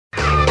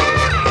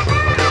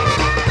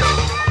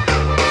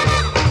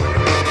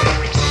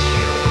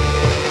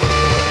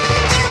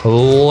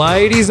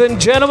Ladies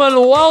and gentlemen,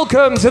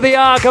 welcome to the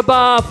Arca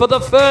Bar for the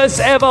first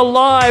ever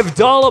live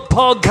Dollop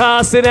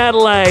podcast in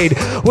Adelaide.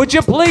 Would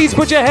you please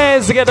put your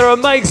hands together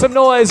and make some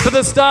noise for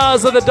the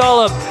stars of the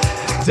Dollop,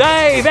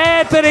 Dave,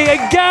 Anthony,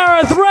 and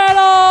Gareth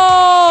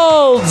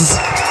Reynolds!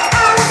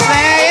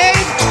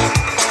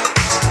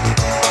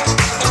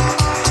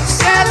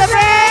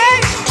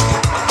 Celebrate!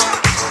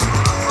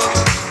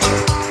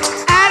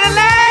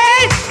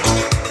 Adelaide!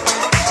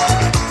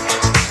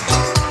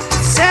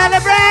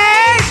 Celebrate!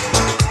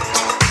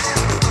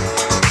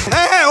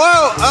 Hey,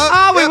 whoa!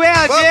 Oh, we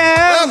will,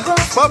 Jim.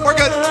 But we're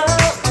good.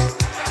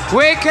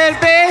 We could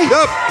be.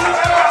 Yep.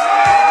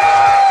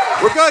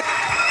 We're good.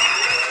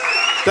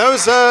 That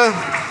was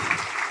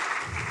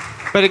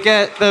But it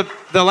get the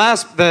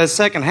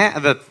second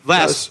half, the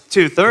last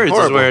 2/3 is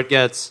horrible. where it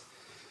gets.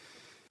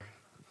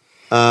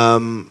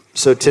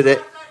 So today.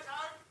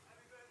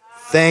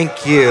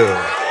 Thank you.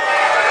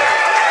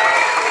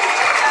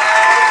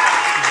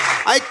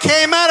 I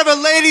came out of a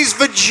lady's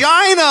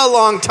vagina a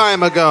long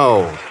time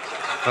ago.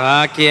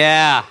 Fuck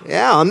yeah.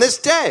 Yeah, on this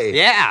day.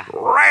 Yeah.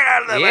 Right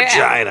out of the Yeah.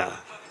 vagina.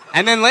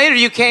 And then later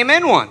you came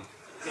in one.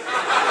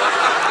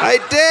 I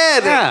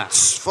did. Yeah.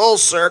 It's full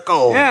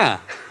circle. Yeah.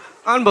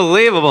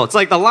 Unbelievable. It's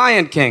like the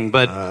Lion King,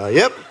 but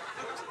Yep.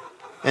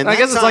 And I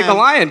guess it's like the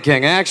Lion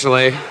King,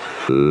 actually.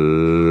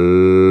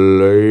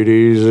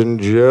 Ladies and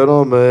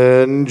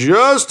gentlemen,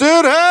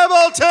 Justin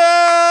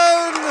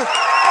Hamilton!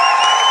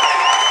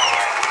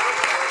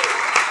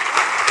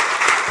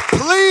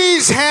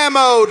 Please,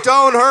 Hamo,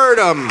 don't hurt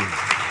him.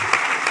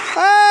 Hey,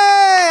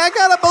 I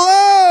got a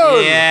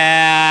balloon!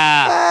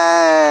 Yeah.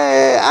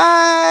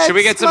 Hey, Should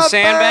we get it's some my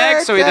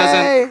sandbags so he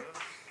doesn't... birthday.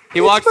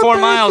 He walked It's my 4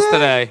 miles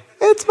birthday. today.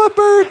 It's my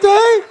birthday.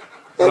 I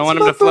don't want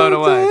him to float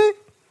away.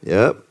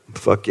 Yep.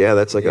 Fuck yeah,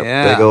 that's like a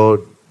Yeah. big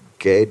old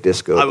gay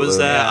disco I was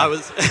balloon.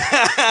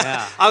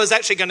 I was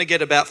actually going to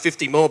get about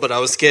 50 more, but I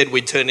was scared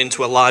we'd turn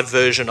into a live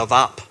version of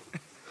Up.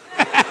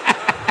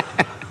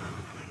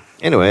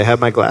 Anyway, I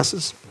have my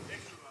glasses.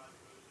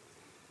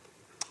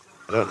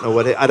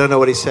 I don't know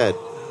what he said.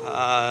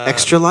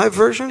 Extra live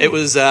version? It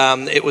was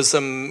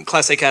some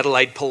classic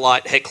Adelaide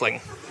polite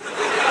heckling.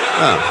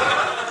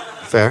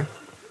 Fair.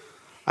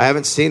 I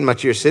haven't seen much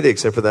of your city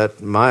except for that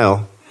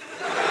mile.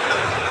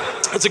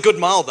 It's a good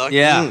mile, though.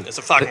 Yeah. It's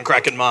a fucking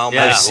cracking mile,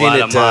 Yeah. mate.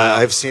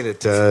 I've seen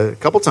it a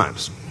couple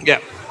times. Yeah.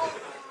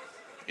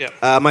 Yeah.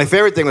 My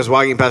favorite thing was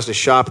walking past a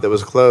shop that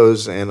was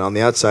closed, and on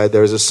the outside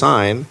there was a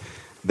sign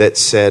that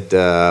said,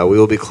 "We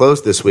will be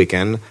closed this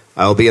weekend.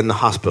 I will be in the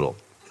hospital."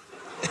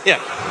 Yeah.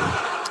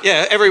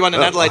 Yeah, everyone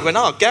in Adelaide went,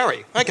 "Oh,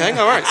 Gary. Okay,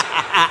 no worries."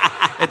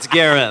 It's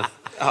Gareth.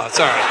 Oh,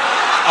 sorry.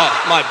 Oh,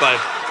 my bad.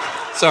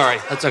 Sorry.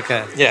 That's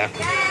okay. Yeah.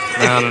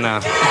 No.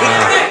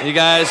 You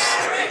guys,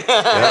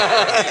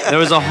 there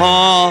was a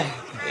hole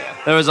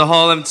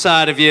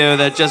inside of you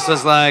that just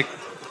was like,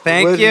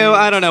 thank you.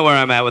 I don't know where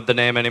I'm at with the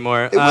name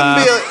anymore.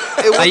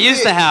 I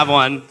used to have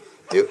one.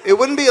 It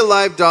wouldn't be a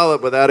live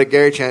dollop without a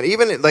Gary chant.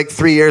 Even like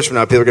 3 years from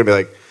now, people are going to be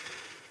like,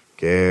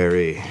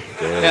 Gary.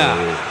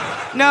 Yeah.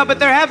 No, but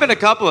there have been a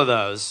couple of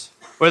those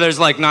where there's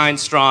like 9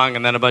 strong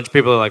and then a bunch of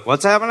people are like,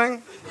 what's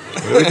happening?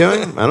 What are we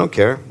doing? I don't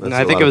care. That's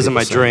I a think lot it of was in people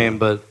my saying dream,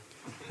 that. but...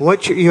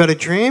 What, you had a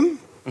dream?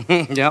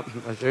 Yep,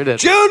 I sure did.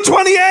 June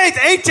 28th,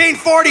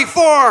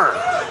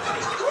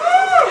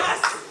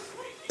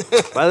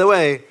 1844. By the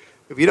way,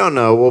 if you don't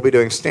know, we'll be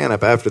doing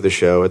stand-up after the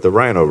show at the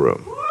Rhino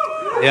Room.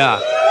 Yeah.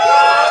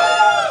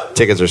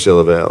 Tickets are still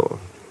available.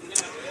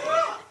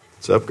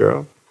 What's up,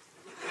 girl?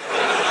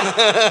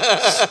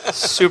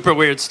 Super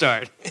weird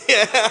start.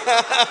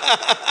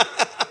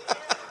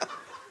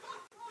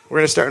 We're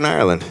going to start in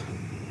Ireland.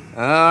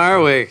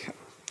 Are we?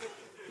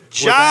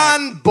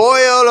 John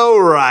Boyle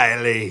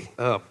O'Reilly.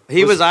 Oh,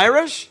 he was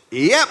Irish?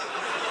 Yep.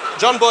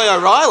 John Boy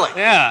O'Reilly.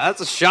 Yeah,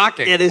 that's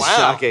shocking. It is Wow.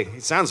 shocking. He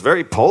sounds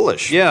very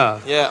Polish. Yeah.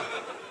 Yeah.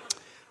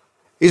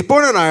 He's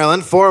born in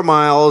Ireland, 4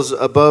 miles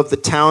above the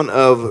town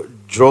of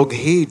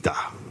Drogheda.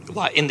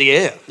 Like in the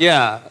air.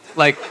 Yeah,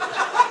 like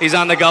he's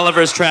on the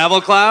Gulliver's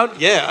Travel Cloud?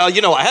 Yeah.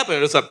 You know what happened?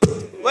 It was like,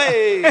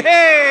 way.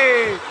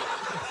 Hey!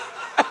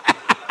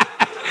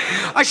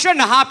 I shouldn't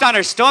have hopped on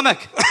her stomach.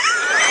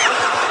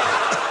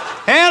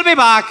 He'll be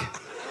back.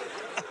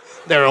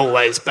 They're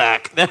always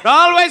back. They'll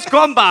always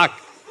come back.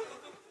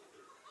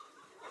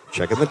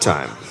 Checking the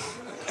time.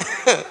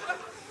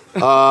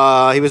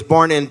 He was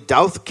born in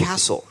Douth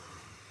Castle.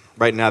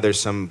 Right now there's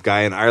some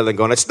guy in Ireland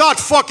going, it's not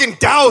fucking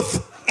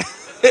Douth!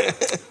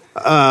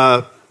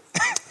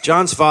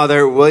 John's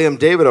father, William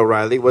David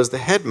O'Reilly, was the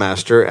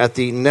headmaster at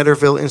the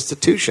Netterville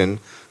Institution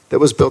that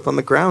was built on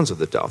the grounds of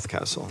the Douth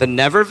Castle. The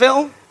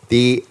Neverville?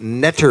 The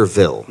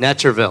Netterville.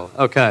 Netterville.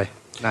 Okay,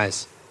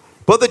 nice.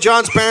 Both of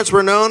John's parents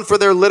were known for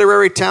their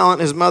literary talent.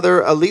 His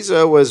mother,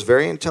 Eliza, was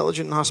very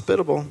intelligent and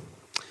hospitable.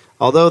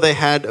 Although they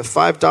had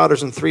 5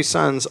 daughters and 3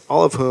 sons,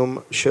 all of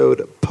whom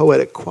showed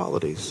poetic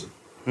qualities.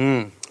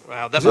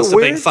 Wow, that Is it must have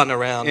been weird? fun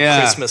around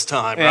Yeah. Christmas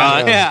time, Yeah.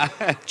 right?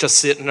 Yeah. Just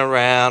sitting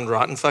around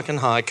writing fucking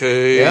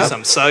haikus. Yeah.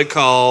 I'm so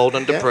cold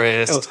and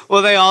depressed.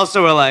 Well, they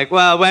also were like,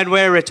 well, when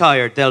we're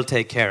retired, they'll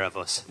take care of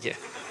us. Yeah.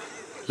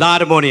 A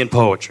lot of money in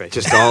poetry.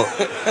 Just all.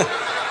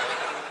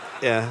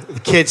 Yeah,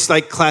 kids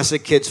like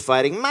classic kids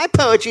fighting. My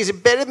poetries are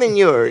better than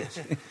yours.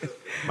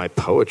 My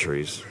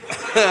poetries.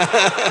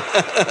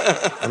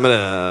 I'm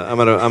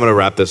gonna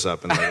wrap this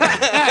up. We've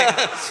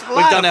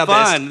done our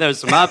fun. There's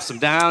some ups, some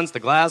downs, the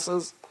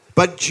glasses.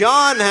 But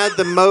John had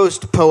the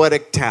most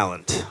poetic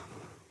talent.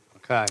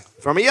 Okay.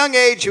 From a young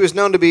age, he was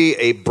known to be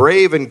a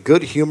brave and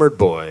good-humored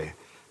boy.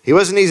 He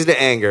wasn't easy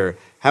to anger.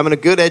 Having a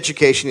good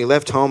education, he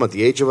left home at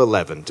the age of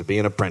 11 to be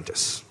an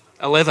apprentice.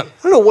 11. I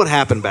don't know what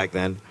happened back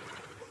then.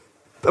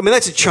 I mean,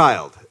 that's a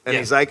child. And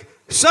he's like,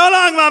 so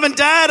long, Mom and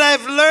Dad,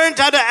 I've learned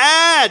how to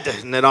add.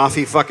 And then off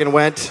he fucking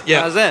went. Yeah.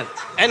 That was it.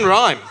 And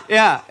rhyme.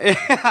 Yeah. He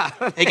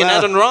can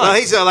add and rhyme. Well,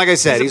 he's like I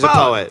said, he's a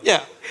poet.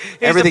 Yeah. He's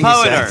Everything a he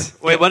poeter. says.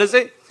 Wait, what is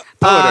he?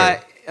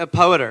 Poeter. A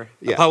poeter.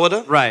 Yeah. A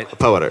poeter? Right. A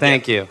poeter.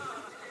 Thank you.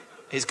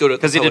 He's good at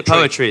Because he did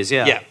poetries,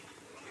 yeah. Yeah.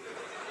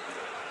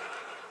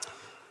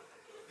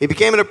 He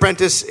became an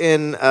apprentice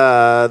in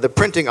the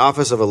printing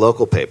office of a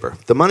local paper.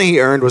 The money he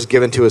earned was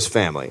given to his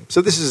family.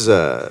 So this is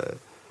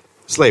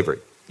slavery.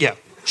 Yeah.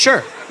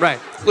 Sure. Right.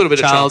 A little bit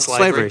of child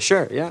slavery.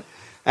 Sure, yeah.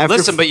 After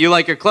Listen, but you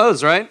like your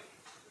clothes, right?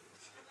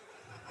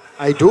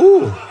 I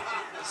do.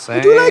 Same. I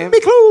do like my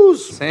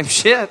clothes. Same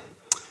shit.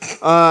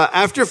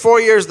 After 4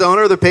 years, the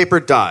owner of the paper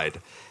died.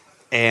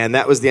 And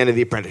that was the end of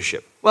the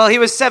apprenticeship. Well, he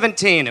was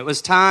 17. It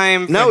was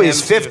time for No, him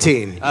he's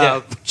 15.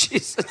 Oh,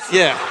 Jesus.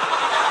 Yeah.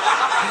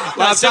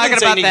 No, I'm talking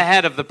 17, about the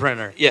head of the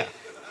printer. Yeah.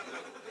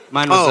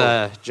 Mine was Oh.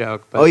 a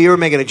joke. But Oh, you were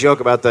making a joke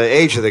about the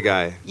age of the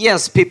guy.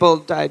 yes, people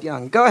died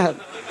young. Go ahead.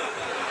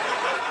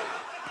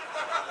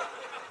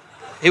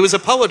 He was a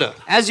poeter.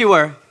 As you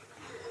were.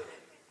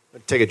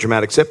 Take a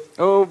dramatic sip.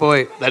 Oh,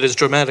 boy. That is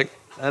dramatic.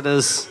 That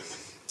is...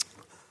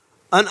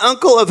 An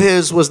uncle of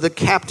his was the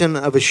captain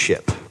of a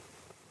ship.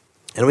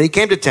 And when he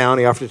came to town,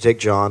 he offered to take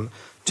John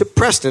to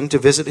Preston to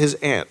visit his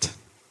aunt.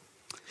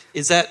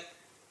 Is that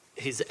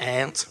his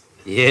aunt?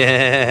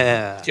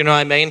 Yeah. Do you know what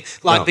I mean?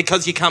 Like, No.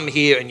 because you come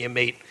here and you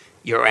meet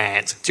your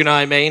aunt. Do you know what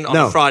I mean? On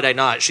No. a Friday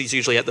night, she's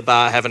usually at the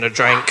bar having a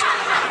drink. Do you know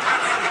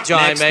what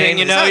I Next mean? thing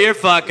you Is know, that- you're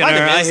fucking Wait a her.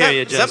 minute, I is hear that-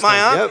 you, Is that Justin. my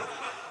aunt? Yep.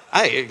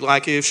 Hey,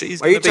 like if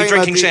she's Are you going to be talking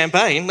about drinking the-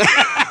 champagne.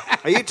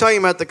 Are you talking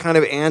about the kind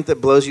of aunt that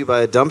blows you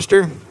by a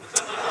dumpster?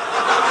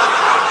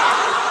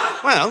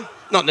 Well,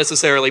 not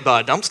necessarily by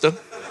a dumpster.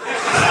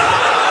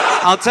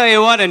 I'll tell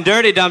you what, in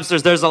dirty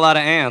dumpsters, there's a lot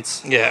of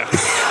ants. Yeah.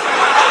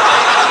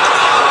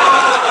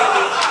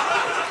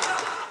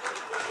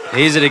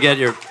 Easy to get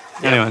your...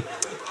 Anyway.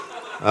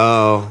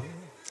 Oh.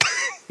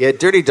 Yeah,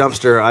 Dirty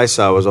Dumpster I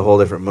saw was a whole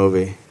different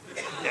movie.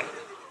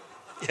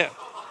 Yeah.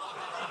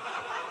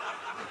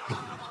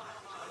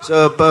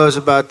 So it was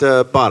about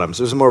bottoms.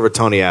 It was more of a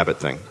Tony Abbott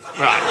thing.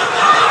 Right.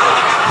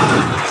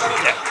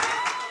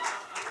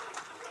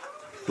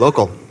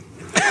 Local.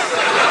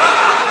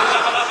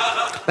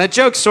 That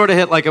joke sort of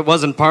hit like it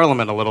was in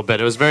Parliament a little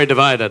bit. It was very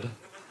divided.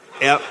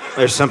 Yep.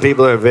 There's some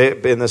people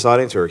in this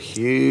audience who are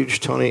huge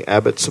Tony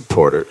Abbott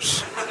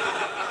supporters.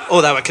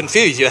 Or they were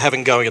confused. You're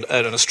having going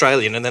at an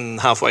Australian, and then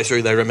halfway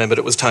through they remembered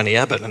it was Tony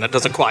Abbott, and it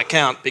doesn't quite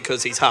count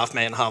because he's half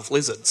man, half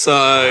lizard.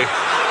 So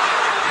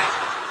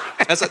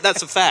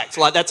that's a fact.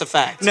 Like that's a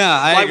fact. No,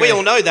 I like agree. we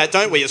all know that,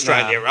 don't we,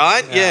 Australia? No.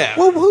 Right? Yeah.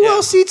 Well, who Yeah.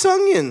 else eats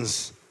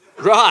onions?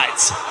 Right.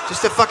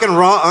 Just a fucking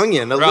raw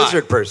onion, a Right.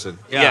 lizard person.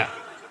 Yeah.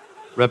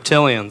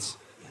 Reptilians.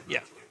 Yeah.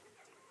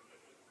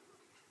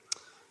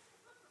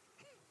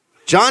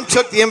 John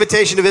took the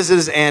invitation to visit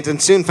his aunt and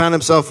soon found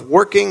himself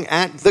working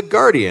at The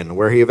Guardian,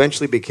 where he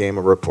eventually became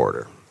a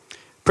reporter.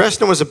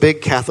 Preston was a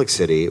big Catholic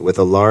city with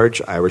a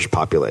large Irish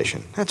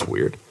population. That's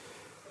weird.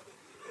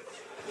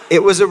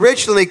 It was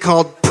originally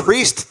called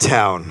Priest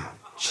Town.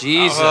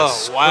 Jesus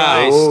Oh, wow.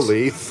 Christ.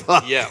 Holy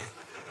fuck. Yeah.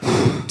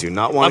 Do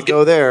not want I'll to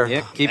go there.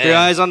 Yeah, keep your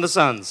eyes on the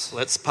suns.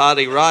 Let's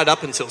party right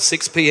up until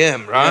 6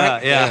 p.m.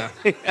 Right? Yeah.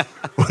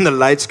 When the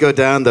lights go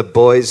down, the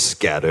boys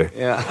scatter.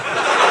 Yeah.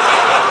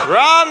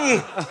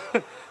 Run!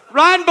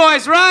 Run,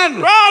 boys,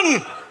 run!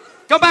 Run!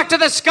 Go back to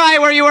the sky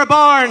where you were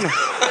born.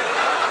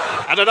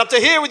 Add it up to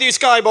here with you,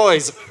 Sky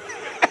Boys.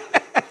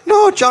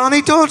 No,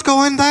 Johnny, don't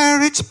go in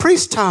there. It's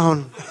Priest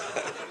Town.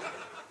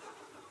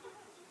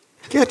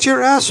 Get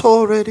your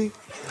asshole ready.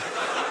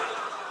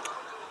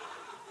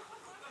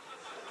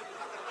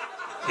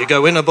 You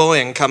go in a boy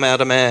and come out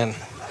a man.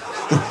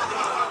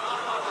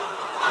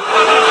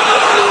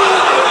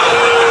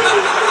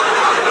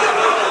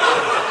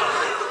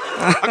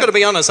 I got to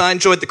be honest, I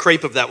enjoyed the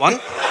creep of that one.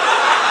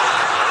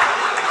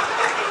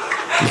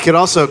 You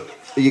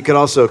could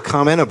also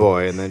come in a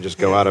boy and then just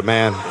go out a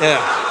man. Yeah.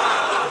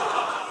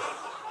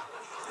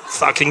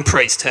 Fucking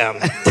Priest Town.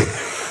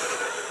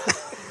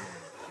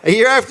 A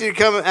year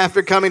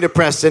after coming to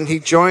Preston, he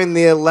joined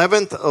the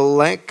 11th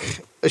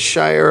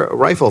Lancashire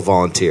Rifle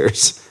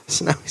Volunteers.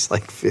 So now he's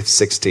like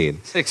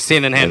 16.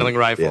 16 and handling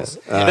rifles.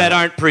 yeah. That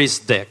aren't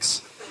priest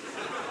dicks.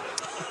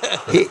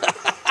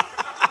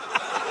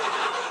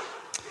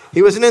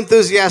 He was an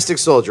enthusiastic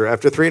soldier.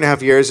 After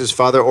 3.5 years, his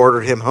father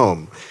ordered him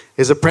home.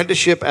 His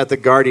apprenticeship at The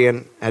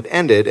Guardian had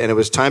ended, and it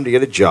was time to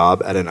get a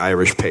job at an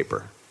Irish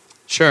paper.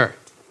 Sure.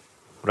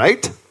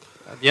 Right?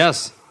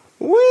 Yes.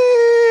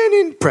 When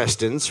in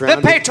Preston, The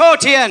surrounded...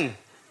 Paytotian.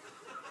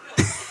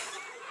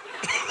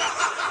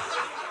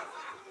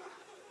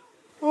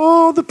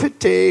 Oh, the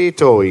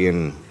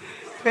Potatoian.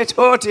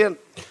 Paytotian.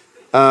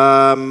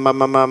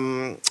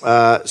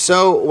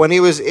 So when he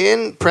was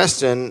in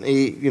Preston,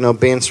 he,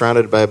 being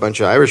surrounded by a bunch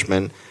of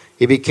Irishmen,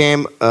 he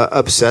became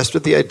obsessed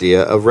with the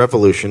idea of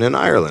revolution in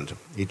Ireland.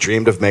 He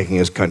dreamed of making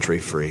his country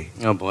free.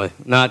 Oh, boy.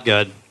 Not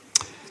good.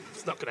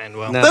 It's not going to end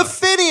well. No. The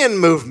Fenian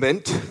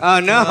movement. Oh,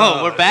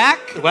 no. We're back?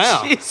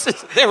 Wow.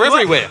 Jesus. They're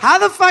everywhere. How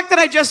the fuck did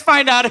I just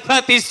find out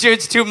about these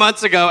dudes 2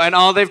 months ago and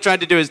all they've tried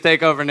to do is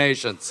take over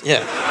nations?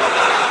 Yeah.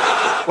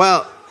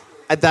 Well,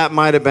 that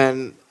might have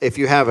been, if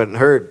you haven't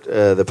heard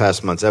the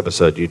past month's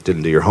episode, you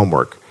didn't do your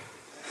homework.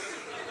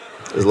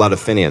 There's a lot of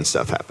Fenian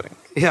stuff happening.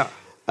 Yeah.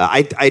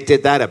 I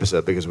did that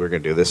episode because we were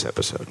going to do this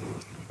episode.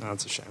 Oh,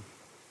 that's a shame.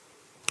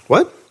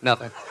 What?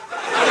 Nothing.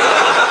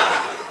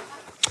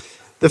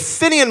 The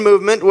Fenian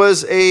movement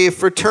was a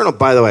fraternal...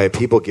 By the way,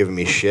 people giving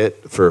me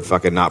shit for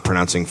fucking not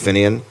pronouncing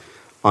Fenian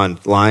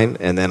online,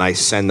 and then I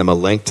send them a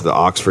link to the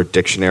Oxford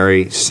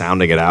Dictionary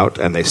sounding it out,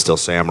 and they still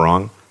say I'm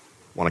wrong.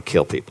 Want to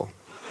kill people.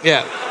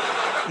 Yeah.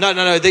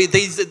 No.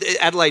 These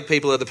Adelaide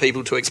people are the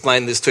people to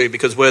explain this to,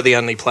 because we're the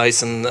only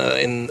place in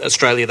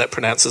Australia that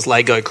pronounces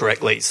Lego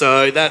correctly.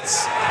 So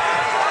that's...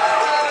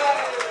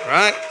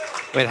 Right?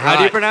 Wait, how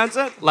do you pronounce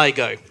it?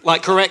 Lego.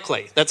 Like,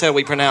 correctly. That's how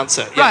we pronounce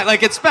it. Yeah. Right,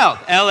 like it's spelled.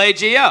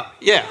 L-A-G-O.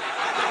 Yeah.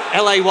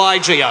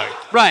 L-A-Y-G-O.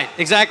 Right,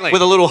 exactly.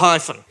 With a little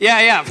hyphen.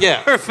 Yeah.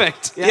 Yeah.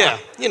 Perfect. Yeah.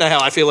 You know how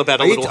I feel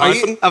about a little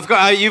hyphen. Of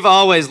course, you've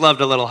always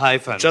loved a little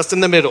hyphen. Just in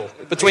the middle,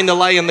 between the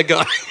lay and the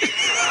go.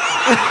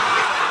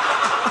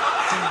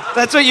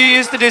 That's what you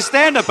used to do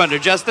stand-up under,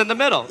 just in the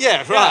middle.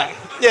 Yeah, right.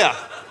 Yeah.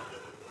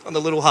 On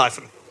the little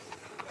hyphen.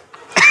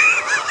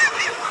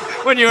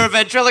 When you were a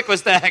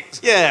ventriloquist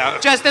act. Yeah.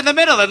 Just in the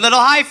middle, a little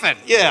hyphen.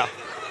 Yeah.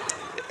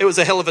 It was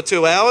a hell of a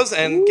 2 hours,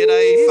 and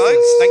g'day,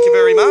 folks. Thank you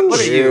very much. What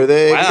are you? Here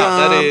they wow,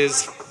 come. that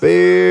is...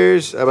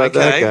 Beers. How about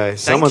that Okay, guy? thank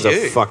Someone's a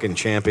you. fucking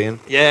champion.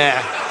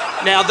 Yeah.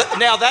 Now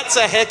that's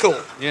a heckle.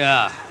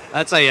 Yeah,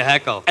 that's how you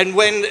heckle. And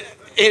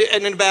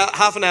in about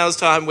half an hour's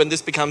time, when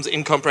this becomes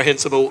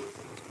incomprehensible,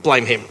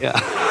 blame him. Yeah.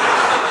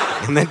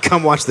 And then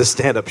come watch the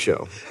stand-up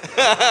show.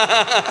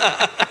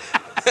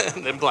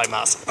 And then blame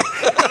us.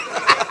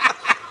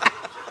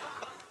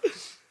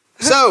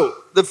 So,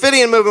 the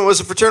Fenian movement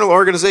was a fraternal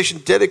organization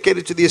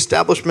dedicated to the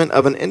establishment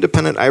of an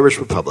independent Irish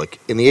republic.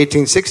 In the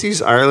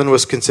 1860s, Ireland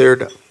was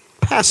considered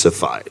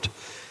pacified.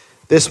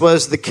 This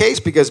was the case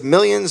because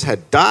millions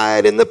had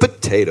died in the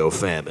potato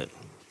famine.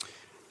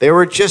 There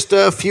were just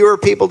fewer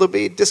people to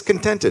be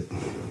discontented.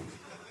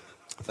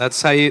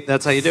 That's how you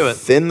do it.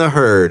 Thin the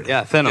herd.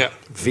 Yeah, thin them. Yeah.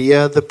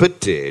 Via the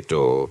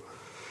potato.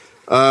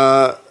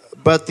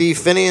 But the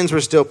Fenians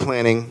were still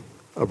planning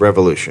a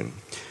revolution.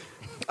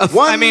 Of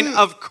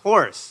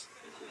course.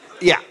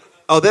 Yeah.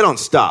 Oh, they don't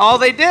stop. All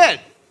they did.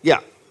 Yeah.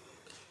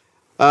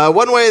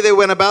 One way they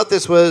went about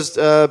this was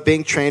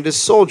being trained as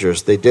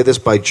soldiers. They did this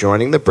by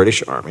joining the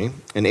British Army.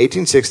 In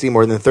 1860,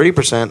 more than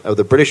 30% of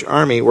the British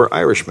Army were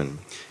Irishmen.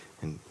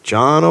 And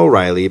John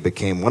O'Reilly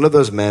became one of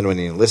those men when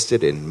he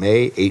enlisted in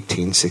May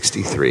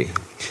 1863.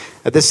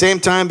 At the same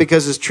time,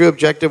 because his true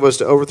objective was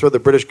to overthrow the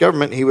British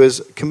government, he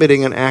was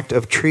committing an act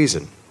of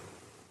treason.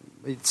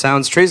 It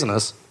sounds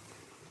treasonous.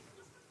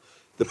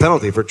 The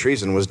penalty for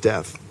treason was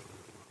death.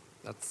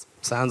 That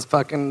sounds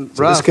fucking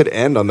So rough. this could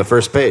end on the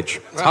first page.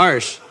 It's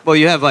harsh. Well,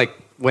 you have like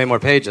way more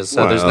pages,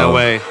 so there's no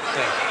Well. way.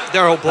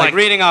 They're all Like blank.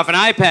 reading off an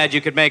iPad,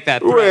 you could make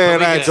that. threat, Well,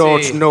 but we I can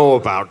don't see- know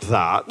about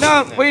that.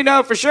 No, we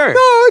know for sure.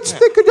 No,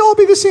 they could all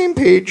be the same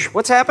page.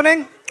 What's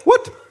happening?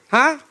 What?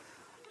 Huh?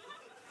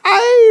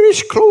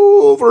 Irish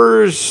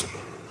clovers.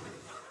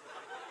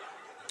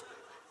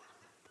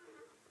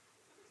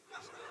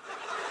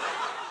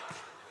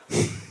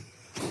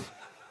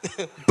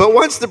 But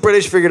once the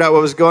British figured out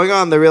what was going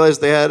on, they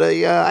realized they had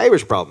a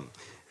Irish problem.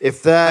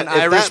 If that An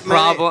Irish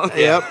problem?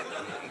 Yep.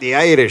 The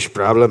Irish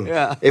problem.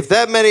 Yeah. If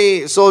that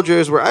many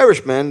soldiers were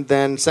Irishmen,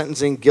 then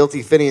sentencing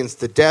guilty Fenians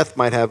to death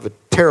might have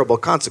terrible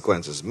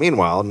consequences.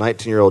 Meanwhile,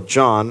 19-year-old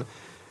John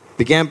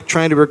began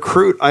trying to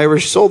recruit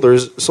Irish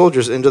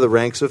soldiers into the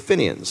ranks of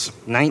Fenians.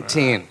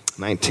 19.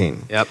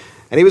 19. Yep.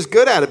 And he was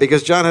good at it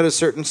because John had a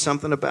certain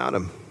something about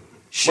him.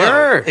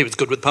 Sure. Well, he was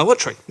good with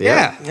poetry.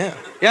 Yeah. Yeah.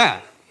 Yeah.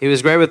 He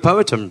was great with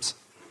poetums.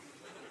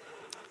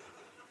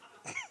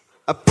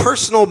 A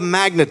personal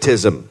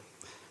magnetism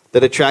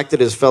that attracted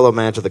his fellow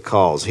man to the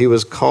cause. He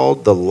was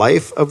called the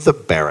Life of the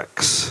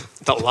Barracks.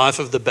 The life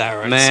of the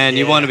barracks. Man,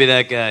 you Yeah. want to be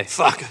that guy.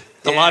 Fuck.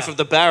 The Yeah. life of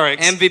the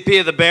barracks. MVP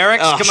of the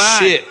barracks? Oh, Come on.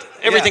 shit.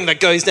 Everything that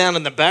goes down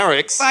in the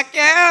barracks. Fuck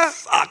yeah.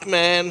 Fuck,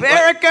 man.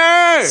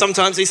 Barracker.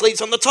 Sometimes he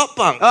sleeps on the top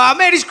bunk. Oh,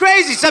 man, he's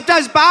crazy.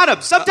 Sometimes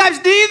bottom. Sometimes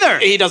neither.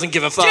 He doesn't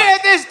give a fuck.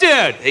 Dude, this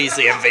dude. He's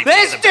the MVP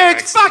This of the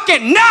dude's barracks.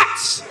 fucking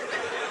nuts.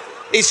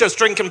 He's just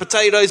drinking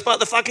potatoes by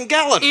the fucking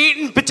gallon.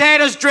 Eating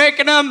potatoes,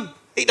 drinking them.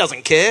 He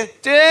doesn't care.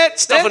 Dude.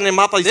 Stuffing him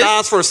up his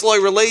ass for a slow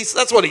release.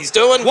 That's what he's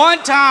doing.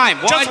 One time.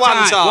 Just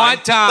one time. One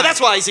time. But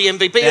that's why he's the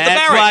MVP of the That's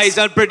barracks. why he's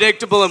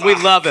unpredictable and we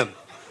love him.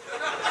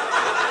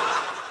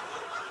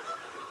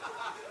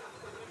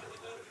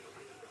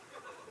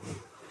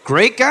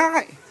 Great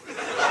guy.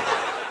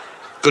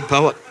 Good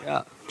poet.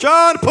 Yeah.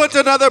 John put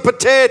another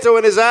potato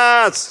in his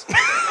ass.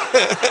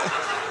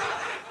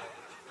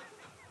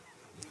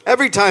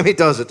 Every time he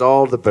does it,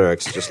 all the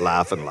barracks just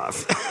laugh and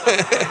laugh.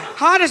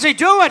 How does he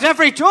do it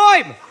every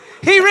time?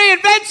 He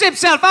reinvents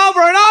himself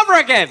over and over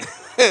again.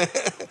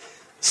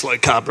 Slow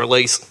carb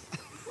release.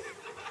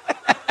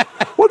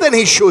 Well, then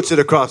he shoots it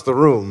across the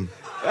room.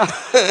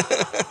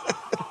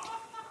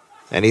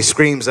 And he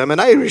screams, I'm an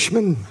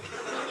Irishman.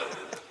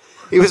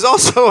 He was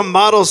also a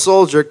model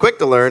soldier, quick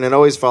to learn and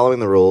always following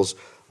the rules,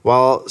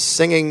 while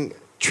singing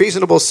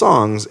treasonable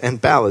songs and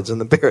ballads in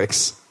the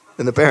barracks.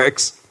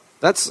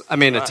 That's,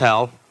 a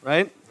tell,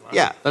 right?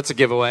 Yeah. That's a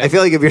giveaway. I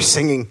feel like if you're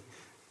singing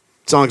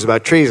songs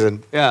about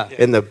treason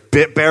in the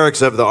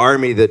barracks of the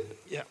army that...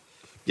 Yeah.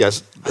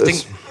 Yes. I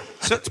think...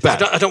 It's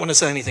bad. I don't want to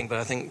say anything, but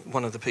I think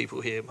one of the people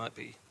here might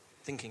be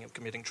thinking of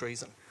committing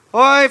treason.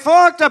 Oi,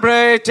 fuck the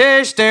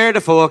British, they're the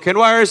fucking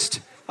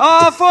worst.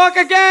 Oh,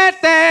 fucking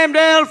get them,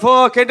 they'll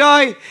fucking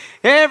die.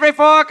 Every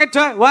fucking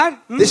time. What?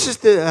 This is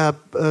the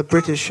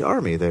British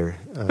army there.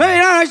 Hey,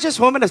 I was just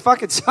humming a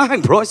fucking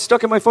song, bro. It's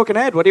stuck in my fucking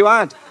head. What do you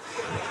want?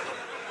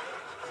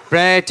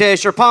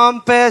 British are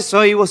pompous,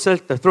 I will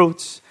slit their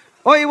throats.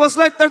 I will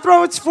slit their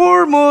throats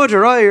for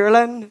Mother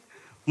Ireland.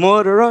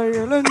 Mother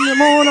Ireland, I'm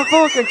gonna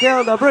fucking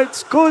kill the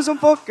Brits, cause I'm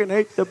fucking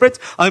hate the Brits.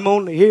 I'm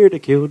only here to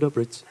kill the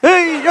Brits.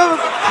 Hey,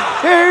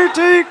 I'm here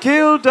to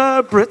kill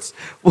the Brits.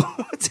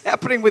 What's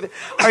happening with it?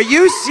 Are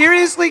you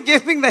seriously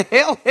giving the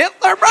Hail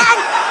Hitler, bro?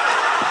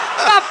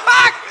 The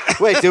fuck?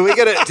 Wait, did we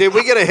get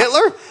a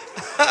Hitler?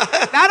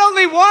 Not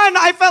only one,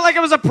 I felt like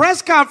it was a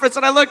press conference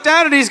and I looked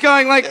down and he's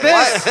going like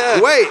this.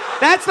 Wait.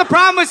 That's the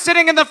problem with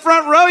sitting in the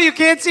front row. You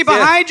can't see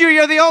behind you.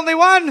 You're the only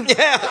one.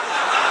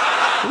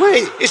 Yeah.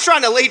 Wait. He's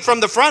trying to lead from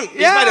the front.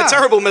 He's Yeah. made a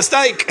terrible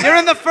mistake. You're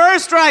in the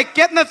first strike.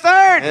 Get in the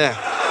third. Yeah.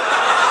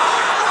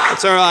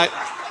 That's all right.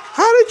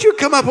 How did you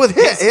come up with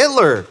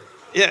Hitler?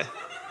 Yeah.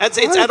 It's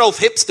Adolf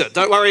Hipster.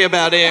 Don't worry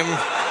about him.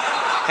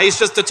 He's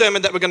just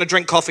determined that we're going to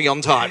drink coffee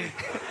on time.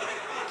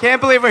 Can't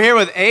believe we're here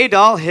with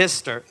Adolf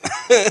Hister.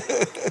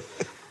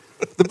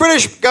 The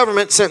British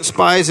government sent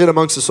spies in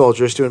amongst the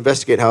soldiers to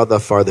investigate how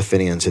far the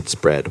Fenians had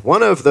spread.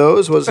 One of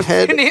those was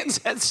head... Fenians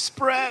had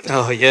spread.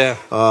 Oh, yeah.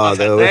 Oh,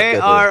 They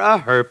are a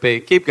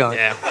herpy. Keep going.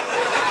 Yeah.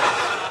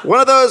 One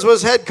of those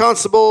was head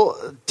constable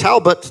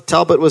Talbot.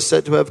 Talbot was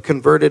said to have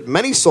converted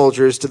many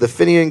soldiers to the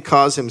Fenian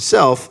cause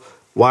himself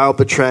while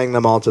betraying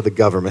them all to the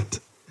government.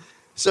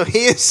 So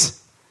he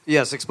is...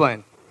 Yes,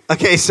 explain.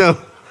 Okay, so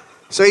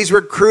he's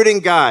recruiting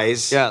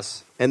guys.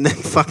 Yes. And then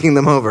fucking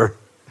them over.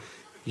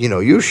 You know,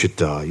 you should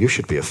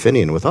be a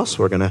Fenian with us.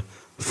 We're going to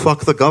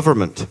fuck the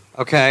government.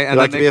 Okay. Would And you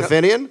like to be a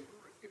Fenian?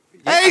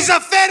 Yeah. He's a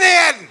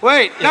Fenian!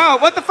 Wait, no,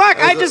 what the fuck?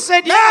 I just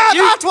said, Yeah,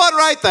 you... that's one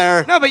right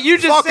there. No, but you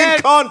just fucking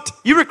said... cunt.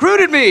 You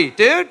recruited me,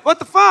 dude. What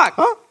the fuck?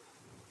 Huh?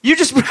 You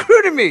just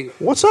recruited me.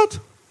 What's that?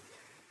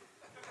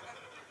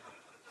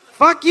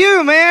 Fuck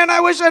you, man. I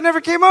wish I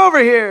never came over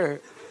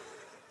here.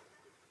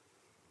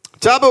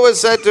 Talbot was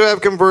said to have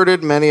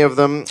converted many of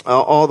them,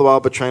 all the while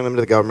betraying them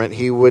to the government.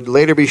 He would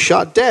later be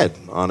shot dead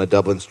on a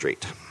Dublin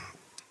street.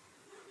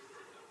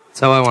 That's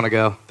how I want to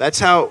go.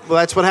 That's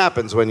what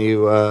happens when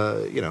you,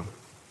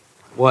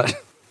 What?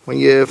 when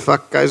you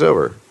fuck guys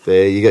over.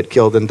 You get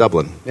killed in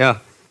Dublin. Yeah.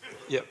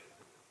 Yeah.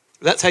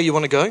 That's how you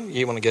want to go?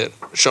 You want to get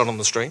shot on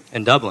the street?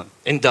 In Dublin.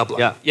 In Dublin?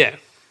 Yeah. Yeah.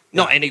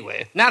 Not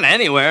anywhere. Not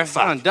anywhere.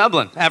 Fuck. In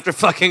Dublin. After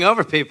fucking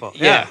over people.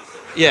 Yeah.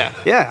 Yeah.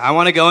 Yeah, I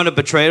want to go on a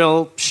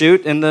betrayal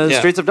shoot in the Yeah.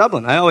 streets of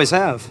Dublin. I always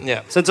have.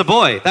 Yeah. Since a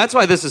boy. That's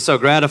why this is so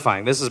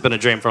gratifying. This has been a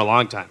dream for a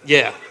long time.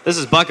 Yeah. This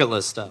is bucket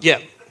list stuff. Yeah.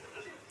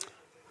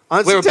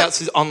 On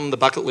Whereabouts on the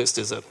bucket list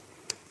is it?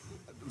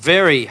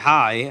 Very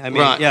high. I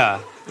mean, Right. yeah.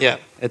 Yeah.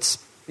 It's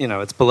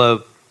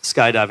below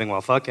skydiving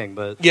while fucking,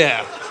 but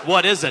Yeah.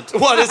 what isn't?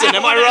 What is it?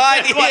 Am I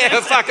right? Yeah,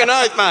 fucking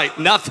oath, mate.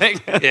 Nothing.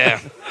 Yeah.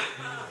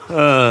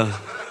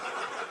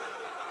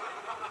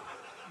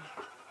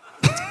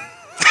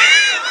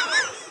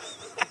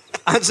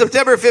 On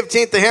September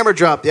 15th, the hammer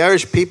dropped. The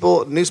Irish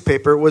People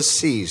newspaper was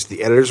seized.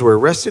 The editors were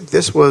arrested.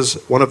 This was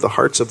one of the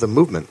hearts of the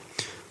movement.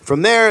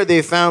 From there,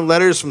 they found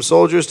letters from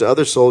soldiers to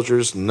other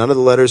soldiers. None of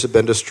the letters had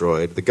been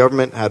destroyed. The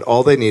government had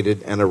all they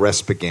needed, and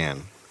arrests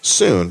began.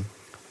 Soon,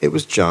 it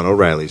was John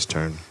O'Reilly's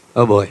turn.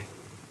 Oh, boy.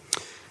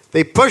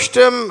 They pushed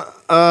him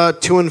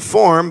to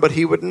inform, but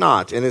he would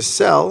not. In his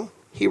cell,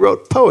 he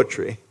wrote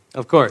poetry.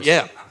 Of course.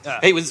 Yeah.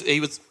 He was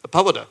a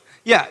poeter.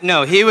 Yeah,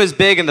 no, he was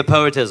big in the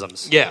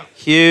poetisms. Yeah.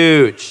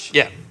 Huge.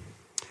 Yeah.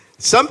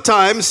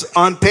 Sometimes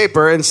on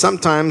paper and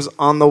sometimes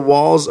on the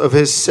walls of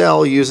his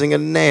cell using a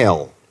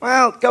nail.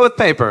 Well, go with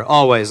paper,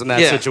 always, in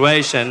that Yeah.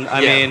 situation. I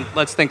Yeah. mean,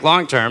 let's think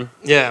long term.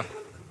 Yeah.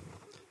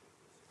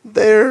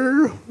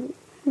 There.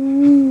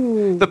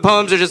 The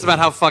poems are just about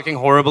how fucking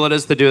horrible it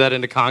is to do that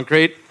into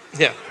concrete.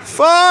 Yeah.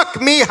 Fuck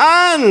me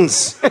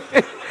hands!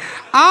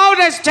 Oh,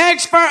 this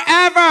takes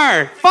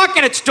forever. Fuck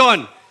it, it's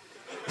done.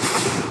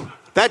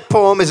 That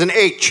poem is an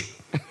H.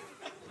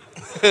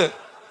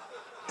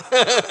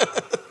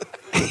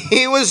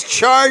 He was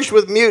charged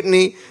with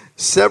mutiny,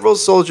 Several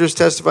soldiers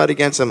testified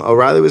against him.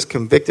 O'Reilly was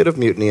convicted of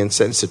mutiny and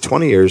sentenced to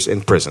 20 years in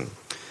prison.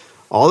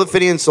 All the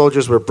Fenian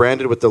soldiers were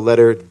branded with the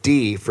letter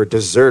D for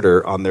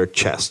deserter on their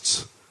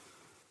chests.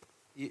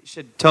 You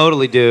should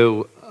totally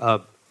do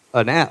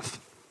an F.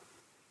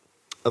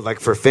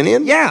 Like for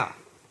Fenian? Yeah.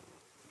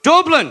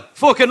 Dublin.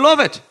 Fucking love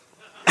it.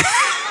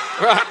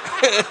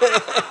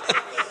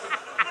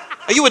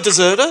 Are you a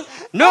deserter?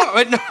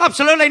 No,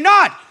 absolutely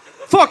not.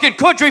 Fucking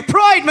country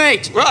pride,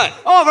 mate. Right.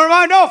 Over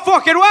my no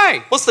fucking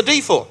way. What's the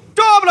D for?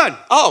 Dublin.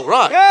 Oh,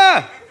 right.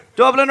 Yeah.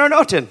 Dublin or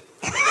nothing.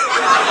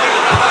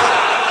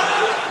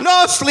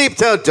 No sleep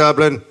till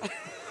Dublin.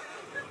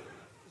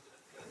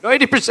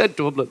 90%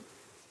 Dublin.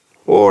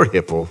 Or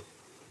Hippo.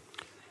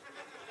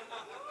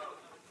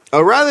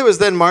 O'Reilly was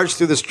then marched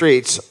through the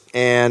streets,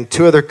 and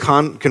two other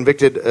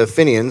convicted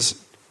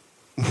Fenians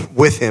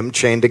with him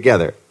chained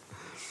together.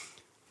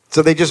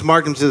 So they just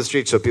marked him to the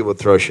street so people would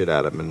throw shit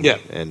at him. And, Yeah.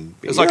 and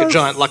It was like a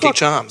giant Lucky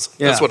Charms.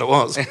 Yeah. That's what it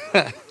was.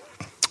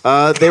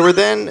 They were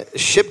then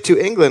shipped to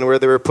England, where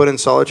they were put in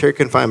solitary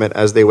confinement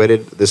as they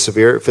awaited the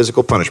severe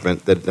physical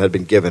punishment that had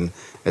been given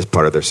as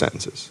part of their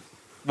sentences.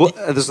 Well,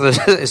 this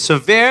is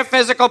severe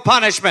physical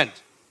punishment.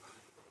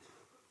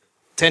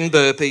 10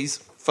 burpees,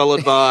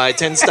 followed by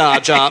 10 star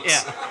jumps.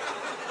 Yeah.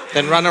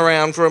 Then run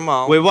around for a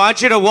mile. We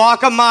want you to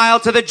walk a mile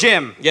to the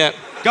gym. Yeah.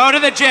 Go to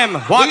the gym.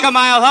 Walk a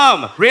mile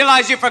home.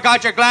 Realize you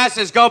forgot your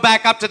glasses. Go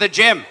back up to the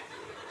gym.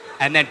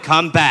 And then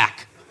come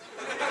back.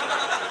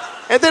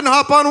 And then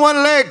hop on one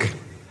leg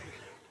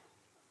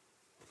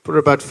for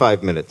about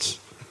 5 minutes.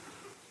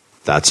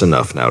 That's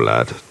enough now,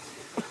 lad.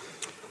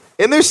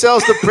 In their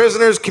cells, the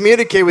prisoners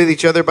communicate with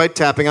each other by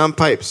tapping on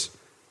pipes.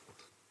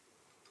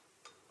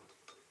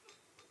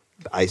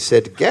 I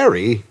said,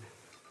 Gary.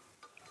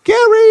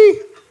 Gary!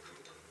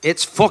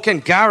 It's fucking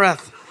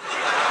Gareth.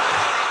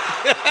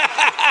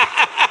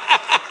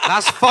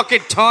 That's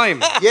fucking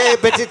time. Yeah,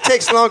 but it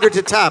takes longer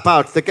to tap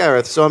out the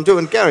Gareth, so I'm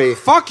doing Gary.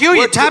 Fuck you, you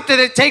What tapped it.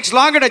 It takes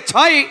longer to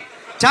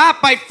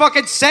tap by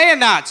fucking saying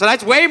that. So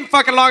that's way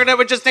fucking longer than it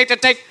would just take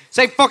to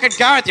say fucking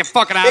Gareth, you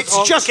fucking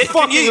asshole. It's just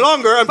fucking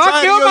longer. I'm Fuck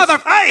trying you, to use...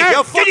 motherfucker. Hey,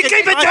 You can you keep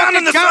it fucking- down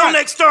in the cell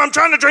next door? I'm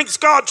trying to drink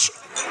scotch.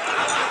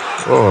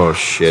 Oh,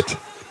 shit.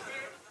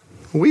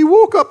 We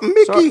woke up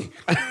Mickey.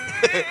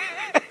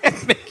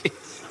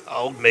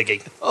 Old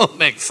Miggy. Oh,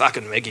 Mick.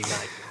 Fucking Miggy,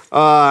 mate.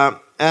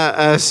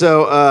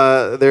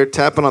 So they're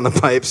tapping on the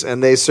pipes,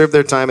 and they served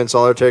their time in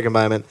solitary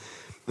confinement.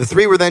 The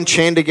three were then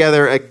chained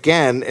together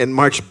again and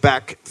marched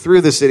back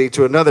through the city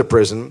to another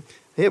prison.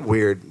 They have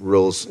weird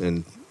rules,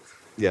 and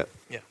yeah.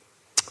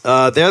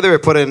 There they were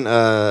put in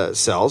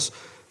cells,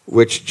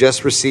 which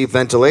just received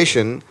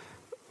ventilation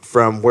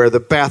from where the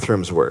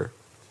bathrooms were.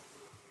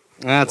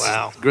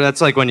 That's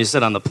like when you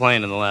sit on the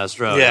plane in the last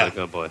row. Yeah. You're like,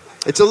 oh boy.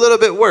 It's a little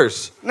bit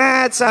worse.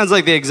 Nah, it sounds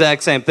like the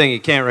exact same thing. You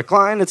can't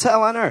recline. It's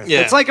hell on earth. Yeah.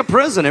 It's like a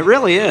prison. It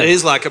really is. It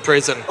is like a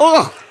prison.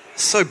 Oh,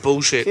 So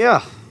bullshit.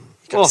 yeah.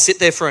 You gotta sit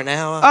there for an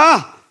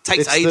hour.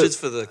 Takes It's ages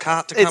for the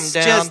cart to come It's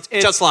down.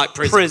 just- like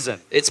prison. prison.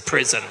 It's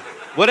prison.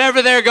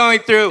 Whatever they're going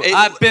through,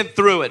 I've been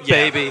through it, Yeah.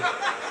 baby.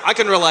 I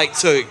can relate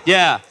too.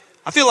 Yeah.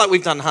 I feel like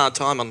we've done hard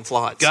time on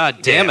flights.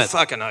 God damn Yeah, it.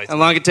 Fucking oath. How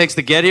long it takes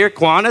to get here?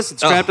 Qantas?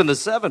 It's trapped in the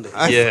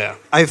 70s. Yeah.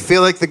 I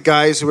feel like the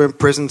guys who were in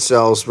prison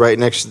cells right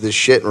next to the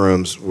shit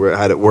rooms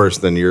had it worse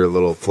than your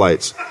little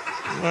flights.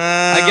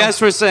 I guess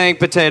we're saying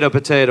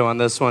potato on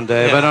this one,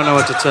 Dave. Yeah. I don't know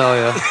what to tell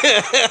you.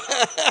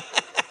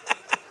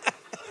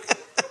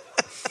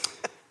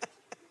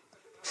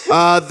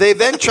 They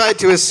then tried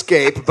to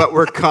escape, but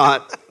were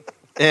caught,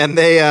 and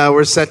they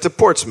were sent to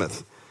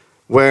Portsmouth,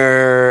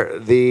 where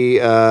the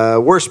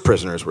worst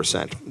prisoners were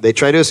sent. They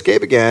tried to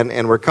escape again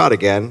and were caught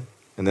again,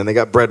 and then they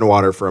got bread and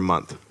water for a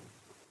month.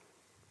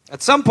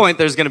 At some point,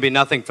 there's going to be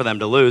nothing for them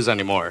to lose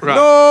anymore. Right.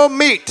 No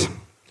meat.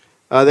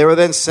 They were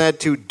then sent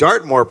to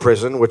Dartmoor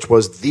Prison, which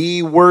was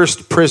the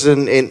worst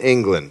prison in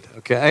England.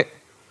 Okay.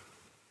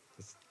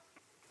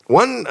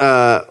 One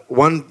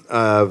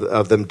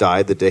of them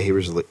died the day he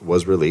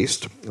was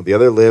released. The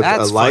other lived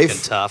That's a life.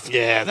 fucking tough.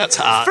 Yeah, that's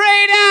hard.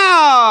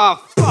 Freedom!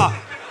 Fuck.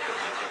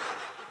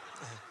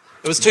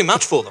 It was too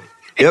much for them.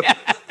 Yep.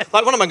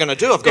 Like, what am I going to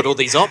do? I've got all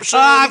these options.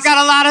 I've got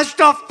a lot of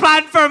stuff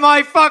planned for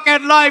my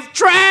fucking life.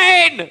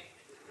 Train!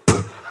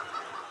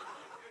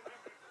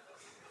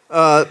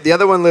 The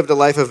other one lived a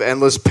life of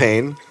endless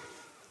pain.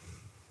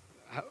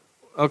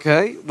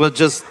 Okay, well,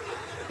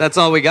 that's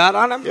all we got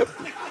on him? Yep.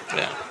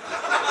 Yeah.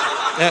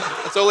 Yeah,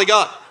 that's all we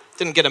got.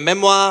 Didn't get a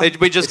memoir.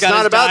 We just It's got not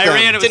his about diary,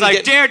 them. and it was Didn't like,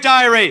 get- Dear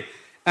Diary,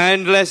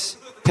 endless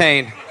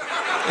pain.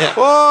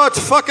 Oh, it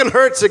fucking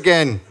hurts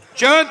again.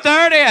 June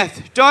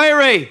 30th,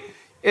 diary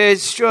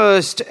is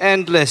just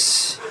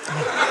endless.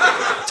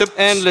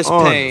 Endless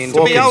Oh, pain.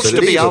 fuck. To be ouch, to be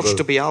Unbelievable. ouch,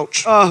 to be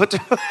ouch. Oh,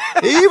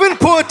 Even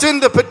putting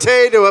the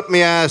potato up my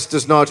ass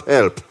does not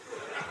help.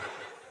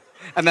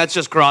 and that's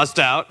just crossed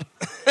out.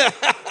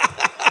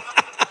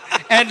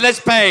 Endless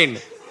pain.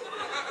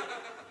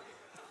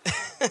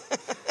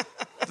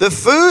 The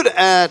food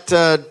at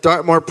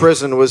Dartmoor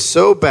Prison was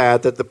so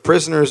bad that the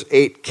prisoners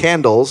ate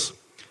candles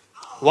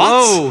What?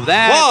 Whoa,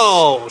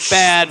 that's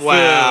bad food.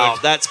 Wow,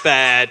 that's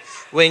bad.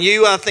 When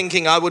you are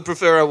thinking I would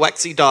prefer a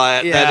waxy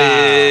diet, Yeah. that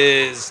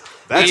is...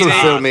 That's what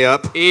fill me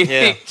up. Eating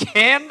Yeah.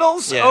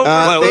 candles? Yeah. Over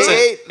Well,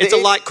 they it's a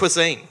ate- light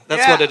cuisine.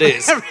 That's Yeah, what it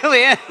is. It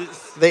really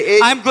is. They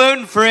ate. I'm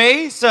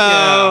gluten-free, so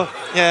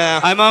Yeah.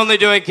 I'm only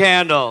doing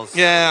candles.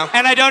 Yeah.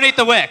 And I don't eat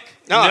the wick.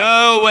 No.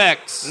 No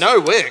wicks. No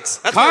wicks.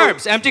 That's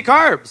Carbs, empty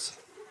carbs.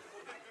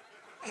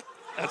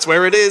 That's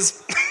where it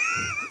is.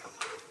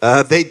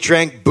 They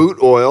drank boot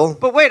oil.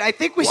 But wait, I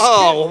think we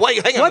Whoa,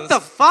 wait, hang on. What the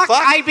fuck?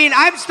 I mean,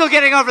 I'm still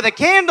getting over the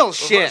candle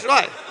shit. That's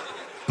right.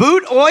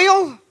 Boot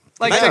oil?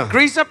 Like Yeah. to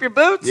grease up your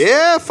boots?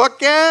 Yeah,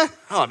 fuck yeah.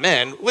 Oh,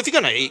 man. Well, if you're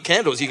going to eat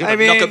candles, you're going I to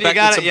mean, knock it you back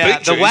got with some yeah,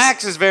 boot the juice.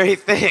 wax is very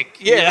thick.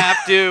 You Yeah.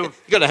 have to you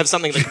got to have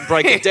something that can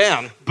break it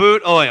down.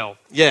 boot oil.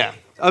 Yeah.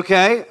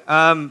 Okay.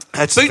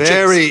 That's Boot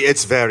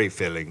it's very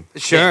filling.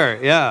 Sure.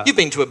 Yeah. You've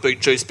been to a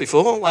boot juice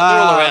before. Like,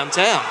 they're all around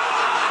town.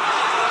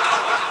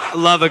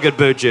 Love a good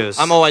boot juice.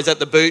 I'm always at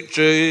the boot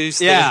juice.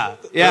 Yeah,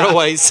 They're yeah.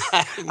 always...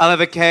 I'll have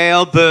a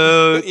kale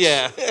boot.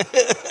 yeah.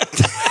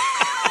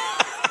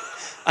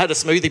 I had a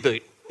smoothie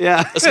boot.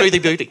 Yeah. A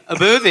smoothie booty. A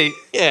boothie.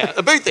 Yeah,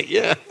 a boothie,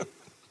 yeah.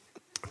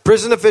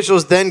 Prison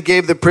officials then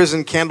gave the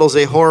prison candles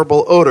a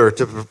horrible odor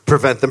to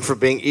prevent them from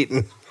being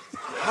eaten.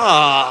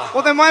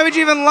 Well, then why would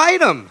you even light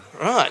them?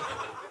 Right.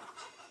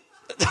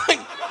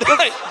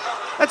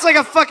 That's like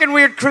a fucking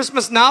weird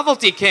Christmas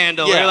novelty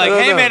candle. Yeah, You're like, I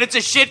don't hey, know. man, it's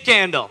a shit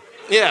candle.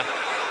 yeah.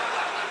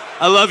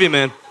 I love you,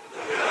 man.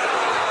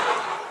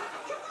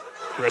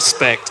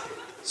 Respect.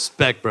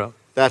 Spec, bro.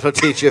 That'll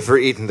teach you for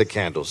eating the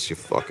candles, you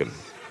fucking...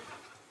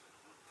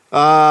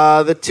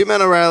 the two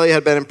men O'Reilly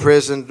had been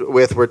imprisoned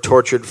with were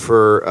tortured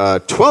for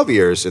 12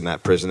 years in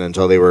that prison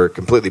until they were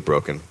completely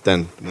broken.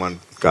 Then one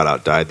got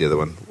out, died. The other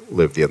one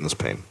lived the endless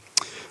pain.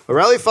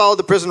 O'Reilly followed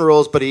the prison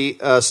rules, but he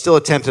still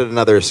attempted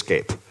another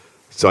escape.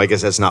 So I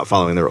guess that's not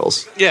following the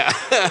rules. Yeah.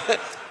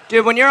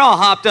 Dude, when you're all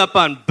hopped up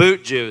on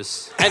boot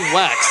juice, And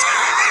wax.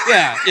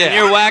 yeah, Yeah. and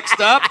you're waxed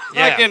up,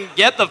 Yeah. fucking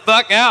get the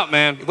fuck out,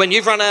 man. When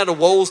you've run out of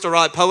walls to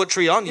write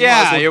poetry on, you might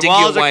Yeah, as well your dig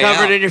walls your are way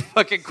covered out. in your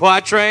fucking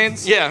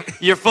quatrains. Yeah.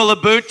 You're full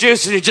of boot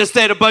juice and you just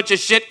ate a bunch of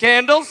shit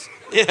candles.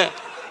 Yeah.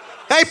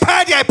 Hey,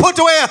 Paddy, I put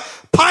away a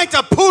pint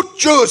of poot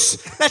juice.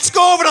 Let's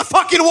go over the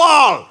fucking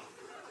wall.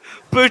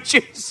 Boot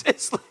juice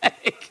is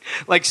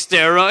like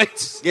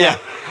steroids. Yeah.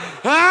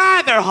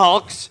 Ah, they're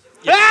hulks.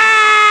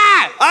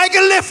 Ah! I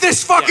can lift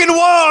this fucking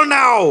wall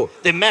now.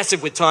 They're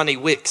massive with tiny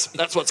wicks.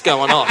 That's what's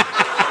going on.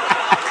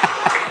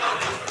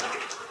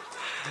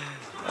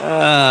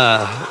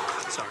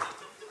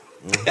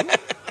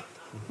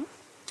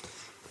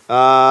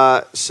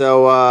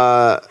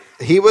 So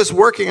he was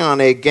working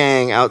on a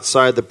gang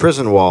outside the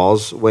prison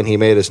walls when he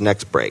made his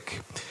next break.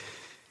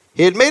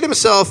 He had made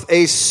himself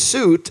a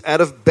suit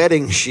out of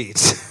bedding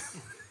sheets.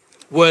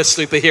 Worst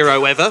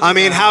superhero ever. I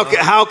mean,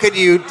 how could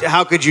you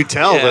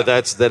tell Yeah.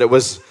 that it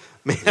was?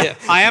 Yeah.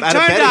 I am out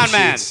of turned bedding on,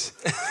 man. sheets?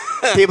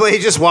 People,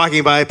 he's just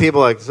walking by.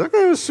 People are like, is that guy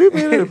have a suit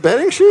made out of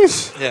bedding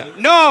sheets? Yeah.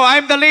 No,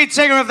 I'm the lead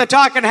singer of the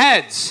Talking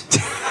Heads.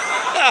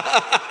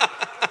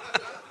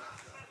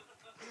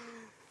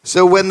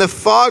 So when the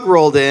fog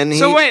rolled in,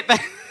 So wait,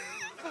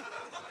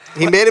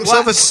 he made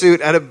himself what? a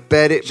suit out of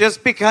bed.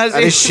 just because Out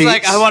of he's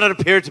like, sheets. I want to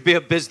appear to be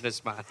a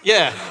businessman.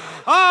 Yeah.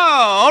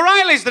 Oh,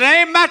 O'Reilly's the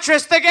name,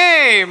 Mattress the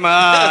game.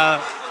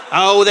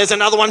 Oh, there's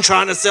another one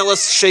trying to sell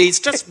us sheets.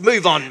 Just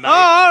move on, mate. Oh,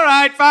 all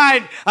right,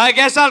 fine. I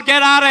guess I'll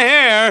get out of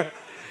here.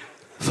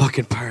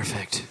 Fucking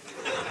perfect.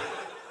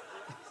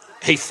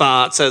 He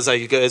farts as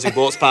he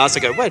walks past. I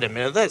go, wait a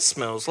minute, that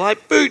smells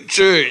like boot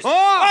juice.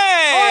 Oh,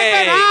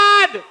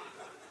 Hey!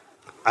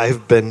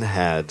 I've been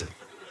had.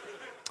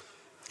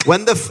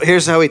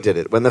 Here's how he did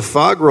it. When the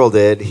fog rolled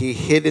in, he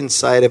hid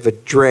inside of a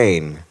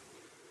drain.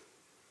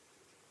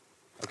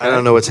 I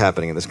don't know what's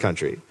happening in this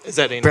country. Is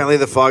that in? Apparently,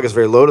 the fog is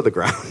very low to the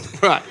ground,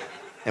 Right.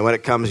 and when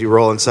it comes, you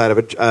roll inside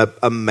of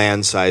a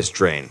man-sized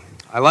drain.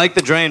 I like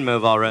the drain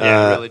move already.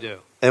 I really do.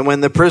 And when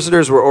the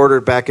prisoners were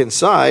ordered back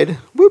inside,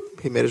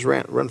 whoop, he made his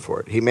run for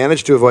it. He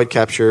managed to avoid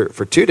capture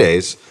for 2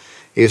 days.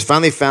 He was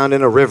finally found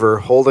in a river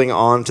holding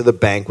on to the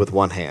bank with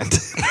one hand.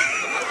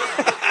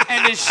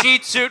 And his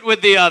sheet suit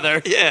with the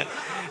other. Yeah.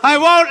 I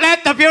won't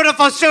let the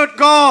beautiful suit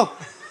go.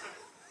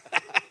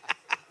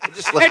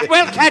 Just let It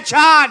will catch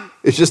on.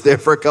 It's just there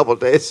for a couple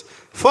of days.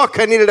 Fuck,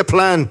 I needed a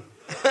plan.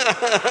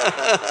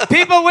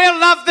 People will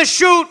love the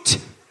shoot.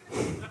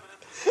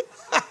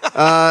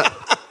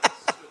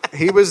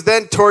 He was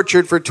then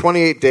tortured for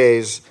 28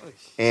 days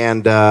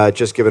and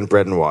just given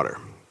bread and water.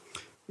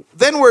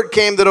 Then word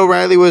came that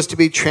O'Reilly was to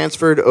be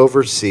transferred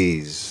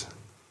overseas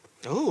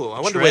Oh, I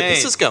wonder where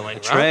this is going.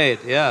 Right? Trade,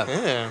 yeah.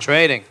 Yeah.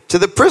 Trading. to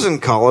the prison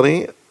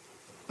colony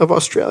of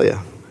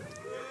Australia.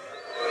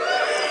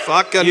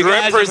 Fucking You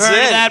guys have represent.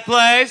 heard of that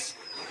place?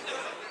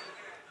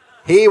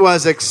 He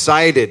was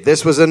excited.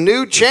 This was a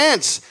new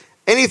chance.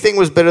 Anything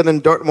was better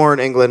than Dartmoor in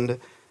England.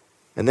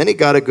 And then he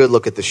got a good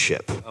look at the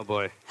ship. Oh,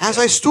 boy. As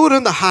I stood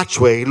in the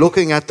hatchway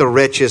looking at the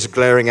wretches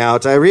glaring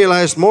out, I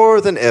realized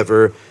more than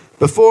ever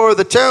before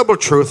the terrible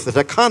truth that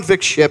a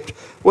convict ship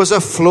was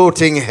a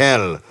floating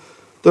hell.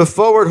 The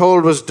forward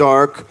hold was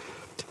dark.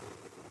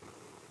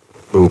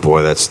 Oh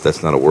boy,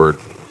 that's not a word.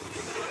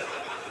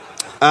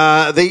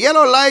 The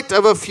yellow light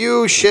of a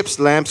few ship's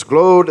lamps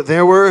glowed.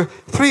 There were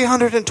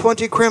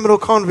 320 criminal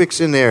convicts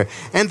in there,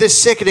 and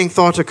this sickening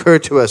thought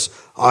occurred to us.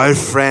 Our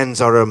friends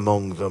are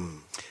among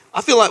them. I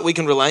feel like we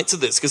can relate to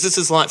this because this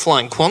is like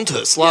flying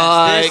Qantas.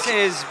 Like, Yes,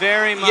 this is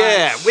very much...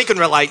 yeah, we can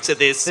relate to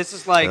this. This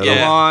is like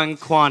Yeah. a long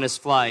Qantas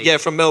flight. Yeah,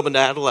 from Melbourne to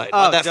Adelaide. Oh,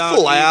 like that don't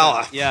full even.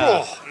 hour.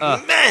 Yeah.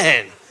 Oh,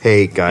 man.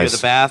 Hey Near guys,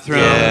 the bathroom.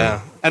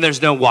 Yeah. And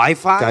there's no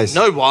Wi-Fi? guys,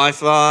 No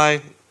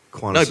Wi-Fi.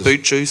 Qantas No is-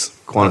 boot juice.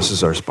 Qantas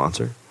is our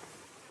sponsor.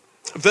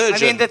 Virgin. I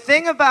mean, the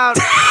thing about...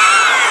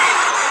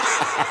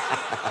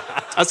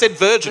 I said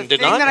Virgin, The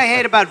didn't thing I? that I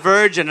hate about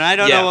Virgin, and I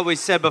don't Yeah. know what we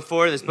said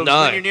before this, but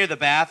No. when you're near the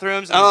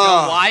bathrooms and there's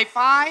Oh. no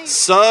Wi-Fi,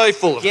 So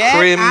full of get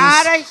crims.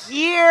 out of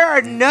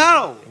here.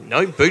 No.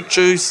 No boot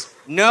juice.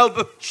 No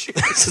boot juice.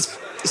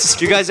 This is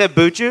Do you guys have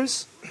boot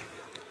juice?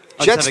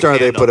 I'll just have a Jetstar,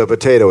 they candle. put a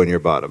potato in your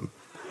bottom.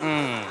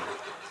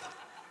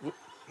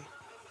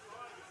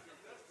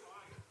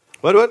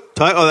 What?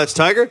 Oh, that's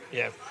Tiger?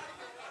 Yeah.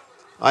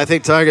 I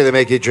think Tiger, they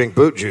make you drink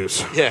boot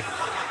juice. Yeah.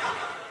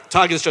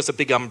 Tiger's just a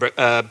big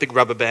big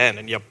rubber band,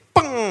 and you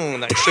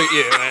bang, they shoot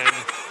you, and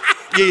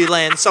you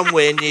land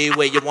somewhere near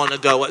where you want to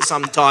go at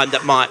some time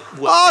that might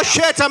work Oh, out.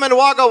 shit, I'm in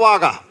Wagga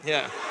Wagga.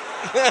 Yeah.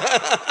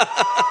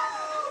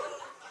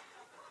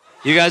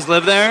 You guys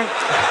live there?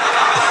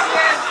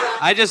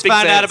 I just Big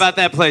found out fans. about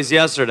that place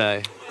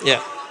yesterday. Yeah.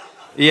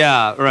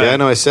 Yeah, right. Yeah, I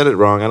know I said it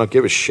wrong. I don't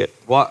give a shit.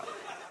 What?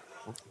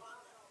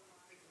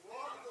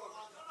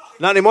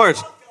 Not anymore.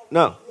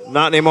 No,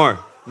 not anymore.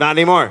 Not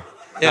anymore.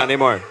 Yeah. Not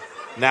anymore.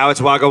 Now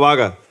it's Wagga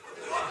Wagga.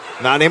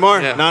 Not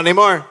anymore. Yeah. Not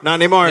anymore. Not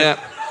anymore. Yeah.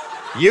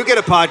 You get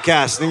a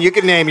podcast, and you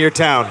can name your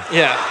town.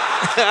 Yeah.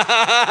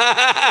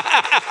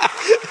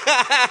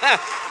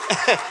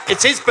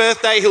 It's his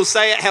birthday. He'll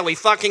say it how he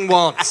fucking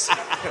wants.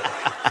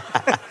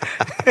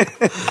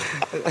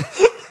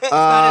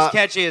 Not as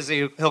catchy as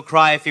he'll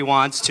cry if he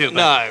wants to. But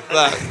No.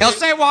 But He'll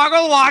say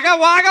woggle, woggle,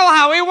 woggle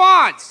how he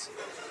wants.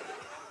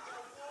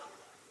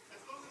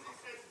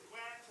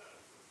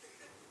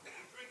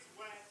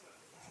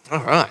 all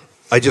right.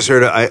 I just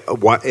heard,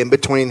 in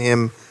between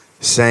him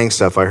saying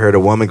stuff, I heard a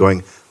woman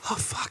going, oh,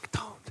 fuck,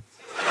 don't.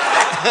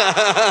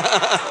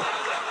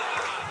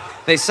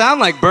 They sound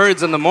like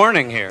birds in the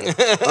morning here.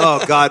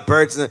 Oh, God,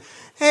 birds.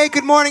 Hey,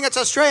 good morning, it's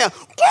Australia.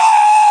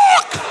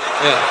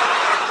 Yeah.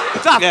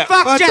 The Yeah.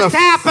 fuck What just the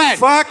happened?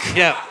 Fuck.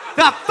 Yeah.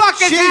 The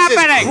fuck is Jesus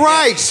happening?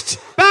 Christ.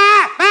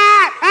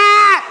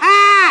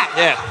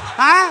 Yeah.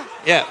 Huh?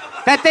 Yeah.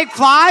 That thing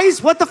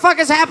flies? What the fuck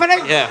is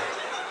happening? Yeah.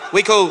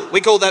 We call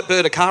that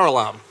bird a car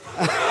alarm.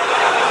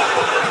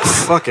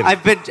 Fucking.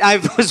 I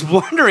was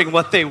wondering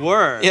what they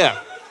were. Yeah.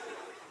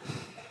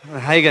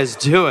 How you guys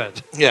do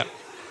it? Yeah.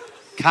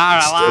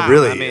 Car alarm.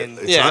 really, I mean,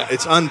 Yeah.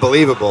 it's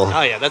unbelievable.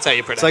 Oh yeah, that's how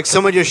you pronounce It's like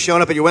someone just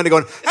showing up at your window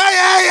going, hey,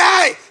 hey,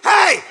 hey,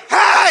 hey,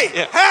 hey,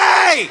 Yeah.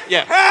 hey,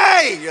 Yeah.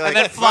 hey. You're and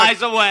like, then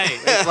flies away.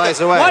 It flies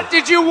away. What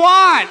did you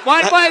want?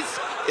 What was?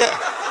 Yeah.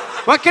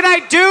 What can I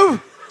do?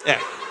 Yeah.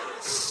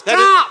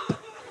 Stop!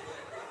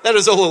 That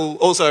is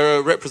also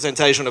a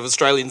representation of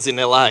Australians in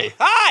LA.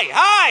 Hi,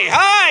 hi,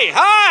 hi,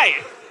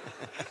 hi.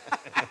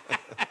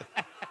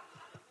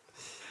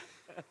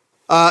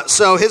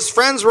 So his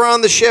friends were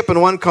on the ship,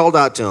 and one called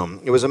out to him.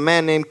 It was a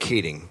man named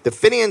Keating. The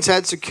Fenians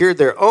had secured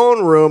their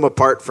own room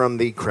apart from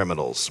the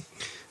criminals.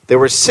 There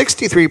were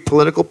 63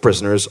 political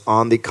prisoners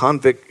on the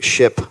convict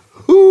ship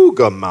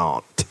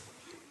Hougoumont.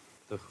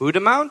 The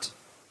Hougoumont?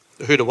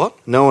 Who to what?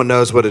 No one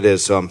knows what it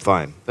is, so I'm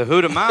fine. The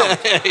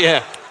Hougoumont.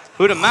 Yeah.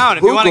 Hougoumont.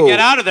 If you want to Hoogo. get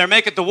out of there,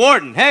 make it the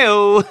warden.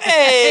 Hey-o.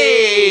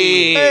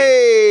 Hey.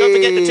 Hey, Don't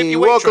forget to tip your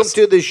welcome waitress.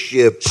 to the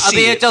ship. I'll be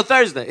here till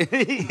Thursday.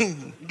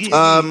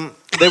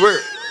 They were...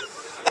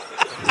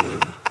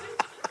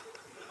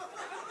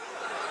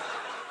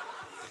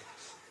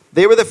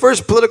 They were the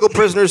first political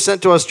prisoners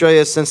sent to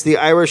Australia since the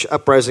Irish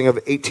uprising of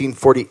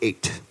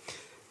 1848.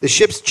 The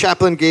ship's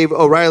chaplain gave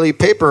O'Reilly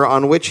paper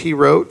on which he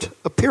wrote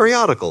a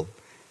periodical.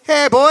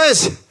 Hey,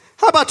 boys,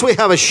 how about we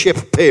have a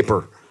ship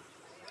paper?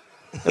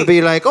 It'll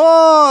be like,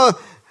 oh,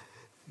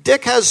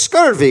 Dick has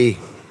scurvy.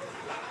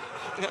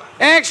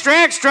 Extra,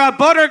 extra,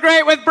 butter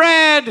great with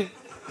bread.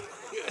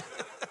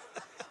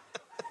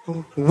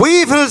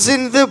 Weevils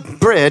in the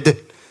bread.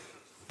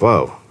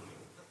 Whoa.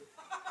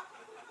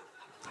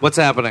 What's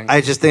happening?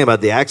 I just think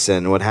about the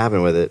accent and what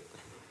happened with it.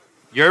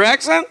 Your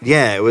accent?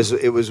 Yeah, it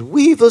was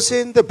weevils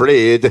in the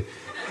bread.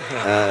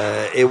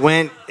 It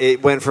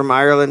went from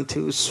Ireland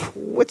to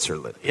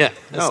Switzerland. Yeah.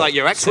 It's Oh, like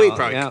your accent sweet.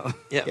 broke. Yeah.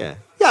 Yeah.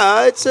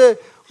 Yeah, it's a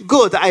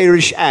good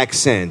Irish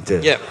accent.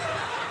 Yeah.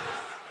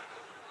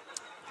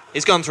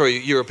 He's gone through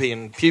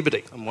European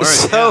puberty. I'm worried.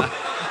 So,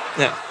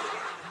 Yeah.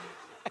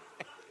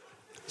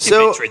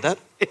 so You've been through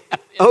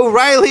that.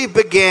 O'Reilly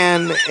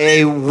began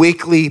a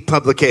weekly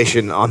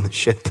publication on the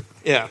ship.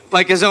 Yeah.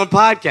 Like his own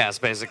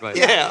podcast, basically.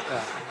 Yeah.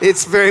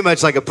 It's very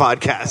much like a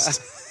podcast.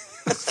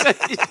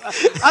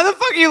 How the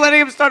fuck are you letting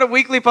him start a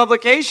weekly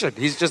publication?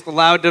 He's just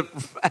allowed to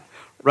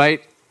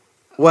write.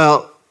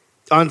 Well,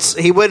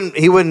 he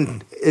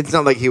wouldn't. it's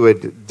not like he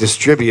would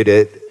distribute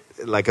it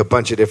like a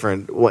bunch of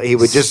different. Well, he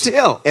would just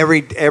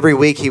every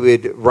week he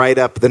would write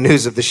up the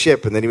news of the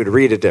ship and then he would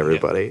read it to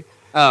everybody.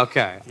 Oh,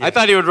 okay. Yeah. I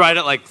thought he would write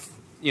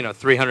it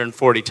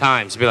 340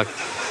 times. Be like,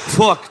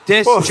 "Fuck,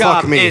 this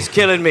job is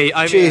killing me.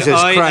 Jesus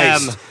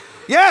Christ.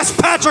 Yes,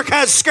 Patrick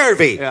has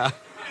scurvy. Yeah.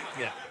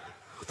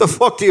 What the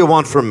fuck do you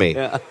want from me?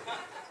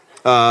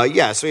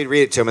 Yeah. So he'd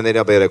read it to him, and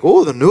they'd be like,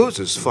 "Oh, the news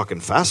is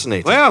fucking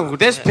fascinating." Well,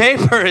 this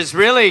paper is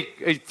really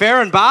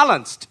fair and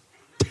balanced.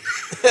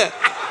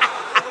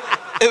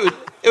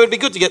 It would be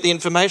good to get the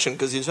information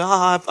because he's,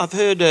 I've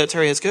heard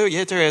Terry has scurvy.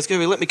 Yeah, Terry has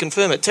scurvy. Let me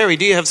confirm it. Terry,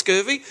 do you have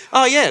scurvy?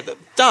 Oh, yeah,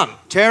 done.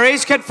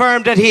 Terry's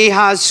confirmed that he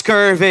has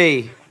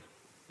scurvy.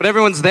 But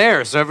everyone's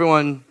there, so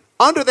everyone...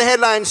 Under the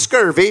headline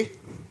scurvy,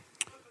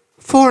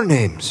 4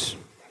 names.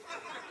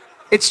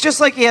 It's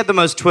just like he had the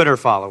most Twitter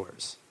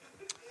followers.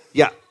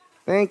 Yeah.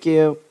 Thank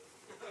you.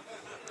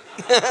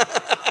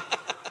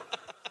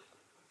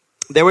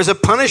 There was a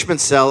punishment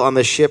cell on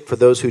the ship for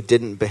those who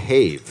didn't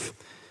behave.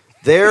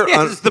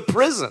 It's the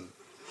prison.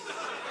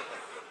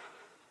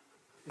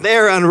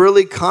 Their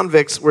unruly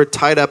convicts were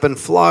tied up and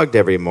flogged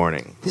every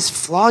morning. This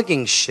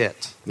flogging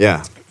shit.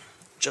 Yeah.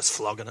 Just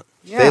flogging it.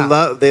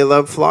 Yeah. They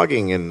love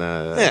flogging in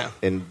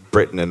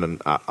Britain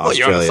and Australia. Well,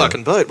 you're on a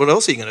fucking boat. What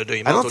else are you going to do?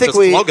 You might I don't as well think just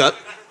we flog it.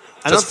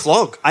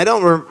 Flog. I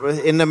don't.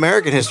 In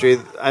American history,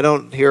 I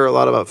don't hear a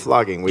lot about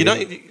flogging. We do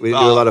a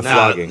lot of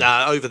flogging.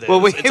 Nah, over there. Well,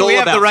 we it's all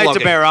have about the right flogging.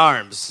 to bear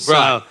arms. So,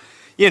 Right.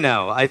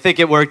 I think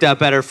it worked out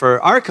better for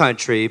our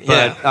country,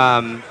 but,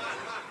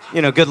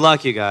 good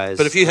luck, you guys.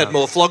 But if you had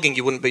more flogging,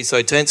 you wouldn't be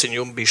so tense and you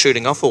wouldn't be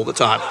shooting off all the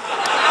time.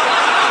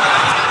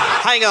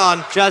 Hang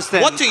on.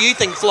 Justin. What do you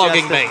think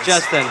flogging means?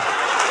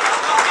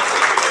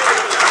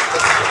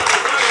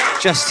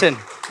 Justin,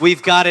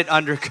 we've got it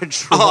under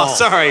control. Oh,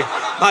 sorry.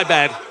 My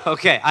bad.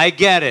 Okay, I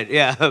get it,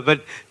 yeah.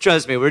 But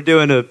trust me, we're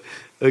doing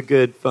a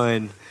good,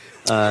 fine...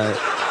 Oh,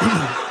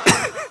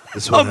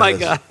 my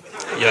God.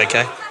 You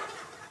okay?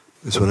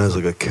 This one has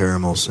like a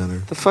caramel center.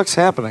 What the fuck's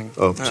happening?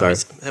 Oh, sorry.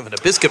 He's having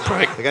a biscuit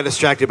break. I got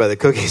distracted by the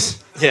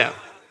cookies. Yeah.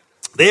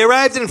 They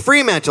arrived in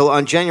Fremantle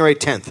on January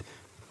 10th,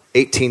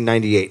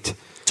 1898.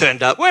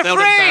 Turned up. We're felt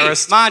free!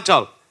 embarrassed.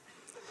 Mantle.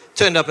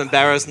 Turned up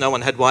embarrassed. No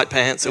one had white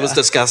pants. It was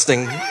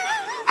disgusting.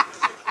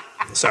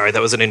 Sorry,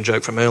 that was an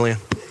in-joke from earlier.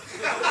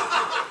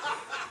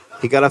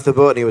 He got off the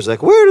boat and he was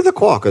like, "Where are the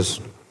quokkas?"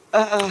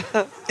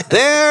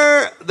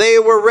 There, they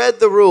were read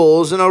the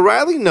rules, and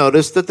O'Reilly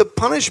noticed that the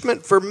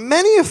punishment for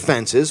many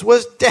offenses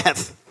was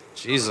death.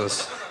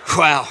 Jesus.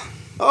 Wow.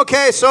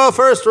 Okay, so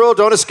first rule,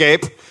 don't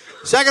escape.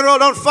 Second rule,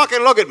 don't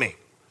fucking look at me.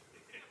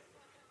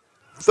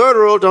 Third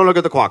rule, don't look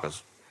at the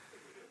quokkas.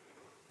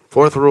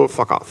 Fourth rule,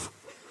 fuck off.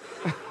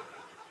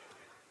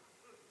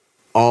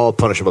 All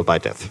punishable by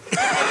death.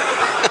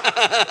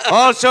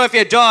 Also, if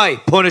you die,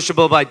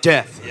 punishable by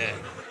death. Yeah.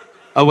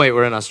 Oh, wait,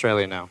 we're in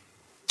Australia now.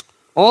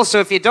 Also,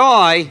 if you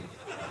die,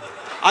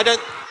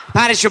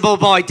 punishable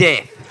by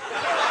death.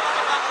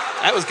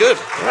 That was good.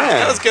 Yeah.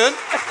 That was good.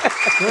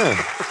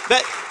 Yeah.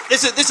 But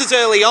this is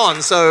early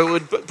on, so it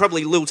would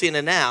probably lilt in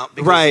and out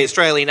because of the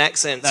Australian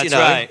accents. That's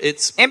right.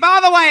 It's And by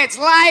the way, it's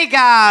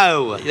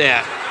Lego.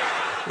 yeah,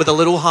 with a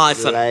little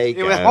hyphen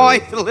Lego.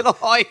 With a little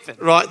hyphen.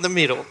 right in the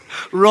middle.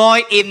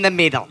 Right in the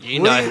middle. You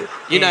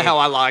know how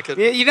I like it.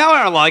 Yeah, you know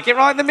where I like it,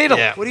 right in the middle.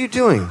 Yeah. What are you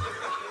doing?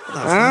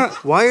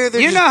 Why are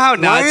there? You know how why are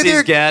Nazis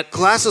there get.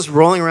 glasses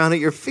rolling around at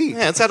your feet?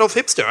 Yeah, it's Adolf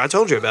Hipster. I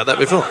told you about that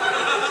before.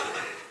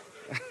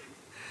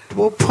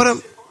 Well, put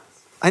them.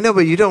 I know,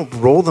 but you don't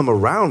roll them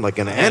around like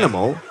an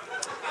animal.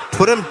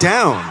 Put them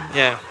down.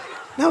 Yeah.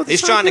 No,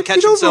 He's trying to catch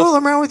you don't himself. roll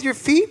them around with your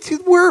feet.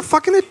 We're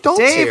fucking adults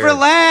Dave, here.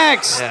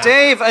 relax. Yeah.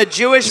 Dave, a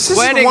Jewish This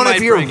wedding isn't one might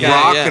of your bring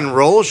rock Yeah. and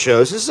roll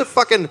shows. This is a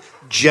fucking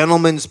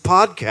gentleman's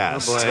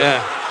podcast.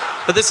 Yeah.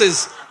 But this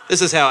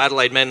is how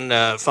Adelaide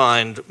men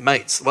find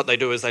mates. What they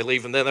do is they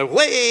leave them there, they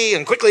way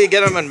and quickly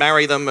get them and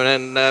marry them,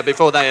 and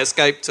before they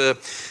escape to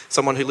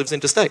someone who lives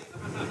interstate.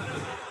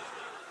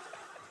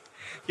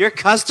 Your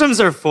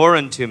customs are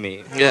foreign to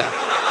me. Yeah.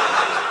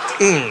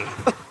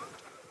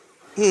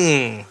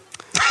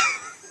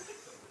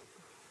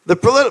 The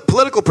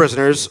political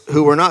prisoners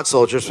who were not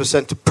soldiers were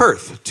sent to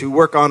Perth to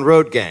work on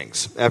road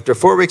gangs. After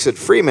 4 weeks at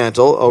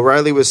Fremantle,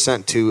 O'Reilly was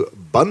sent to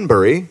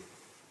Bunbury.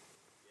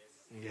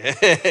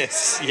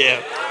 Yes.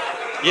 Yeah.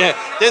 Yeah.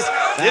 This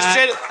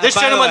by the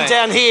gentleman way-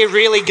 down here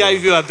really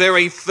gave you a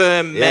very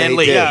firm, Yeah, he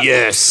manly did.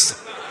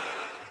 yes.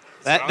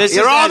 This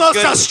You're is as almost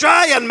good-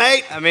 Australian,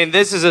 mate. I mean,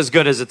 this is as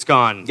good as it's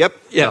gone. Yep.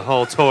 Yeah. The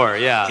whole tour,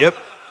 yeah. Yep.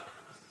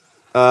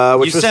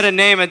 Which You said a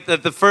name, and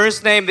the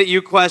first name that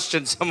you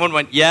questioned, someone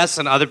went yes,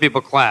 and other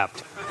people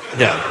clapped.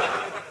 Yeah.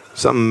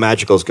 something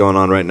magical's going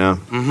on right now.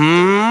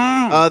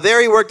 Mm-hmm.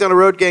 There he worked on a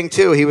road gang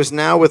too. He was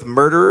now with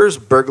murderers,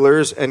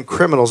 burglars, and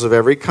criminals of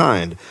every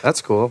kind.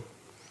 That's cool.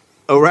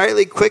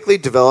 O'Reilly quickly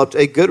developed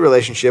a good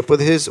relationship with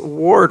his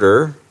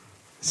warder.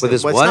 With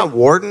his Well, what? It's not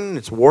warden,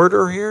 it's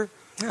warder here.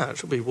 Yeah, it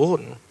should be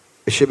warden.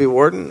 It should be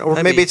warden, or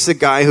maybe Maybe. it's the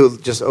guy who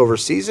just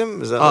oversees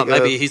him. Is that Oh, like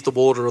maybe he's the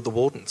warder of the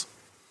wardens.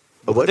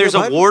 what? There's a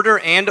What? warder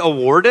and a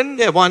warden?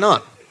 Yeah, why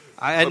not?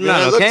 I'm mean,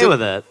 not I looked okay at- with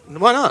that.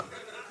 Why not?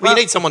 Well,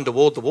 you need someone to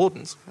ward the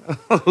wardens.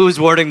 Who's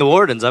warding the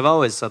wardens? I've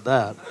always said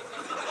that.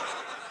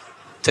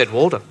 Ted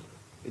Warder.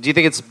 Do you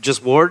think it's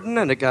just warden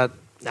and it got...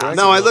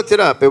 No, I looked it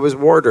up. It was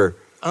warder.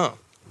 Oh.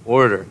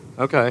 Warder.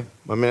 Okay.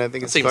 I mean, I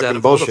think it's Seems out fucking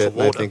of order bullshit. for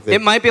And I warder. think that,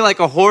 It might be like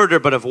a hoarder,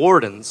 but of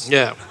wardens.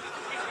 Yeah.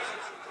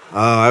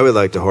 I would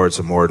like to hoard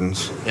some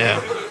wardens.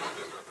 Yeah.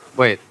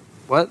 Wait,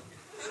 what?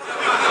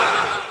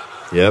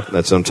 Yep,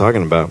 that's what I'm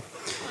talking about.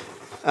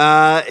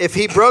 If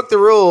he broke the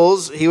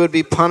rules, he would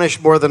be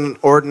punished more than an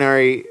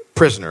ordinary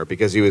prisoner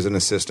because he was an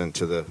assistant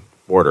to the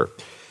warder.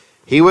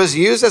 He was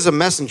used as a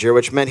messenger,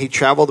 which meant he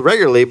traveled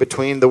regularly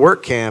between the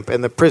work camp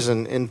and the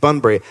prison in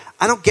Bunbury.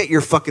 I don't get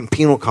your fucking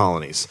penal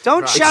colonies.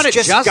 Don't shout at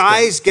Just Justin.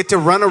 guys get to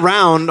run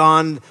around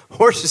on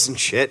horses and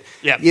shit.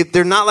 Yeah.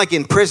 They're not like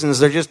in prisons.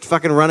 They're just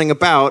fucking running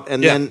about.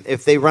 And Yeah. then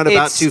if they run about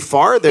It's- too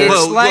far, they're... It's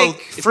Well, like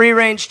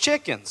free-range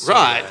chickens.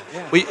 Right.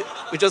 Yeah.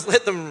 We just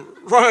let them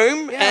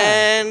roam, Yeah.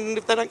 and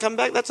if they don't come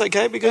back, that's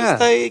okay because Yeah.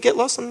 they get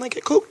lost and they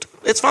get cooked.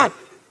 It's fine.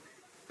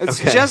 It's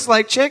Okay. just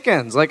like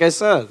chickens, like I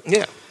said.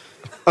 Yeah.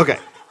 Okay.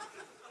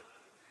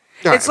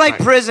 It's like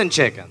prison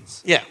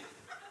chickens. Yeah.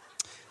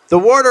 The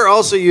warder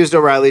also used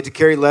O'Reilly to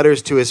carry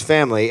letters to his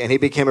family, and he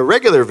became a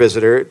regular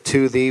visitor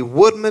to the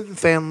Woodman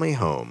family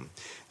home.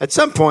 At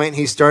some point,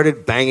 he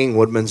started banging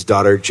Woodman's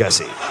daughter,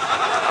 Jessie.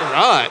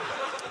 Right.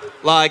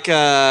 Like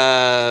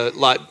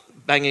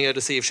banging her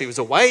to see if she was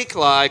awake,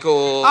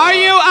 or... Are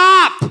you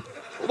up?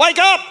 Wake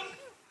up!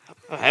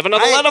 I have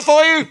another I- letter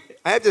for you.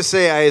 I have to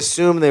say, I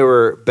assume they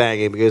were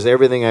banging because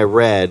everything I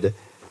read,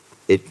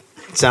 it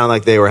sounded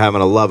like they were having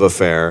a love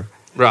affair.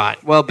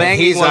 Right. Well, banging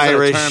he's wasn't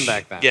Irish. a term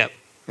back then. Yeah.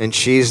 And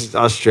she's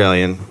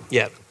Australian.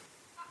 Yeah.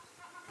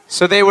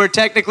 So they were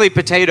technically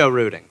potato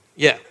rooting.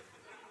 Yeah.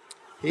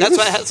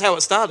 That's how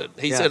it started.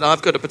 He Yeah. said,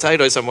 I've got a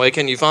potato somewhere,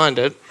 can you find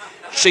it?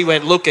 She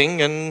went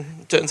looking,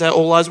 and turns out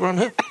all eyes were on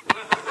her.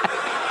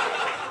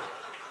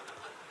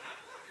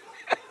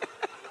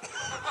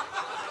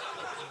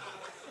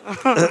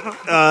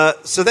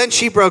 So then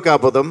she broke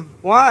up with him.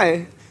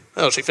 Why?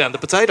 Oh, she found the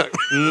potato.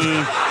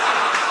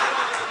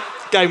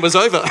 Game was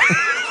over.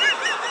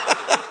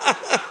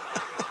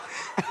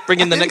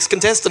 Bring in the next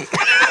contestant.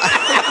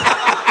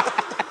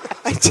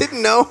 I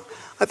didn't know.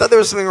 I thought there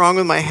was something wrong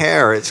with my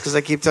hair. It's because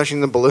I keep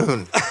touching the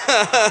balloon.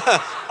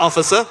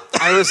 Officer.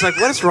 I was like,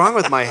 what is wrong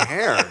with my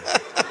hair?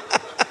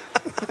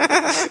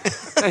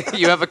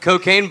 You have a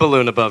cocaine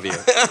balloon above you.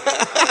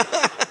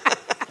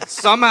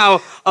 Somehow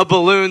a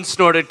balloon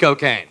snorted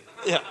cocaine.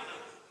 Yeah.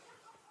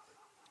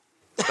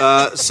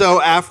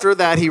 So after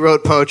that, he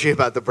wrote poetry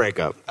about the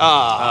breakup.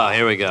 Oh,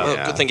 here we go.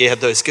 Well, good thing he had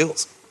those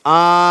skills.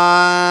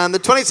 On the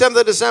 27th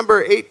of December,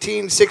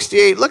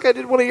 1868. Look, I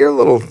did one of your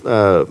little,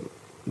 the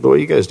way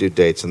you guys do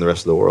dates in the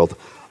rest of the world.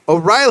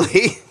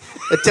 O'Reilly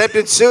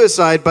attempted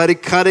suicide by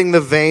cutting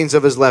the veins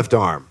of his left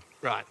arm.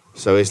 Right.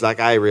 So he's like,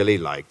 I really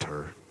liked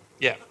her.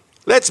 Yeah.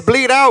 Let's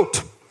bleed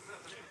out.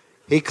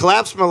 He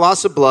collapsed from a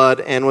loss of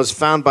blood and was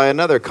found by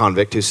another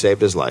convict who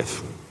saved his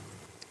life.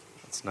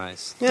 That's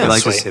nice. Yeah, I'd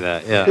like to sweet. see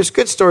that. Yeah. There's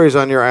good stories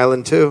on your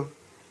island, too.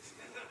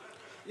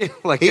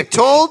 Like He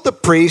told the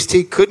priest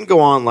he couldn't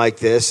go on like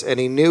this, and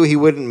he knew he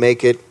wouldn't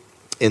make it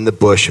in the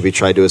bush if he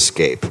tried to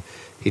escape.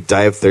 He'd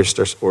die of thirst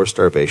or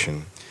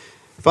starvation.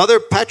 Father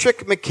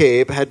Patrick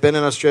McCabe had been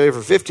in Australia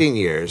for 15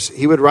 years.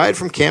 He would ride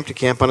from camp to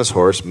camp on his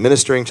horse,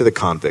 ministering to the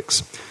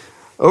convicts.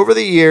 Over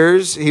the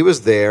years he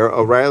was there,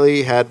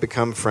 O'Reilly had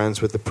become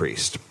friends with the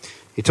priest.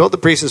 He told the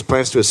priest his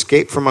plans to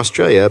escape from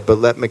Australia, but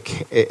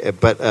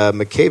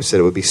McCabe said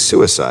it would be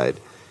suicide.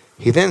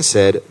 He then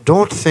said,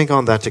 don't think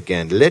on that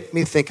again. Let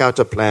me think out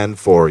a plan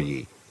for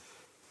ye.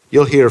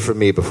 You'll hear from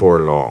me before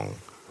long.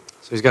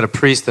 So he's got a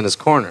priest in his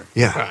corner.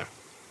 Yeah. Right.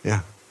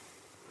 Yeah.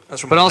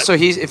 That's But also,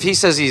 if he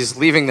says he's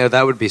leaving there,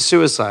 that would be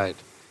suicide.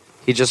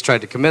 He just tried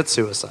to commit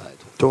suicide.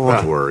 Don't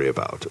Right. worry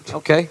about it.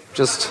 Okay,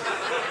 just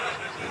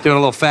doing a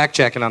little fact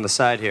checking on the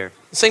side here.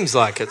 It seems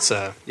like it's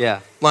Yeah.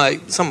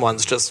 like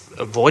someone's just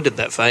avoided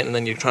that fate, and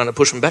then you're trying to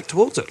push them back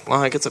towards it.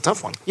 Like it's a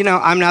tough one. You know,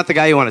 I'm not the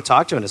guy you want to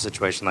talk to in a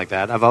situation like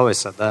that. I've always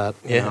said that.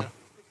 you Yeah. know.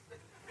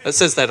 It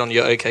says that on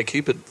your OK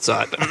Cupid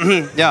site.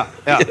 Yeah.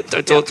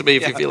 Don't talk to me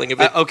if you're feeling a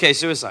bit. Okay,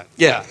 suicide.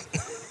 Yeah.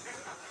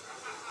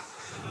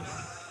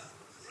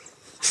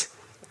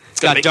 It's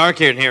got dark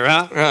here in here,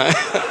 huh? Right.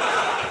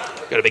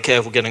 Got to be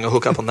careful getting a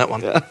hook up on that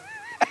one.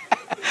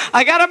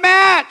 I got a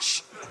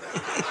match!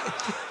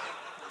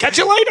 Catch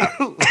you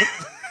later.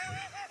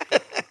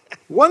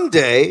 One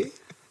day,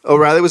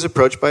 O'Reilly was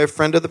approached by a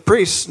friend of the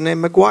priest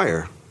named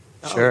McGuire.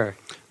 Sure.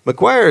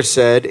 McGuire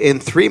said in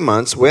 3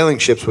 months, whaling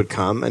ships would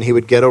come, and he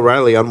would get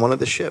O'Reilly on one of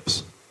the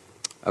ships.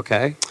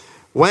 Okay.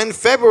 When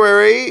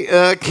February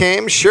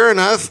came, sure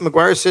enough,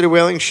 McGuire said a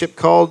whaling ship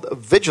called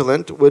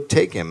Vigilant would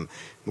take him.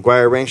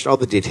 McGuire arranged all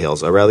the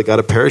details. O'Reilly got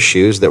a pair of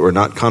shoes that were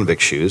not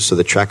convict shoes, so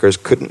the trackers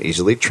couldn't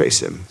easily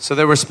trace him. So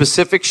there were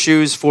specific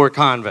shoes for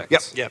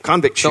convicts. Yep.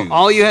 Convict So shoes.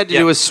 all you had to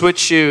Yep. do was switch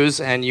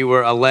shoes, and you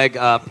were a leg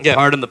up, Yep.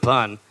 pardon the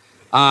pun,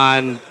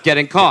 on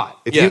getting caught.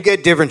 If Yeah. you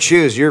get different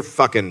shoes, you're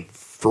fucking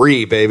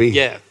free, baby.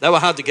 Yeah, they were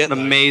hard to get. An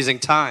though. amazing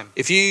time.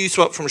 If you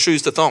swap from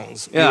shoes to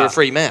thongs, Yeah. you're a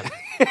free man.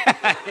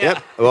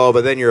 Yep. Well,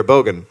 but then you're a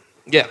bogan.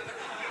 Yeah.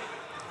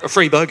 A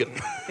free bogan.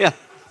 Yeah.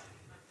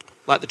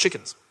 Like the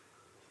chickens.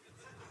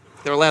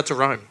 They're allowed to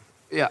roam.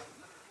 Yeah.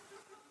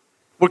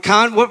 What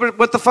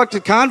the fuck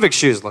did convict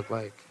shoes look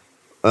like?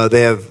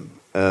 They have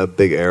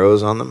big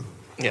arrows on them.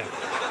 Yeah.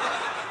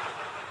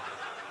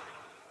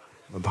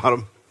 On the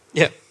bottom.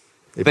 Yeah.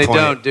 They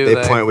don't, do they?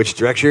 they? Point which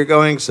direction you're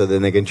going, so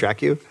then they can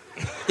track you.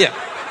 Yeah.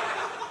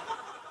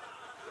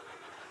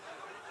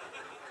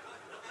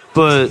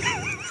 But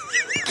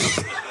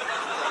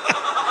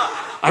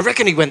I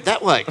reckon he went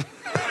that way.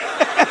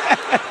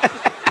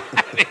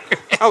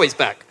 Oh, he's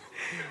back.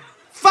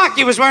 fuck,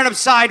 he was wearing them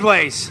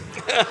sideways.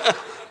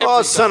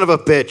 Oh, son of a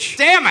bitch.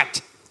 Damn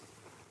it.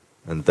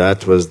 And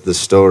that was the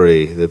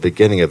story, the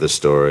beginning of the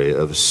story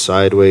of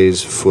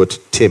Sideways Foot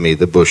Timmy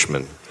the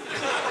Bushman.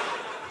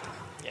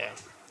 Yeah,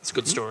 it's a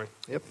good story.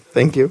 Yep,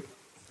 thank you.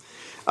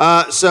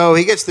 So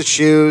he gets the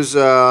shoes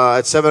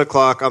at 7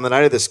 o'clock on the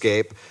night of the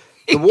escape.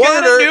 He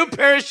got a new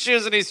pair of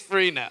shoes and he's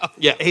free now.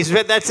 Yeah.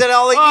 That's it.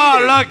 All he Oh,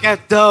 needed. look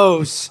at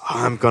those.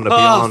 I'm gonna be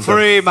on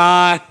free,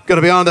 man.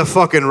 Gonna be on the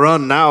fucking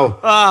run now.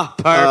 Oh,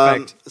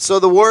 perfect. So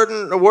the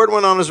warden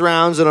went on his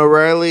rounds, and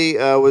O'Reilly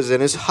was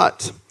in his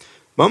hut.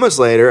 Moments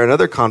later,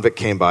 another convict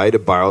came by to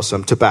borrow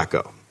some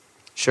tobacco.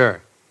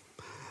 Sure.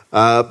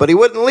 But he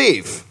wouldn't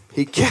leave.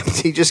 He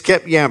just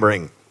kept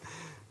yammering.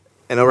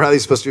 And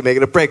O'Reilly's supposed to be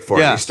making a break for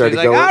him. Yeah. He started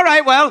so he's going. like, all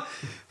right, well,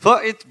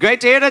 it's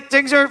great to hear that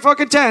things are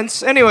fucking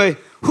tense. Anyway,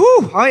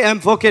 I am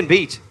fucking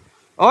beat.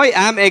 I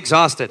am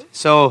exhausted.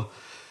 So,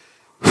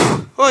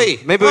 Oi,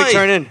 maybe we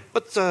turn in.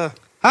 What's huh?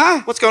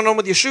 what's going on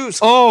with your shoes?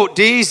 Oh,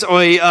 these,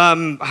 I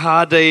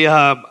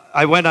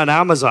went on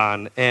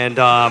Amazon and,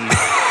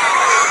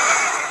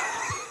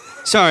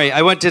 sorry,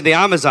 I went to the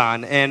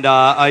Amazon and,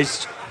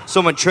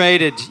 someone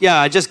traded,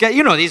 I just get,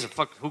 these are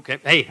who cares?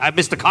 Hey, I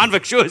missed the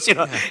convict shoes,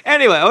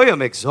 Anyway, I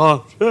am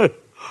exhausted.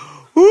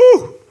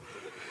 Woo!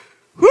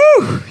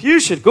 You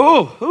should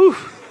go. Woo.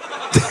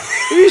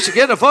 You should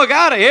get the fuck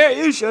out of here.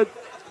 You should.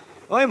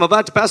 I'm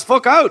about to pass the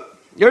fuck out.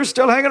 You're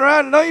still hanging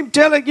around and I'm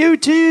telling you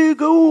to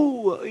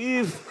go.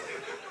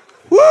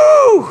 Woo!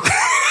 Woo!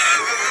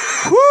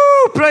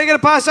 Probably gonna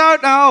pass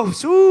out now.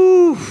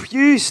 So,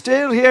 you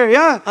still here,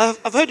 yeah?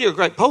 I've heard you're a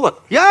great poet.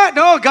 Yeah,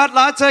 no, got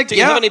lots of... Do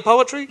you have any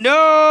poetry?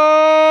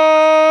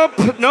 Nope,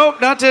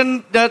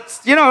 nothing.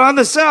 That's, on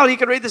the cell. You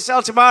can read the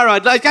cell tomorrow.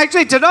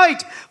 Actually,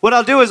 tonight, what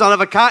I'll do is I'll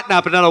have a cat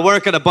nap and then I'll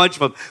work on a bunch of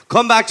them.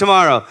 Come back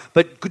tomorrow.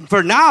 But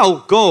for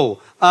now,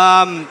 go.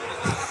 Go.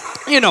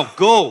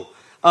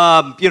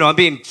 I'm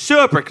being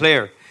super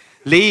clear.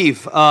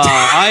 Leave.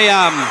 I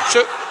am...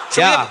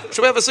 Should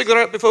we have a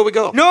cigarette before we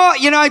go? No,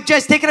 I'm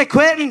just thinking of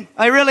quitting.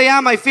 I really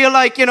am. I feel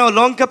like,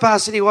 lung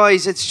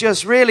capacity-wise, it's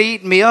just really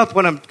eating me up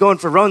when I'm going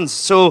for runs.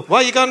 So why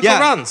are you going for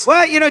runs?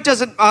 Well, it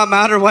doesn't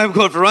matter why I'm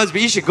going for runs, but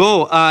you should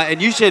go.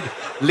 And you should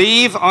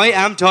leave. I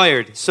am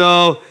tired.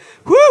 So,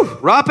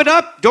 wrap it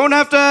up. Don't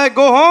have to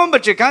go home,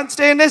 but you can't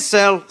stay in this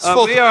cell. It's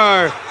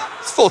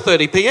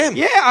 4:30 p.m.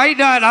 Yeah,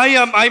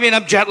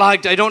 I'm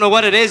jet-lagged. I don't know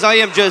what it is. I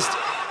am just...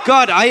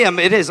 God,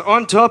 it is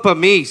on top of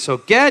me, so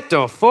get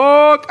the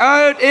fuck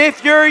out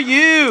if you're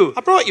you.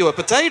 I brought you a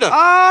potato.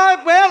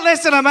 Well,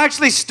 listen, I'm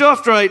actually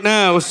stuffed right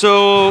now,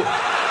 so...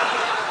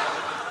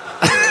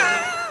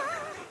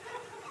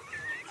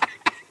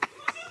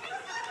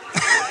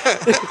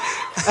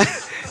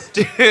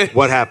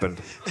 What happened?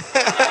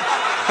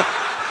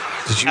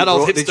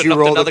 Did you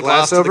roll the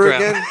glass over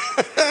again?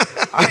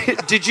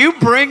 Did you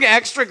bring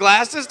extra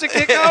glasses to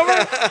kick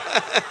over?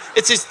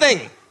 It's his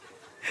thing.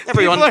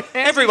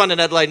 Everyone in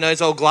Adelaide knows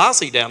old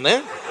Glassy down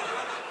there.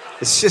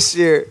 It's just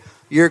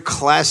your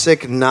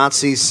classic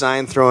Nazi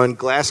sign-throwing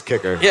glass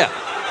kicker. Yeah.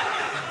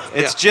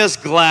 It's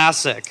just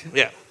classic.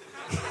 Yeah.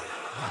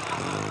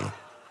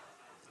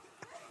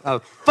 Oh,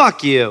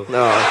 fuck you.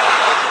 No,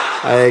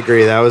 I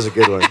agree. That was a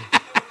good one.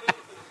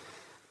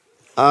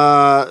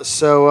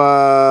 So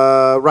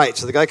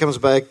the guy comes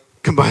by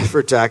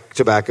for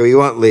tobacco. He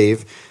won't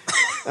leave.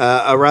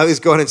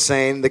 O'Reilly's going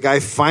insane. The guy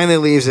finally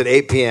leaves at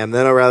 8 p.m.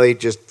 Then O'Reilly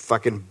just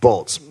fucking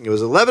bolts. It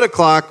was 11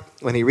 o'clock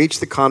when he reached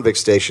the convict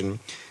station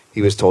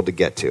he was told to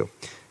get to.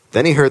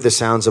 Then he heard the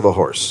sounds of a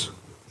horse.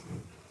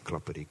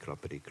 Cloppity,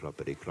 cloppity,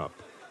 cloppity, clop.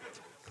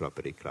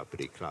 Cloppity,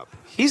 cloppity, clop.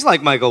 He's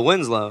like Michael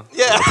Winslow.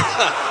 Yeah.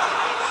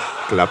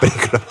 Cloppity,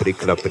 cloppity,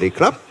 cloppity,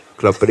 clop.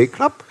 Cloppity,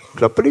 clop.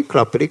 Cloppity,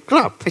 cloppity,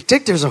 clop. I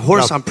think there's a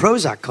horse Clop. on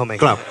Prozac coming.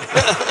 Clop.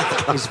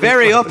 He's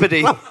very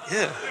uppity. Clop.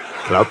 Yeah.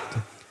 Clop.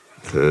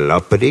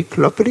 Cloppity,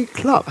 cloppity,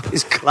 clop.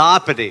 He's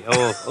cloppity.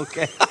 Oh,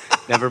 okay.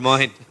 Never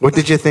mind. What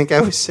did you think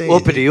I was saying?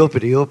 Uppity,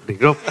 uppity, uppity,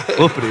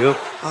 uppity, up.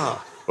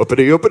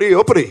 Uppity, uppity,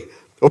 uppity,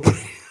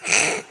 uppity.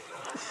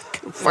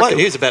 What?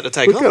 He was about to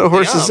take What off. kind of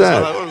horse is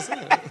that? What was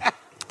that?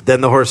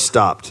 Then the horse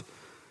stopped.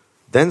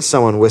 Then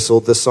someone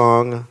whistled the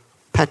song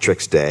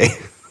Patrick's Day.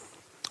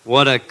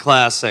 What a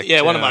classic.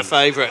 Yeah, one of my tune.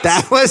 favourites.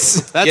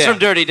 That's Yeah. from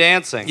Dirty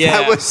Dancing. Yeah.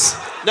 That was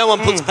No one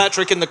puts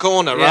Patrick in the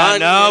corner, Yeah, right?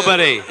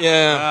 nobody.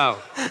 Yeah. Wow.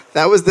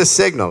 that was the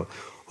signal.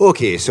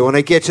 Okay, so when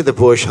I get to the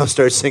bush, I'll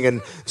start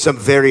singing some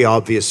very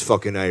obvious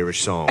fucking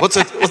Irish song. What's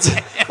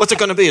it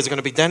going to be? Is it going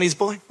to be Danny's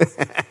Boy?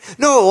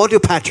 No, I'll do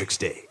Patrick's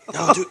Day.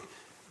 No,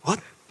 what?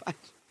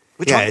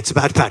 Which Yeah, one? it's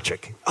about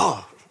Patrick.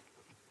 Oh,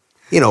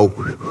 You know,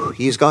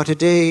 he's got a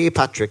day,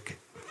 Patrick.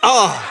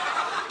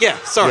 yeah.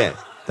 Sorry. Yeah,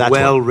 that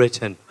Well one.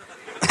 written.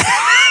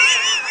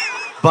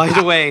 By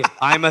the way,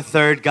 I'm a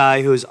third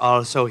guy who's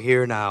also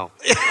here now.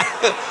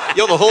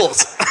 You're the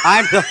horse.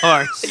 I'm the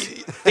horse.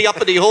 The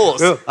uppity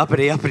horse.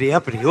 Uppity, uppity,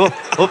 uppity, whoop,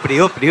 uppity,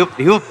 uppity,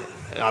 uppity, whoop.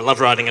 I love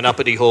riding an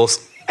uppity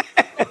horse.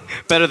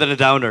 Better than a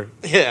downer.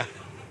 Yeah.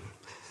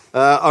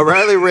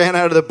 O'Reilly ran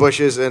out of the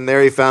bushes, and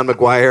there he found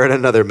McGuire and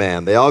another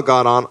man. They all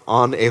got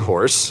on a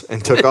horse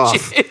and took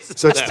off. Jesus.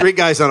 So it's 3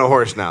 guys on a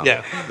horse now.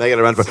 Yeah. They got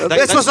to run for.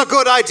 This was a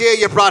good idea.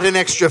 You brought an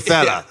extra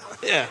fella.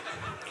 Yeah.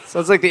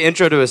 Sounds like the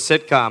intro to a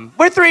sitcom.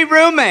 We're 3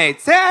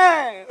 roommates.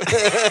 Hey!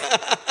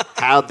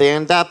 How'd they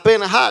end up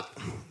in a hut?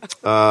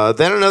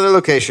 Then another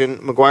location,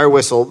 McGuire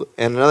whistled,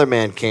 and another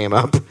man came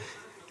up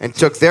and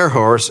took their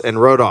horse and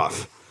rode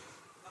off.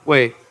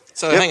 Wait.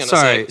 So Yep, hang on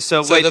sorry. a sec.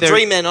 So So wait, the there-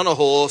 3 men on a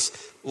horse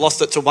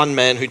lost it to 1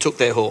 man who took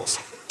their horse.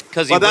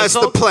 Because he Well, that's the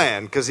whistled?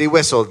 plan, because he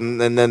whistled,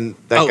 and then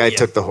that Oh, guy yeah.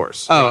 took the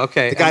horse. Oh,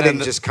 okay. The guy And then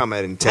didn't just come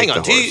in and take Hang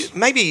on. the horse.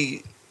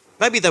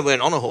 Maybe they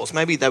weren't on a horse.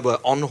 Maybe they were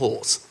on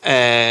horse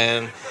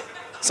and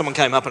someone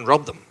came up and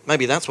robbed them.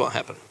 Maybe that's what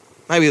happened.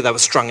 Maybe they were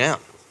strung out.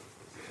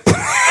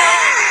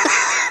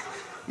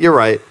 You're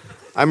right.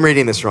 I'm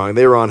reading this wrong.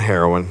 They were on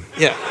heroin.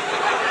 Yeah.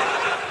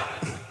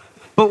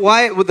 But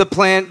why would the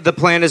plan? The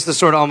plan is to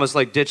sort of almost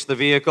like ditch the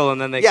vehicle, and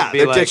then they Yeah, can be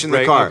they're like, ditching the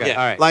right, car. Okay, Yeah.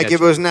 all right, Like if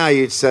gotcha. it was now,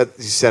 you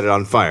set it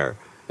on fire.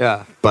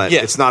 Yeah. But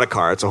Yeah. it's not a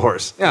car; it's a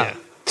horse. Yeah. Yeah.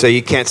 So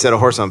you can't set a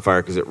horse on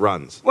fire because it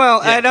runs.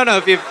 Well, Yeah. I don't know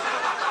if you've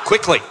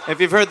Quickly.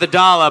 heard the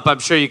dollop. I'm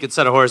sure you could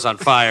set a horse on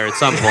fire at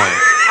some point.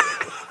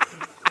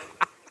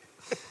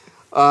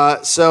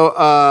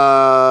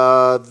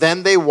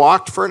 Then they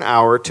walked for an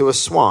hour to a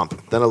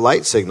swamp. Then a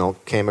light signal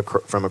came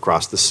from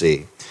across the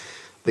sea.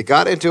 They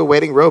got into a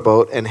waiting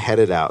rowboat and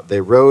headed out.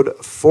 They rowed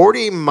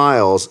 40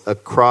 miles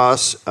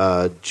across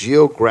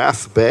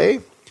Geograph Bay,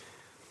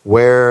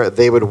 where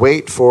they would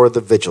wait for the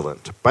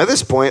Vigilant. By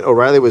this point,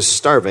 O'Reilly was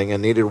starving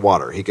and needed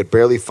water. He could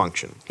barely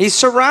function. He's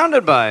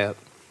surrounded by it.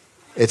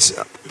 It's,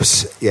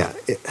 yeah.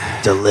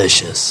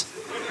 Delicious.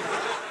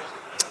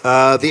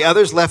 The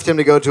others left him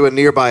to go to a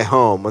nearby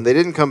home. When they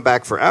didn't come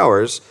back for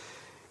hours,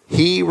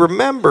 he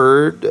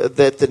remembered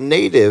that the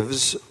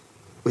natives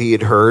he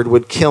had heard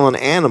would kill an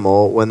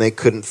animal when they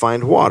couldn't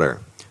find water.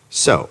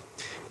 So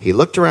he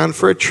looked around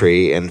for a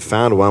tree and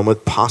found one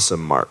with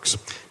possum marks.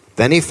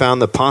 Then he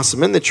found the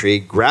possum in the tree,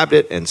 grabbed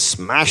it, and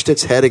smashed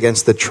its head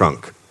against the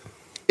trunk.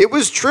 It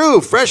was true.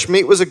 Fresh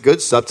meat was a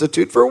good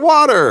substitute for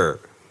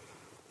water.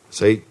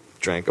 So he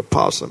drank a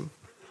possum.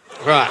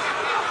 Right.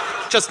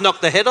 Just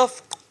knock the head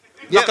off,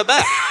 knock Yeah. it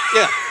back.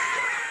 Yeah.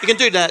 You can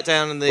do that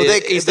down in the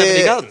Well, East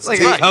Ebony Gardens. like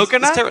It's a great.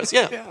 coconut? It's terrace,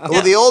 yeah.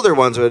 Well, the older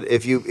ones would,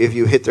 if you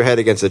hit their head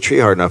against a tree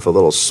hard enough, a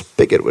little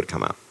spigot would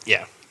come out.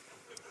 Yeah.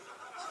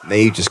 Then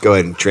you just go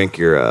ahead and drink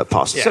your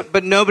possum. Yeah. So,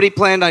 but nobody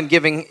planned on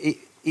giving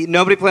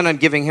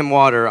him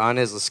water on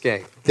his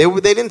escape. They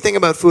didn't think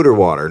about food or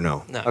water.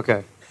 No. No.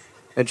 Okay.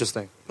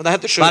 Interesting. Well, they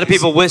had the A lot of shoes.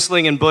 people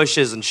whistling in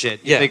bushes and shit.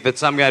 You Yeah. think that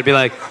some guy'd be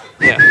like,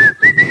 Yeah.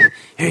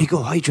 here you go,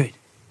 hydrate.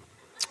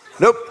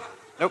 Nope.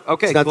 Nope.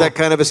 Okay, It's not cool. that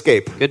kind of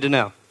escape. Good to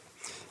know.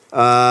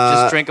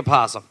 Just drink a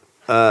possum.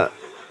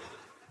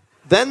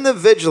 Then the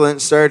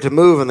Vigilant started to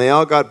move, and they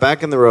all got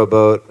back in the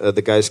rowboat.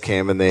 The guys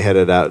came, and they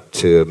headed out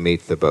to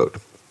meet the boat.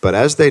 But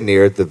as they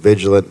neared, the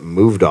Vigilant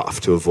moved off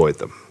to avoid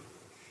them.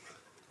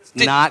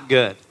 Not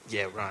good.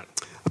 Yeah, right.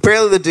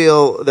 Apparently, the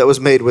deal that was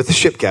made with the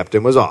ship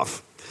captain was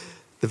off.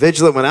 The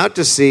Vigilant went out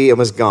to sea and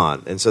was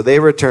gone, and so they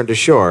returned to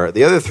shore.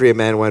 The other 3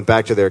 men went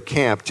back to their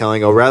camp,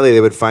 telling O'Reilly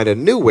they would find a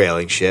new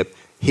whaling ship.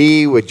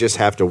 He would just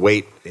have to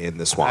wait in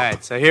the All swamp.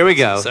 right, so here we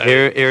go. So-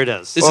 here it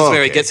is. This is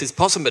where he Okay. gets his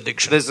possum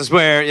addiction. This is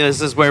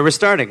where we're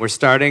starting. We're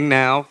starting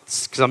now.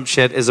 Some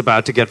shit is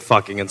about to get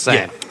fucking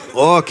insane.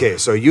 Okay,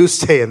 so you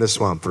stay in the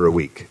swamp for a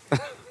week.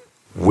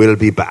 We'll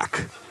be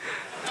back.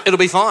 It'll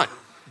be fine.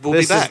 We'll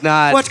This be back. is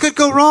not. What could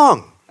go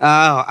wrong?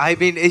 Oh, I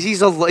mean,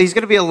 he's going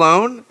to be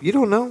alone. You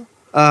don't know.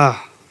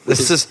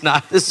 This is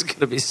not. This is going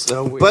to be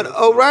so weird. But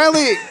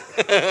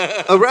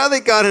O'Reilly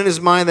got in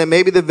his mind that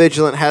maybe the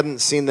Vigilant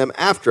hadn't seen them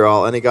after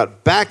all, and he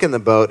got back in the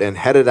boat and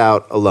headed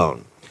out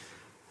alone.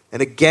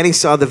 And again he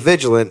saw the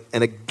Vigilant,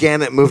 and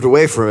again it moved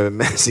away from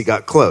him as he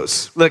got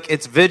close. look,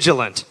 it's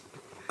vigilant.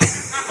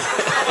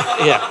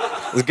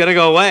 Yeah. It's going to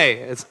go away.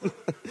 It's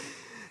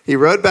He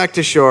rowed back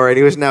to shore, and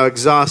he was now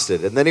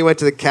exhausted. And then he went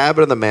to the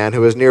cabin of the man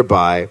who was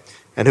nearby,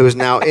 and who was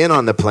now in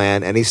on the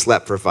plan, and he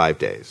slept for 5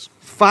 days.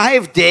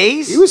 5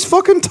 days. He was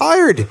fucking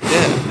tired.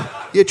 Yeah.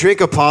 You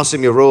drink a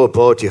possum, you row a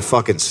boat, you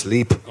fucking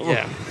sleep.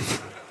 Yeah.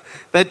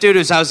 That dude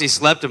whose house he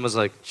slept in was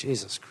like,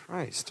 Jesus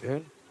Christ,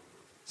 dude.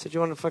 Said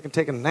you wanted to fucking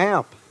take a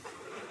nap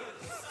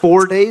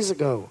 4 days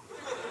ago.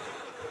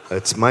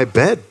 That's my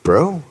bed,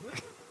 bro.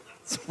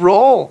 Let's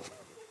roll.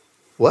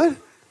 What?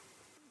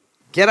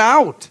 Get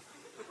out.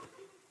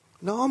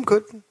 No, I'm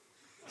good.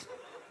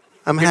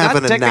 I'm You're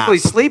having not a technically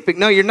nap. sleeping.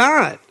 No, you're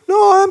not.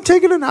 No, I'm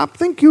taking a nap.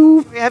 Thank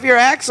you. You have your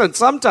accent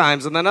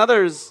sometimes, and then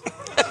others.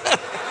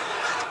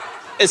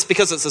 It's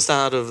because it's the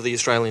start of the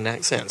Australian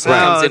accent. So Right.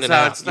 it comes Oh, in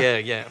and it's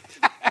out. Yeah.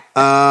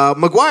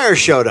 McGuire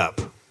showed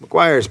up.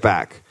 McGuire's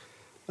back.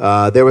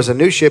 There was a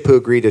new ship who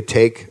agreed to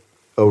take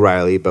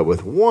O'Reilly, but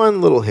with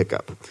one little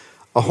hiccup.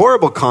 A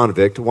horrible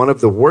convict, one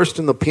of the worst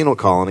in the penal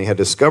colony, had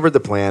discovered the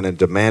plan and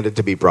demanded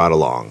to be brought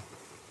along.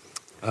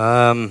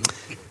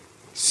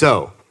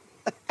 So,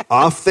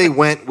 off they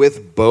went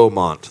with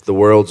Beaumont, the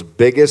world's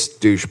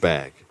biggest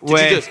douchebag.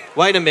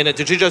 Wait a minute.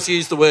 Did you just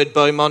use the word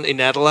Beaumont in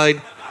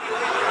Adelaide?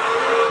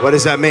 What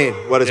does that mean?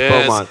 What is Yes.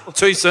 Beaumont? Well,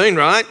 too soon,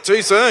 right?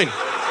 Too soon.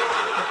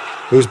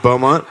 Who's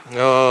Beaumont?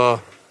 Oh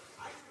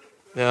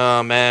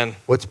man.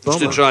 What's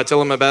Beaumont? Should I tell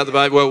them about the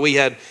boat? Well, we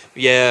had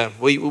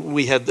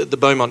the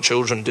Beaumont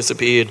children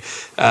disappeared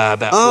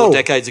about 4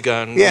 decades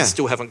ago, and yeah. we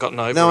still haven't gotten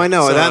over. No, it. I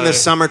know. So, That and the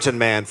Somerton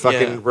man. Fucking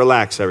Yeah.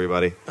 relax,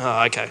 everybody.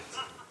 Oh, okay.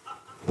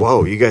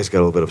 Whoa, you guys got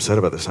a little bit upset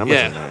about the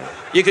Somerton Yeah, man.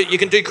 you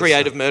can do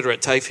creative murder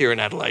at TAFE here in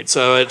Adelaide.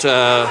 So it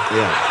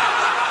Yeah.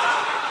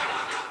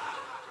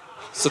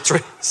 so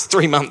it's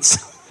 3 months.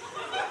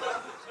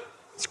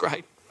 It's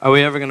great. Are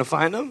we ever going to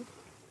find him?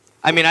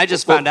 I mean, I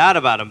just found out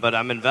about him, but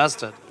I'm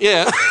invested.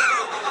 Yeah.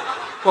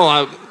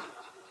 Well,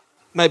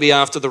 maybe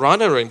after the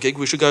Rhino Room gig,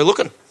 we should go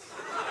looking.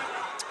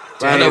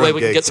 I know where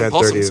we can get some 10:30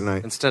 possums.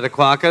 tonight. Instead of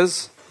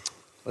quokkas,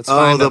 let's Oh,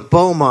 find the him.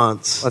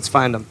 Beaumonts. Let's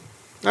find him.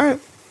 All right.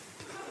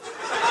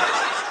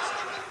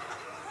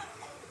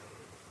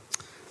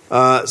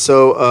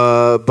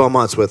 So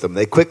Beaumont's with them.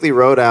 They quickly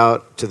rowed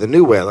out to the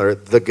new whaler,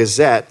 the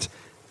Gazette,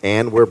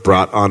 and were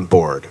brought on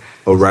board.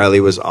 O'Reilly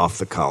was off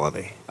the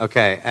colony.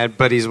 Okay,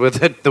 but he's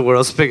with it, the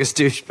world's biggest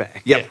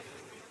douchebag. Yep.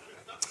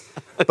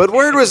 But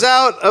word was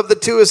out of the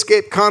 2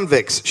 escaped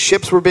convicts.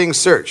 Ships were being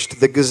searched.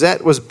 The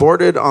Gazette was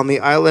boarded on the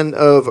island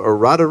of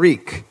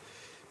Roderick.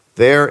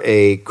 There,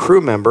 a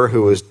crew member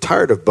who was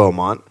tired of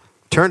Beaumont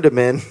turned him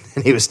in,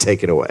 and he was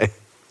taken away.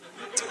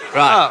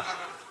 Right. Oh,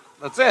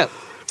 that's it.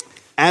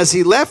 As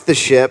he left the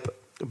ship,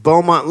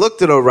 Beaumont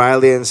looked at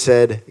O'Reilly and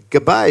said,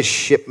 "Goodbye,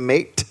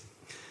 shipmate."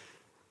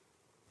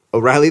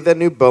 O'Reilly then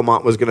knew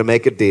Beaumont was going to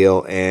make a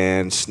deal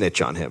and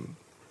snitch on him.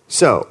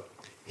 So,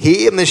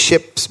 he and the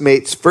ship's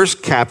mate's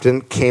first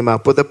captain came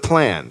up with a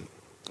plan.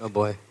 Oh,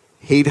 boy.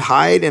 He'd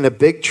hide in a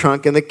big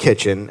trunk in the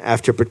kitchen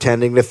after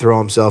pretending to throw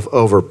himself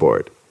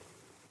overboard.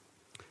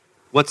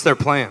 What's their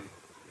plan?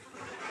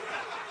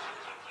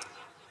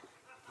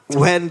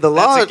 When the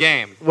That's law a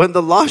game. When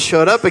the law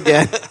showed up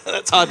again,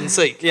 That's hide and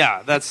seek.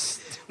 Yeah, that's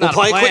We'll not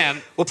play a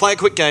plan. We'll play a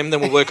quick game, then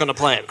we'll work on a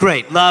plan.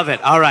 Great, love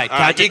it. All right, All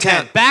count right, to you 10.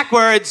 count.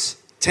 Backwards.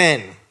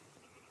 10,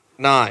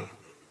 9,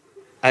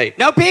 8,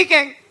 No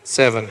peeking.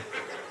 7,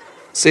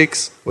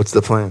 6, what's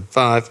the plan?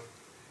 5,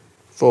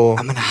 4,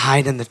 I'm going to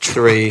hide in the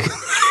tree. 3,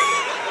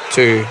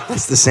 2,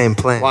 That's the same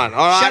plan. 1.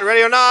 All right,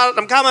 ready or not?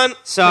 I'm coming.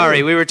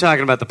 Sorry, we were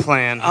talking about the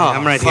plan. Oh,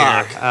 I'm right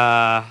fuck. here.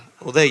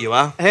 Well, there you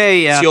are.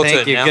 Hey, It's your thank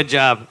turn you. now. Good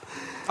job.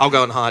 I'll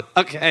go and hide.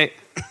 Okay.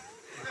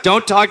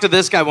 Don't talk to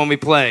this guy when we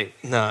play.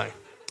 No.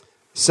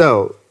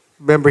 So,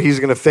 remember, he's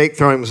going to fake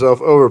throw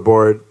himself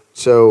overboard.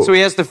 So So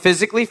he has to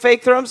physically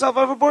fake throw himself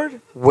overboard?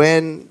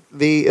 when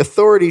the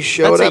authorities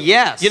showed That's up, a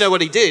yes. You know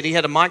what he did? He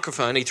had a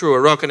microphone. He threw a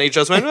rock and he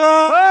just went,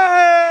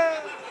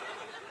 "Ah."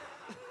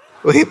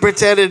 well, he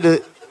pretended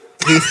to.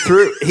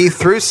 He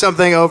threw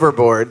something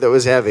overboard that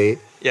was heavy,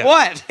 Yeah.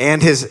 What?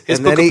 and his His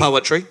and book then of he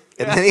poetry.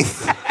 and then he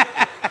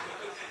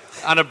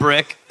On a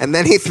brick. and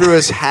then he threw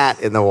his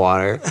hat in the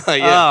water. Oh,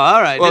 Oh,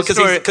 all right. Well, His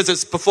story- because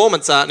it's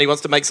performance art and he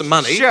wants to make some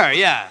money. Sure,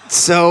 yeah.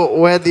 So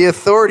when the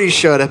authorities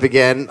showed up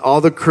again, all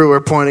the crew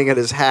were pointing at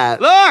his hat.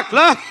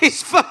 Look,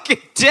 he's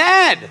fucking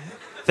dead.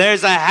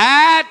 There's a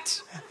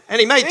hat. And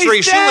he made He's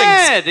 3 shillings.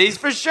 dead. He's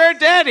for sure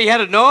dead. He had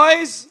a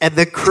noise. And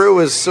the crew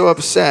was so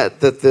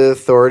upset that the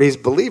authorities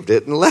believed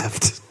it and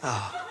left.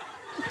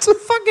 It's a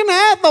fucking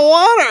hat in the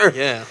water.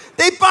 Yeah.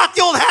 They bought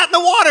the old hat in the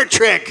water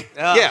trick.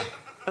 Oh, Yeah.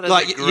 that is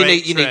Like a you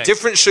great need trick.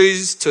 different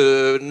shoes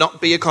to not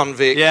be a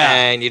convict, Yeah.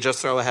 and you just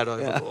throw a hat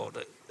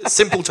overboard.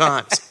 Simple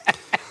times.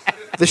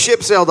 The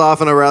ship sailed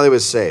off and O'Reilly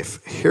was safe.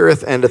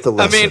 Hereth ended the I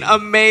lesson. mean,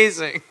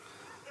 amazing.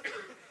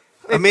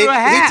 They threw a he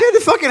hat. did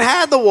the fucking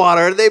hat in the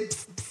water.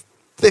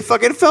 They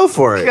fucking fell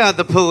for it. God,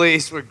 the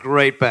police were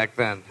great back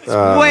then. It's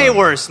way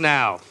worse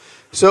now.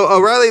 So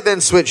O'Reilly then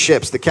switched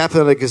ships. The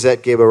captain of the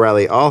Gazette gave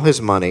O'Reilly all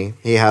his money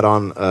he had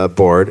on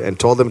board and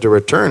told him to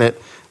return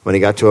it when he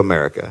got to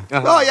America.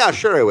 Uh-huh. Oh, yeah,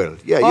 sure I will.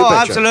 Yeah, you Oh,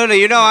 betcha.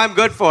 absolutely. You know I'm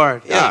good for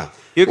it. Yeah.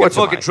 You can What's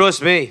am fucking I?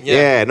 trust me.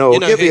 Yeah, no, you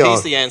know give who you all-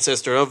 he's the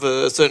ancestor of?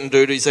 A certain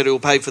dude who said he'll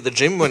pay for the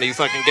gym when he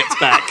fucking gets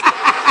back.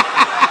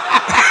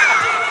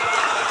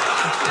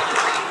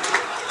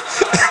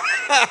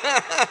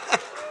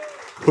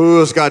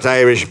 Who's got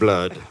Irish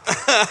blood?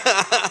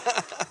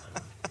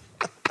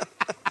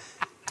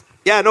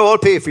 Yeah, no, I'll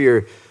pay for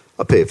your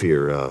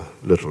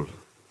little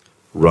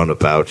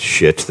runabout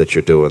shit that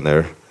you're doing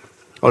there.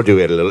 I'll do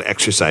a little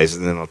exercise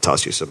and then I'll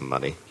toss you some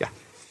money. Yeah.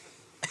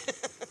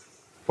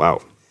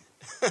 Wow.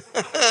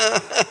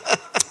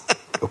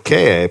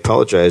 Okay, I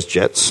apologize,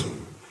 Jets.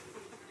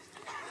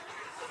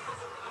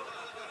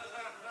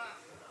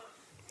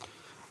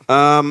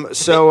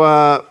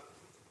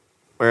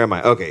 Where am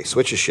I? Okay,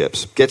 switches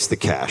ships, gets the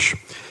cash.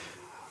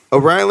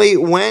 O'Reilly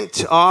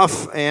went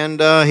off and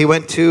he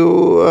went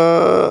to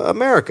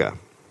America,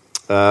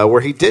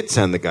 where he did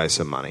send the guy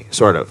some money,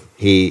 sort of.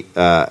 He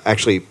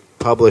actually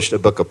published a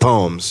book of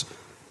poems,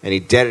 and he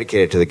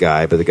dedicated it to the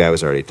guy, but the guy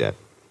was already dead.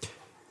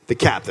 The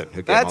captain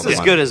who gave him all That's the as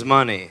money. good as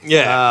money.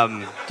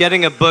 Yeah.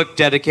 Getting a book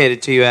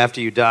dedicated to you after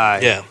you die.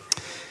 Yeah.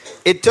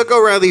 It took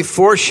O'Reilly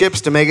 4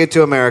 ships to make it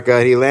to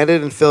America. He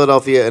landed in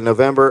Philadelphia in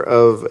November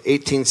of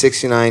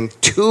 1869,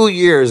 2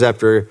 years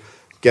after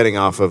getting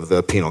off of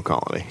the penal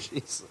colony.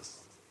 Jesus.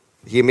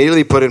 He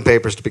immediately put in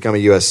papers to become a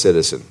U.S.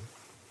 citizen.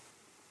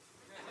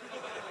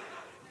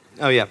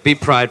 Oh, yeah. Be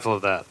prideful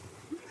of that.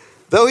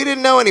 Though he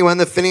didn't know anyone,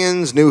 the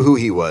Fenians knew who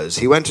he was.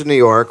 He went to New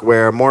York,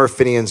 where more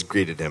Fenians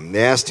greeted him.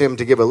 They asked him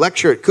to give a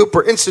lecture at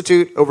Cooper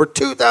Institute. Over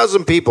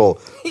 2,000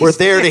 people were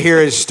there to hear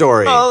his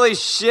story. Holy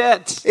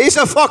shit. He's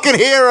a fucking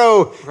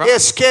hero. He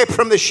escaped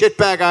from the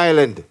shitbag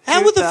island.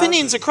 How were the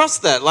Fenians across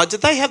that? Like,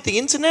 did they have the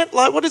internet?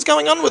 Like, what is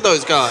going on with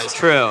those guys?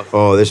 True.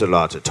 Oh, there's a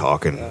lot of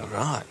talking.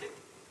 Right.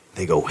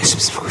 They go wisp,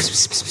 wisp, wisp,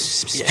 wisp,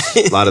 wisp,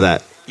 wisp. A lot of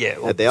that. Yeah.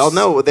 Well, They all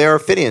know they are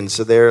Fenians,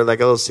 so they're like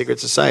a little secret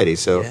society.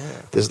 So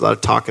there's a lot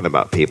of talking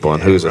about people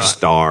and who's a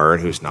star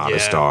and who's not a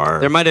Yeah. star.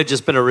 There might have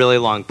just been a really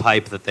long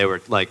pipe that they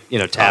were, like,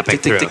 tapping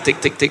tick, tick, through. tick,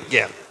 tick, tick, tick.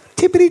 Yeah.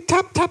 Tippity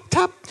tap tap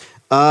tap.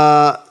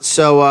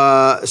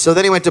 So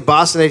then he went to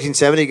Boston in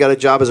 1870. He got a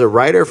job as a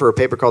writer for a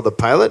paper called The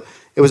Pilot.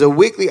 It was a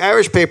weekly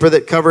Irish paper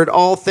that covered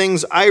all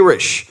things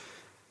Irish.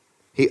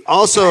 He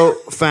also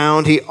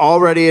found he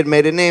already had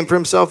made a name for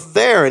himself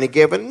there, and he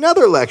gave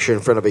another lecture in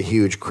front of a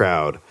huge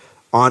crowd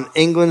on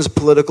England's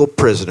political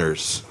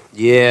prisoners.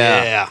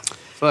 Yeah. Yeah.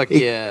 Fuck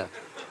yeah.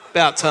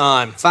 About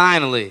time.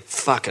 Finally.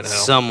 Fucking hell.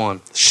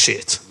 Someone.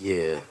 Shit.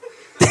 Yeah.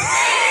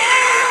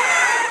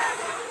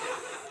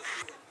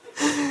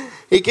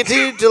 He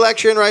continued to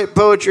lecture and write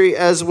poetry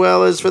as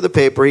well as for the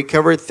paper. He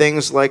covered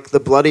things like the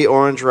Bloody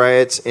Orange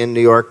riots in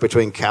New York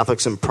between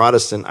Catholics and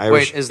Protestant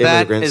Irish Wait, is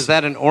immigrants.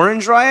 that an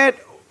orange riot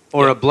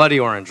or a bloody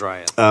orange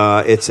riot?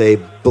 It's a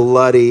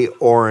bloody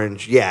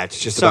orange. Yeah, it's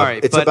just Sorry,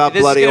 about. It's but about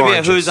this bloody is going to be a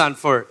oranges. who's on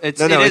for. It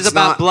is it's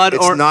about not, blood.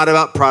 It's not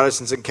about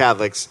Protestants and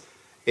Catholics.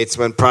 It's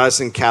when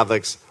Protestant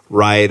Catholics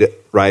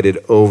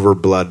rioted over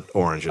blood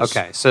oranges.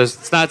 Okay, so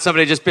it's not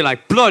somebody just be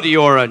like bloody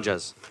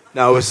oranges.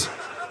 No, it was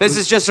This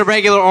is just a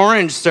regular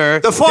orange, sir.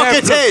 the fuck They're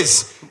it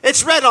is.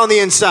 It's red on the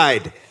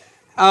inside.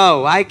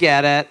 Oh, I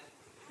get it.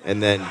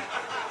 And then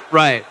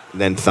Right,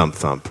 thump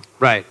thump.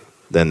 right.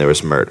 Then there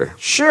was murder.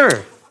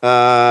 Sure.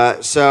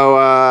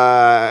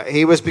 So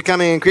he was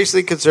becoming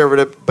increasingly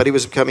conservative, but he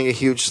was becoming a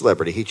huge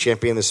celebrity. He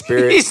championed the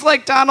spirit. He's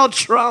like Donald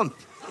Trump.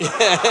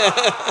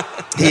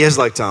 He is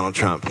like Donald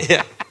Trump.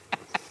 Yeah.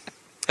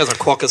 Has a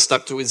quokka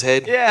stuck to his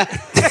head. Yeah.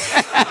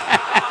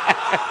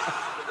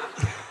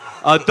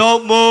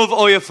 Don't move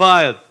or you're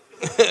fired.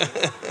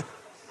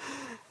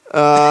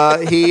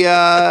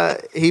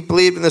 He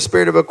believed in the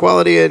spirit of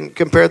equality and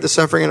compared the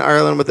suffering in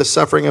Ireland with the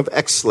suffering of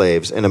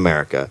ex-slaves in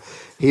America.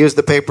 He used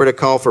the paper to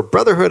call for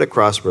brotherhood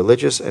across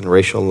religious and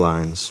racial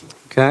lines.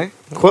 Okay.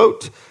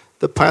 Quote,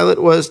 the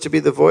pilot was to be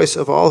the voice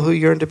of all who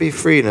yearn to be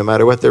free, no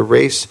matter what their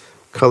race,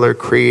 color,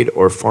 creed,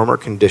 or former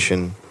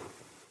condition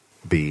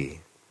be.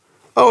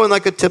 Oh, and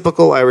like a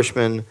typical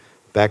Irishman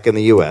back in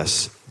the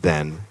U.S.,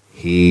 then,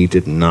 he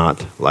did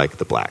not like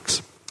the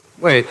blacks.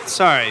 Wait,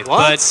 sorry. What?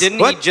 But didn't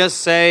What? he just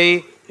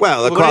say...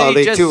 Well, What did equality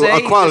he just to say? He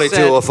equality just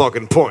said- to a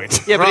fucking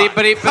point. Yeah,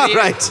 but he All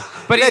right.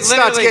 But he Let's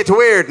not literally- get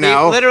weird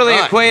now. He literally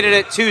Right. equated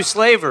it to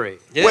slavery.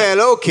 Yeah.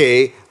 Well,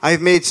 okay,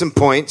 I've made some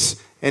points,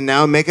 and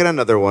now I'm making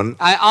another one.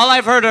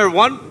 I've heard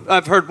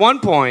one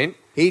point,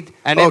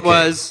 and it Okay.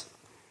 was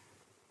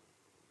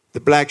the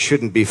blacks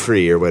shouldn't be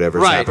free or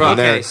whatever's right. happening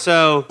Okay, there.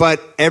 so But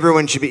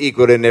everyone should be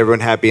equal and everyone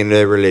happy in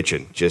their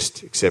religion,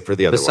 just except for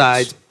the other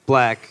besides ones.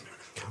 black,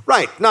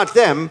 Right, not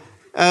them.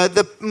 All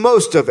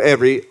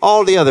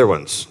the other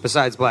ones.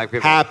 besides black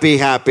people. Happy.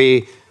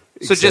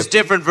 So just except-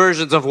 different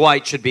versions of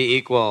white should be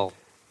equal.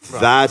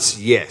 That's,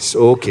 yes,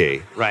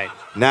 okay. Right.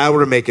 Now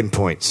we're making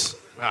points.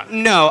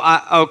 No,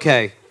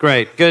 okay,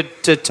 great. Good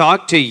to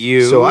talk to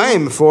you. So I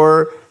am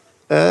for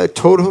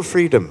total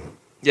freedom.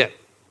 Yeah.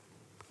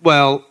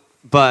 Well,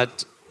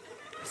 but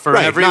for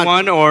Right,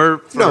 everyone or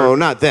for No,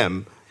 not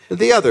them.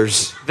 The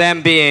others.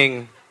 them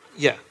being...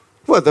 Yeah.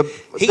 Well,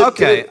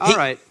 Okay, all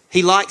right.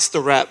 He likes the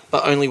rap,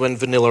 but only when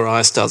Vanilla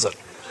Ice does it.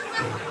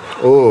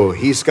 Oh,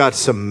 he's got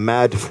some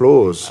mad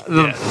flows.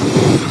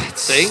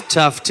 See? It's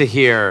tough to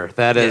hear.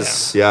 That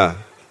is... Yeah.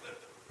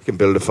 You can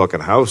build a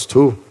fucking house,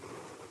 too.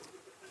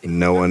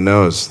 No one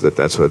knows that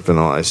that's what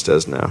Vanilla Ice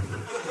does now.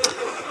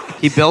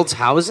 He builds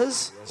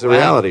houses? It's a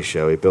reality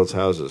show. He builds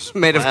houses.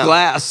 Made of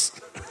glass.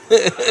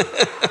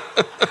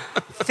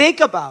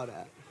 Think about it.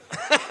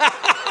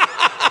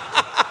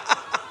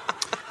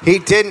 He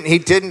didn't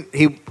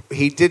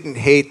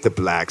hate the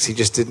blacks. He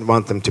just didn't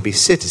want them to be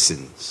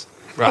citizens.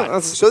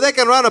 Right. So they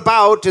can run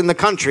about in the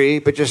country,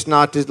 but just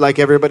not like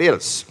everybody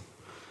else.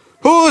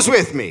 Who's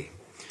with me?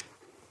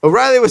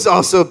 O'Reilly was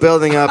also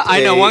building up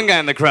I know one guy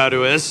in the crowd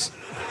who is.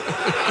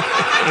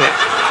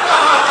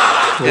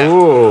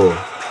 Ooh.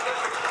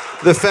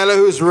 The fellow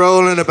who's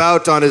rolling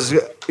about on his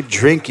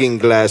drinking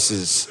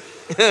glasses.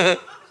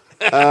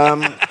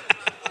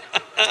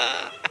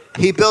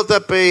 He built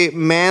up a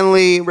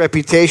manly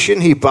reputation.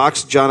 He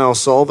boxed John L.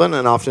 Sullivan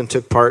and often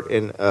took part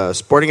in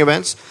sporting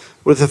events.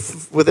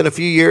 Within a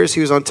few years,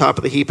 he was on top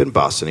of the heap in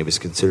Boston. He was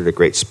considered a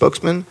great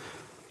spokesman,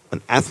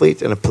 an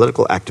athlete, and a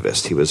political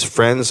activist. He was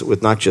friends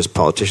with not just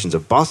politicians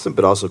of Boston,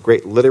 but also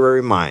great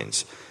literary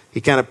minds. He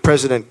counted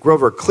President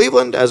Grover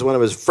Cleveland as one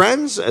of his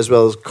friends, as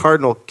well as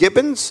Cardinal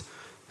Gibbons,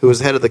 who was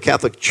head of the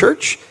Catholic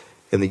Church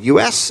in the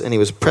U.S., and he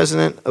was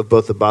president of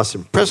both the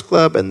Boston Press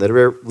Club and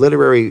the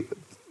Literary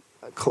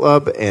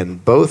Club,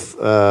 and both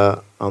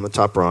on the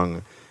top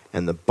rung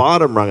and the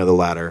bottom rung of the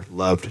ladder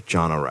loved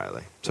John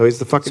O'Reilly. So he's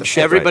the fucking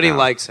shit. Everybody right now.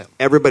 likes him.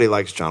 Everybody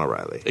likes John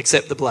O'Reilly.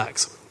 Except the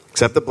blacks.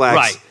 Except the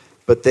blacks. Right.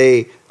 But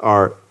they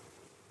are...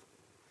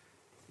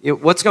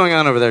 What's going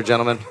on over there,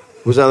 gentlemen?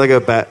 Was that like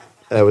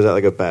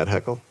a bad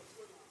heckle?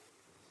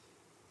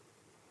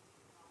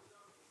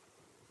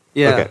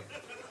 Yeah. Okay.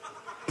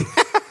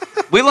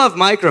 We love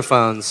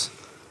microphones.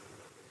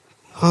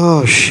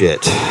 Oh,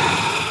 shit.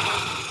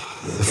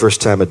 The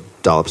first time a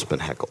dollop's been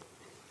heckled.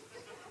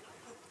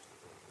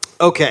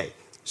 Okay,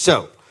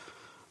 so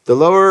the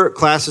lower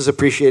classes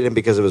appreciated him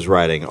because of his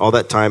writing. All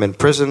that time in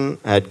prison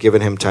had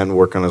given him time to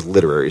work on his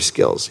literary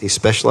skills. He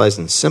specialized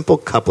in simple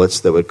couplets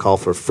that would call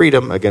for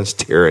freedom against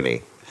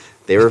tyranny.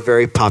 They were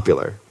very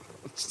popular.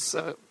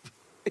 So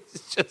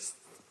it's just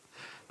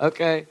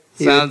okay.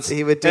 He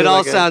would do it all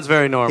like sounds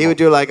very normal. He would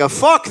do like a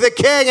 "fuck the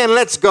king" and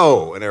 "let's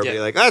go," and everybody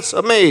like, "That's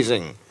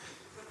amazing."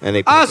 And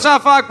he also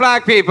fuck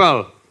black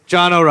people.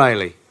 John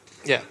O'Reilly.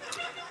 Yeah.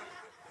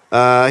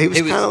 he was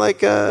kind of like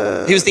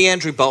He was the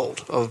Andrew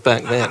Bolt of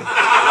back then.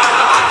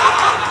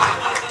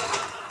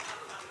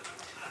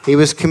 he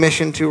was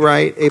commissioned to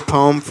write a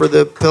poem for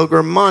the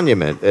Pilgrim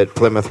Monument at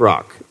Plymouth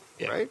Rock.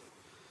 Yeah. Right?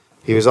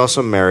 He was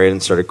also married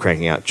and started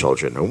cranking out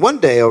children. And one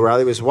day,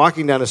 O'Reilly was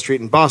walking down a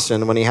street in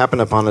Boston when he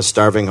happened upon a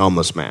starving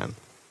homeless man.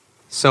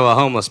 So a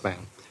homeless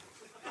man.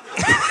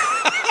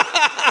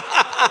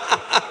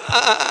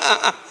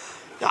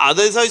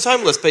 There's those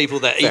homeless people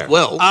that Fair. eat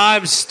well.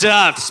 I'm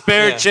stuffed.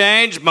 Spare Yeah.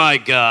 change? My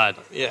God.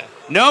 Yeah.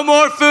 No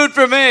more food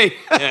for me.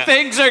 Yeah.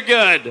 Things are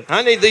good.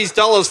 I need these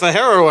dollars for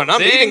heroin.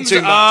 I'm eating Things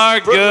too much.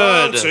 are Putting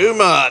on good. too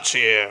much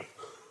here.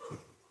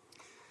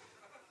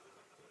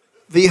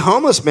 The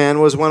homeless man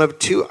was one of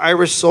two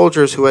Irish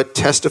soldiers who had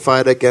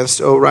testified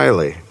against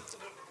O'Reilly.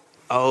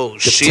 Oh, The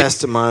shit.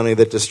 testimony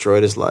that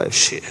destroyed his life.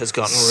 Shit has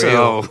gotten So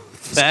real.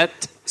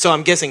 that. So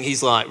I'm guessing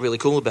he's like really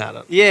cool about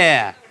it.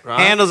 Yeah. Right.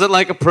 Handles it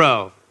like a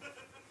pro.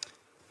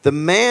 The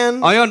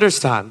man... I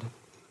understand.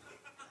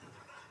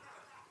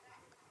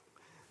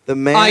 The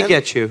man... I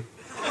get you.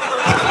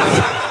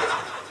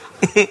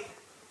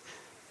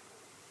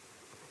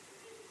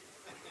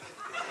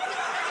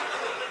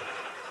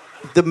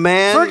 The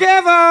man...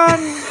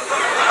 Forgiven.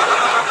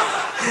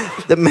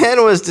 The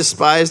man was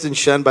despised and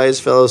shunned by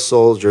his fellow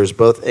soldiers,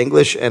 both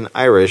English and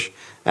Irish,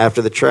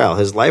 after the trial.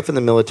 His life in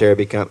the military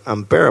became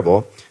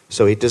unbearable,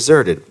 so he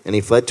deserted, and he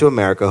fled to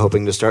America,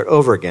 hoping to start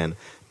over again.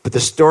 But the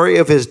story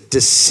of his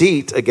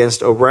deceit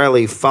against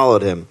O'Reilly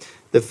followed him.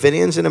 The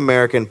Fenians in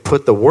America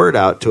put the word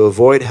out to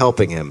avoid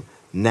helping him.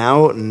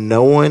 Now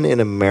no one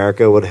in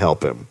America would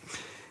help him.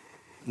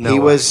 No he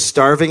way. was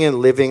starving and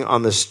living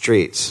on the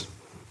streets.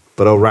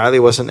 But O'Reilly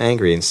wasn't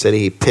angry. Instead,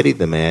 he pitied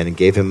the man and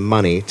gave him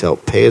money to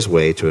help pay his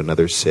way to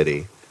another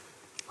city,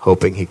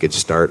 hoping he could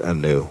start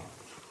anew.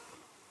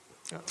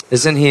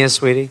 Isn't he a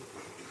sweetie?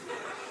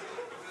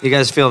 You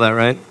guys feel that,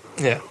 right?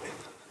 Yeah.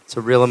 It's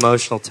a real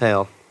emotional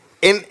tale.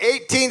 In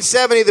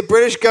 1870, the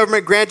British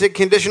government granted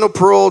conditional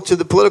parole to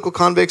the political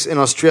convicts in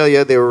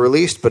Australia. They were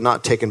released but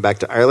not taken back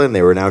to Ireland.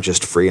 They were now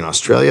just free in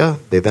Australia.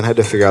 They then had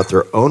to figure out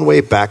their own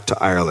way back to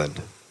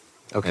Ireland.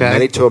 Okay. And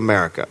many to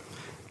America.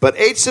 But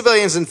 8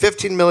 civilians and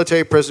 15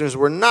 military prisoners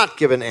were not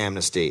given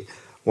amnesty.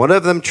 One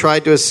of them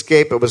tried to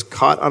escape but was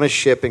caught on a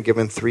ship and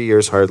given 3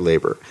 years hard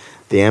labor.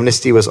 The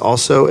amnesty was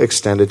also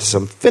extended to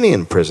some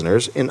Fenian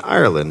prisoners in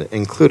Ireland,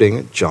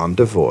 including John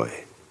Devoy.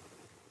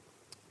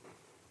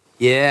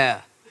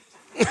 Yeah.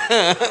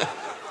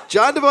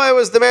 John Devoy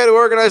was the man who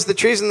organized the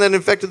treason that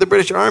infected the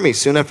British Army.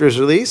 Soon after his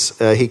release,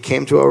 he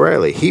came to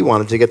O'Reilly. He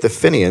wanted to get the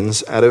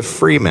Fenians out of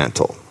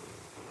Fremantle.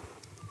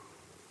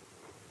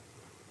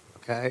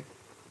 Okay.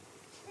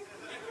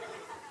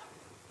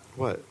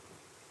 What?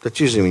 That's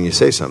usually when you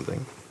say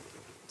something.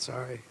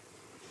 Sorry.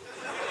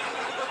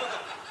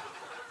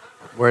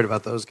 Worried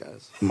about those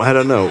guys. I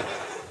don't know.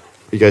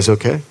 You guys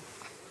okay?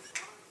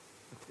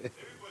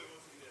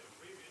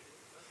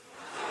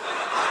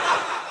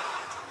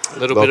 A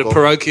little bit of Local.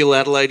 parochial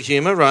Adelaide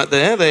humour right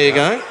there. There you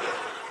go.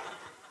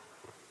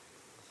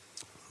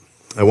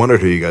 I wondered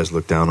who you guys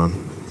looked down on.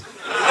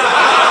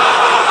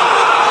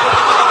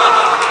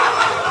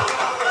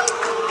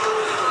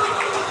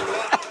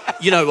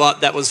 You know what?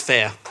 That was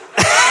fair.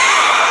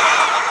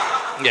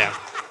 Yeah.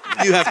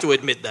 You have to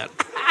admit that.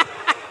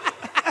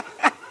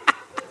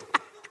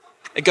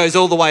 It goes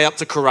all the way up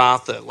to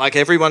Karatha. Like,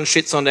 everyone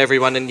shits on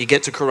everyone, and you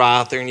get to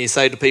Karatha, and you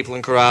say to people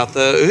in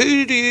Karatha,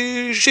 who do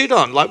you shit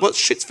on? Like, what's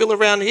Shitsville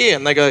around here?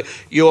 And they go,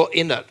 you're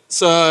in it.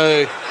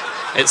 So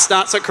it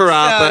starts at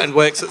Karatha and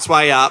works its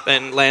way up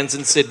and lands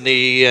in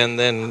Sydney, and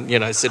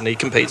then, Sydney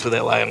competes with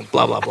LA and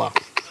blah, blah, blah.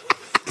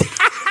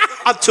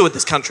 I've toured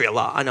this country a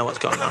lot. I know what's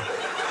going on.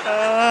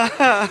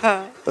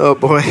 Oh,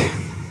 boy.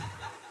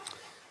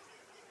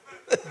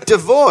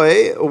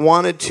 Devoy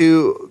wanted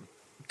to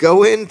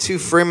go into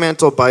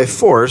Fremantle by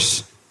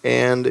force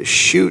and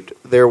shoot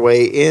their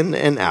way in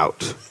and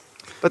out.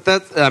 But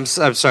I'm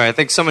sorry, I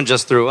think someone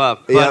just threw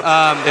up. But, Yep.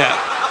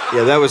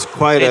 Yeah, that was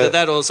quite Either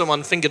that or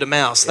someone fingered a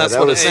mouse. That's that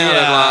what it was-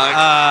 sounded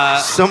like.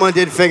 Someone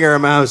did finger a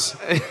mouse.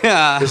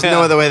 Yeah. There's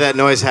no other way that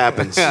noise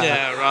happens.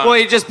 Yeah, right. Well,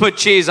 you just put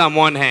cheese on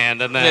one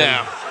hand, and then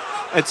Yeah.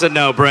 it's a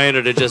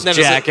no-brainer to just Then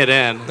jack it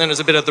in. Then there's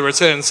a bit of the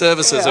return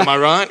services, am I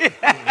right?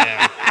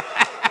 Yeah.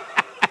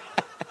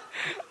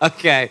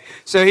 Okay,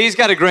 so he's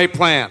got a great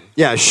plan.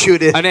 Yeah,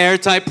 shoot it. An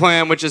airtight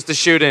plan, which is to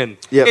shoot in.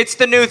 Yep. It's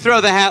the new throw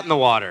the hat in the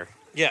water.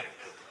 Yeah.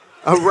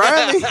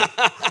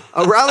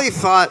 O'Reilly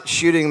thought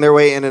shooting their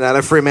way in and out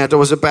of Fremantle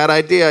was a bad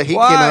idea. He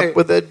Why? came up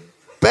with a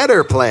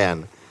better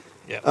plan.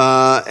 Yeah.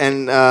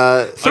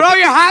 Throw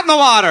your hat in the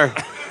water.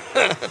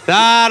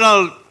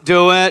 That'll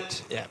do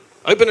it. Yeah.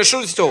 Open a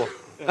shoe store.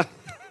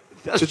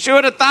 Just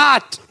shoot at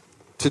that.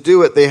 To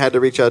do it, they had to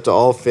reach out to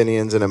all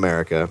Fenians in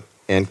America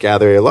and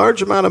gather a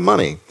large amount of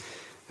money.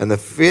 And the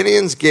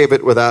Fenians gave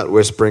it without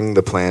whispering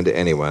the plan to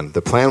anyone.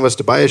 The plan was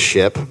to buy a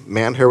ship,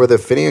 man her with a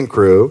Fenian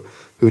crew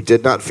who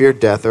did not fear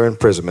death or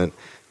imprisonment,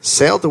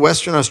 sail to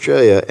Western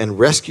Australia, and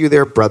rescue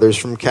their brothers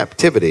from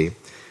captivity.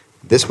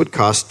 This would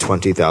cost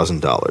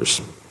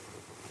 $20,000.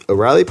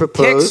 O'Reilly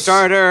proposed...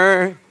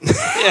 Kickstarter.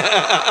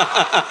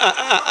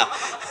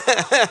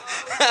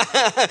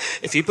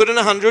 If you put in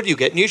 100, you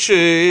get new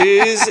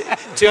shoes.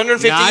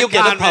 250, you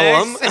get a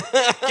poem.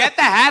 Get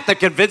the hat that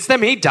convinced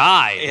them he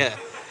died. Yeah.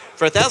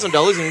 For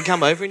 $1,000, you can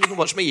come over and you can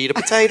watch me eat a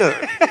potato.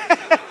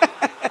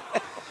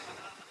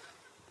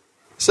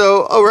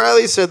 So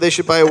O'Reilly said they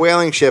should buy a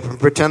whaling ship and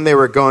pretend they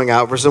were going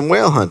out for some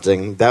whale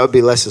hunting. That would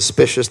be less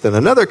suspicious than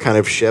another kind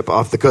of ship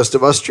off the coast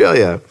of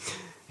Australia.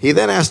 He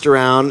then asked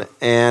around,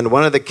 and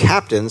one of the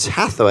captains,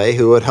 Hathaway,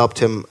 who had helped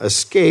him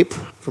escape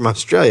from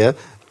Australia,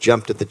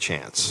 jumped at the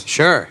chance.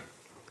 Sure.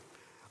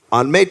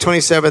 On May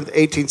 27th,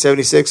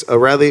 1876,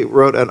 O'Reilly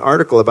wrote an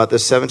article about the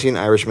 17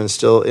 Irishmen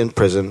still in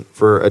prison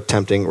for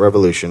attempting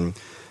revolution.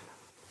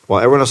 While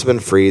everyone else had been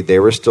freed, they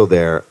were still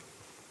there.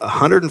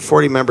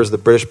 140 members of the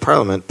British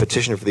Parliament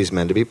petitioned for these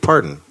men to be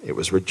pardoned. It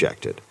was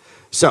rejected.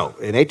 So,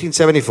 in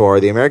 1874,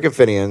 the American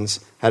Fenians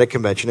had a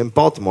convention in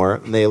Baltimore,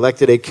 and they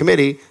elected a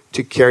committee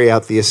to carry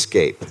out the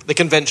escape. The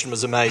convention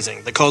was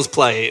amazing. The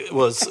cosplay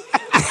was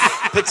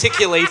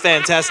particularly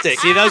fantastic.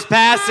 See those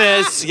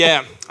passes?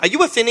 Yeah. Are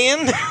you a Fenian?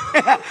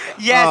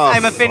 Yes, Oh,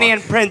 I'm a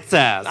Fenian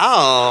princess.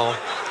 Oh.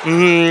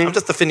 I'm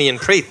just a Fenian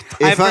priest.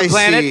 I'm If from I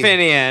Planet see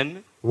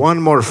Fenian. one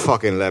more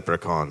fucking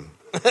leprechaun,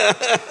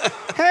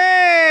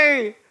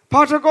 Hey,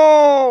 pot of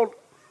gold.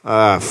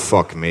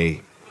 fuck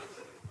me.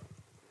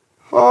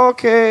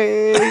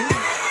 Okay.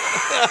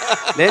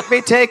 Let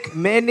me take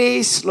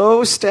many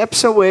slow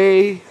steps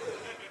away.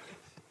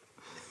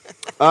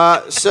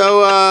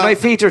 My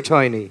feet are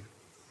tiny.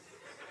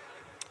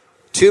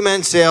 Two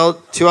men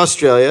sailed to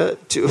Australia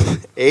to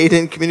aid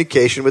in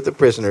communication with the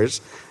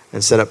prisoners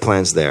and set up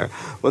plans there.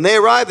 When they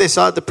arrived, they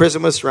saw that the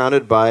prison was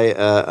surrounded by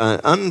an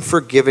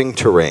unforgiving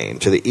terrain.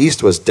 To the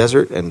east was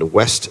desert and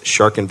west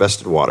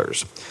shark-infested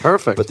waters.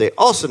 Perfect. But they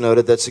also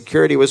noted that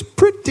security was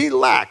pretty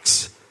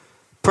lax,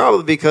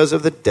 probably because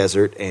of the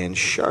desert and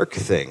shark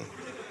thing.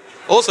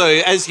 Also,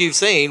 as you've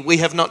seen, we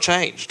have not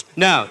changed.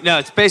 No,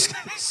 it's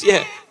basically...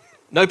 Yeah.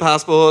 No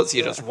passports.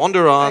 You just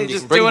wander on. You You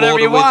just can bring do whatever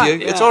water you with want, you.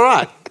 yeah. It's all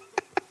right.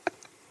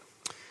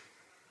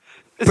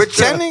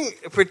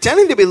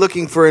 Pretending to be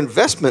looking for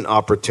investment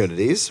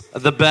opportunities,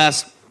 The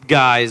best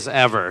guys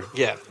ever.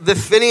 Yeah. the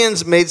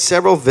Fenians made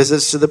several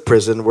visits to the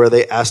prison where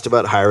they asked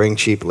about hiring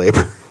cheap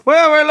labor.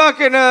 Well, we're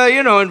looking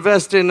to,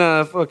 invest in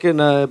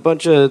a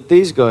bunch of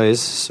these guys.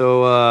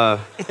 So,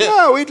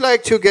 Yeah, we'd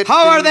like to get...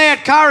 how are things- they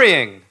at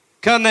carrying?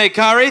 Can they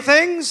carry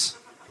things?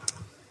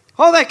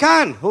 Oh, they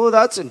can. Oh,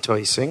 that's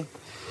enticing.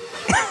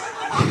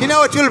 You know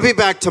what? We'll be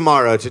back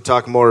tomorrow to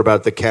talk more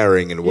about the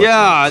carrying and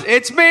whatnot. Yeah,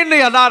 it's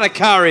mainly a lot of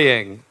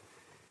carrying.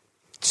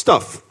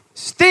 Stuff.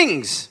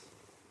 Things.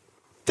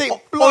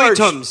 Large.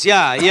 Items.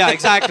 Yeah,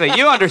 exactly.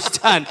 You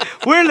understand.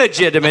 We're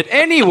legitimate.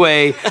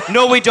 Anyway,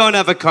 no, we don't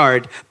have a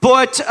card.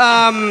 But,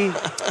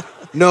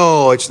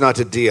 No, it's not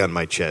a D on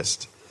my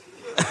chest.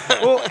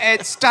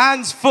 it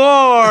stands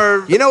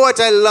for You know what?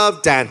 I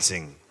love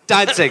dancing.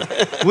 dancing.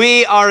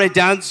 We are a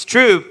dance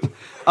troupe.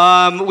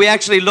 We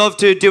actually love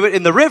to do it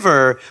in the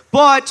river,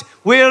 but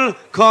we'll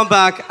come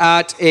back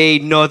at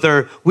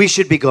another. We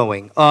should be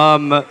going.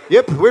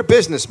 Yep, we're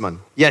businessmen.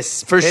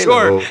 Yes, for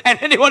Hello. sure. And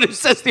anyone who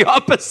says the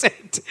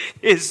opposite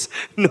is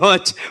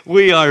not.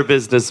 We are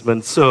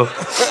businessmen. So,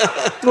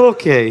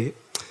 okay.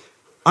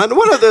 On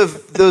one of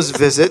those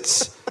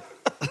visits,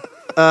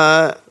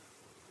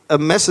 a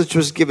message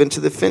was given to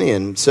the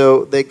Fenian.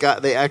 So they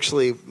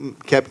actually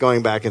kept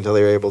going back until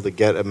they were able to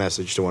get a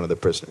message to one of the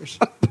prisoners.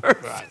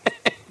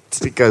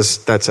 Because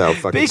that's how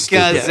fucking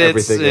stupid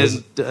everything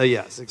is.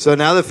 Yes. Exactly. So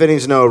now the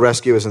Fenians know a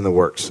rescue is in the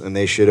works, and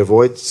they should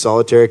avoid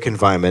solitary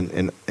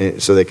confinement,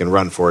 and so they can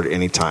run for it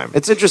any time.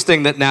 It's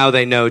interesting that now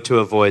they know to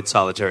avoid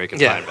solitary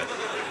confinement.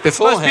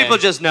 Beforehand, Most people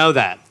just know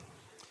that.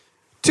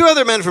 2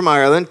 other men from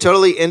Ireland,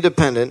 totally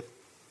independent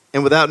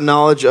and without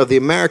knowledge of the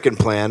American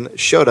plan,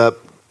 showed up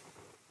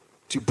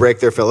to break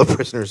their fellow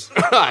prisoners.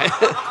 Right.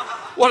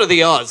 What are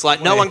the odds?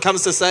 Like, no one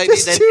comes to save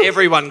Just you, then two.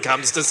 everyone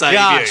comes to save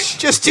Gosh. you.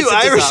 Just 2 It's a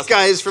Irish disaster.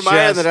 guys from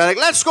Ireland that are like,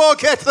 let's go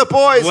catch the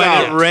boys When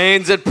out. it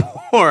rains, it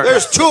pours.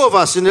 There's 2 of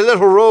us in a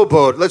little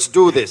rowboat. Let's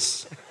do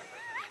this.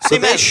 So they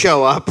man.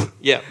 show up,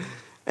 Yeah.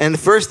 and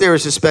first they were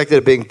suspected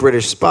of being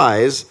British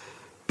spies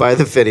by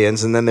the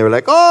Fenians, and then they were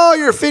like, oh,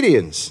 you're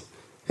Fenians.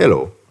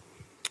 Hello.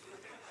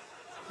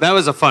 That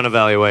was a fun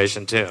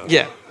evaluation, too.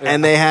 Yeah.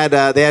 And they had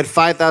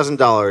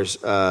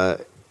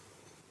 $5,000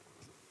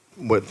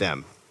 with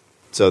them,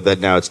 so that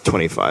now it's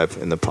 25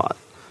 in the pot.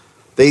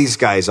 These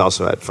guys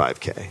also had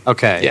 $5K.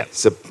 Okay. Yeah.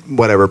 So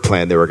whatever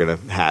plan they were going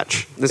to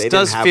hatch. This They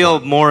does didn't have feel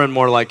one. more and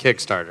more like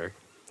Kickstarter.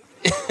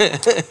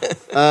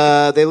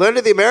 They learned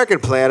of the American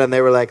plan, and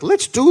they were like,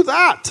 let's do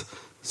that.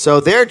 So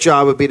their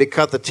job would be to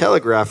cut the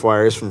telegraph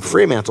wires from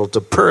Fremantle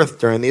to Perth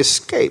during the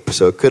escape,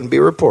 so it couldn't be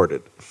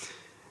reported.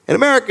 In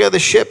America, the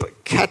ship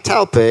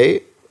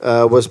Catalpe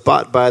was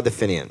bought by the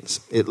Fenians.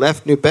 It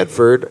left New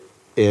Bedford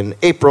in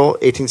April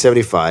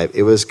 1875.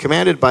 It was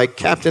commanded by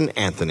Captain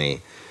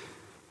Anthony.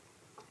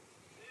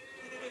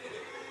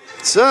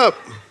 What's up?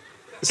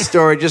 This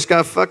story just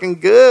got fucking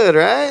good,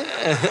 right?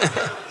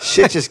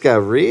 Shit just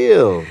got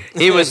real.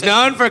 He was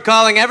known for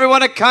calling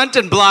everyone a cunt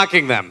and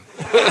blocking them.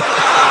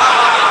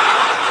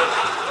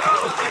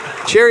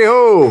 Cheery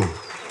ho.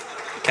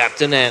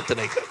 Captain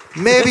Anthony.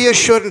 Maybe you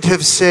shouldn't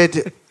have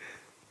said,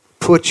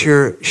 put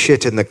your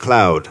shit in the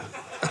cloud.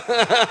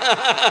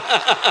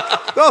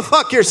 Go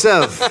fuck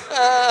yourself.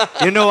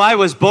 You know, I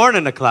was born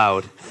in a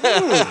cloud.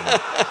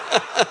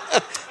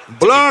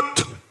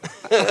 Blocked.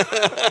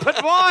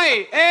 But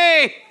why?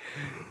 Hey!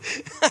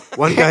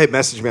 One guy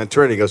messaged me on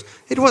Twitter and he goes,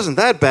 it wasn't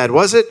that bad,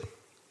 was it?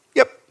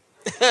 Yep.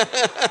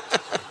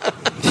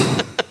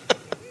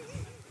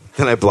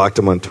 Then I blocked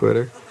him on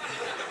Twitter.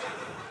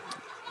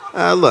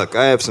 Look,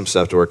 I have some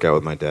stuff to work out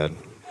with my dad.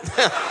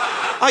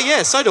 Oh,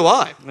 yeah, so do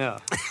I. Yeah.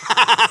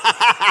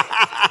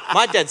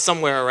 My dad's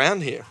somewhere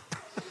around here.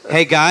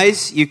 Hey,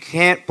 guys, you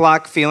can't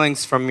block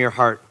feelings from your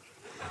heart.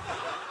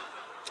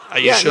 Are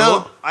you sure?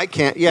 No, I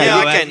can't. Yeah,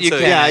 Yeah, you I can you too.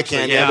 Yeah, I actually.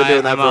 can. Yeah, Yeah, I've been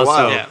doing that I'm for a also,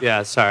 while.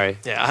 yeah, sorry.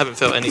 Yeah, I haven't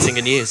felt anything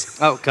in years.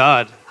 Oh,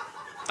 God.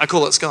 I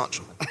call it scotch.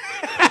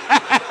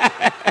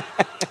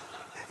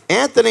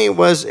 Anthony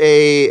was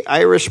a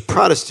Irish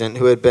Protestant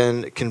who had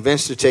been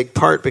convinced to take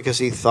part because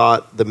he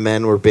thought the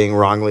men were being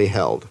wrongly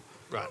held.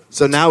 Right.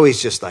 So now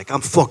he's just like,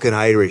 I'm fucking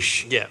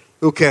Irish. Yeah.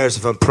 Who cares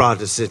if I'm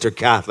Protestant or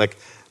Catholic?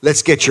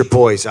 Let's get your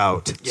boys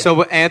out. Yeah.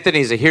 So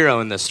Anthony's a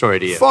hero in this story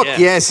to you. Fuck Yeah.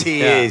 yes,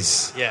 he Yeah.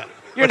 is. Yeah.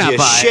 You're What, not you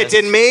biased.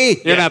 shitting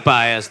me? You're not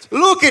biased.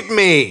 Look at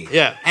me.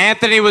 Yeah.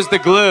 Anthony was the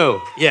glue.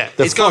 Yeah.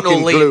 The He's gone all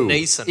fucking Liam glue.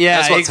 Neeson. Yeah,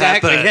 That's what's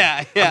exactly. happened.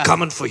 Yeah, yeah. I'm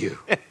coming for you.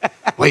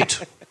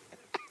 Wait.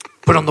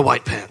 Put on the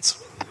white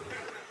pants.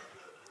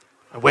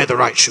 And wear the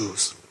right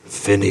shoes.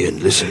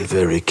 Finian, listen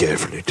very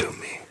carefully to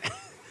me.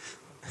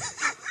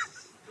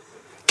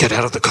 Get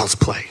out of the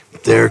cosplay.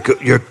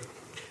 You're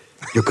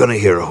going to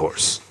hear a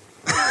horse.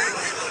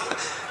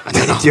 And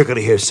then You're going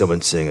to hear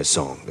someone sing a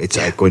song. It's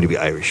going to be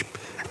Irish.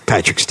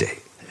 Patrick's Day.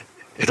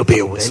 it'll be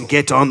a whistle. And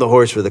get on the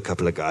horse with a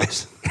couple of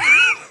guys.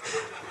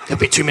 There'll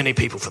be too many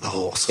people for the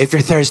horse. If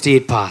you're thirsty,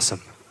 eat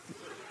possum.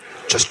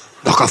 Just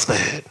knock off the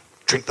head.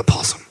 Drink the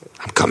possum.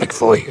 I'm coming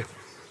for you.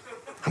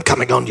 I'm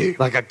coming on you.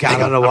 Like a Hang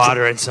gallon on, of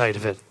water inside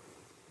of it.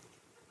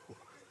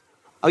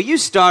 Oh, you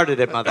started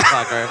it,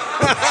 motherfucker.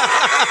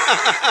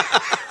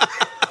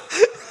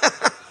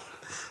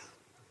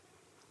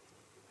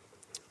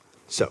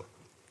 So,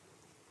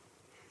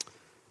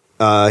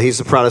 he's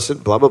a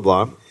Protestant, blah, blah,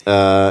 blah.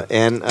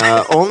 And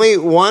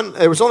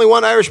there was only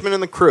one Irishman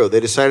in the crew. They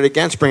decided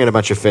against bringing a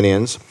bunch of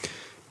Fenians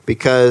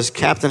because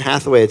Captain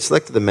Hathaway had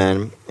selected the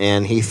men,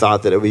 and he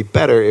thought that it would be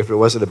better if it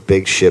wasn't a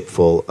big ship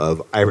full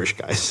of Irish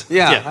guys.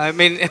 Yeah, Yeah. I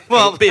mean,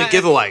 well, It'll be a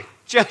giveaway.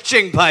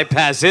 Judging by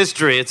past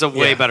history, it's a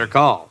way Yeah. better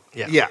call.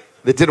 Yeah.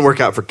 That didn't work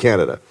out for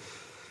Canada.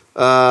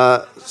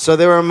 So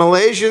there were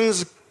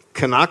Malaysians,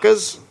 Kanakas.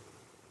 Is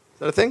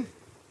that a thing?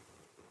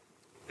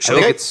 I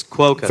think it's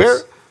Quokkas. Fair?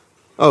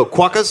 Oh,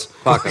 Quokkas?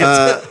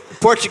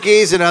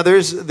 Portuguese and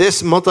others.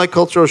 This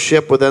multicultural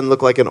ship would then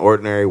look like an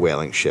ordinary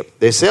whaling ship.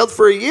 They sailed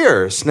for a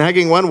year,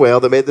 snagging one whale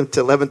that made them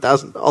to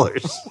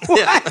 $11,000.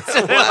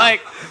 So they're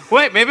like,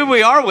 wait, maybe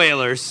we are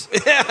whalers.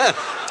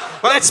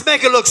 Let's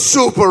make it look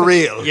super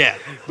real. Yeah.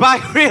 By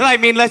real, I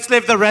mean let's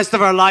live the rest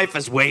of our life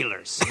as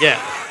whalers.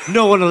 Yeah.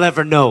 No one will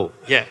ever know.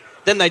 Yeah.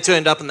 Then they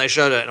turned up and they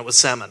showed it and it was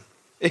salmon.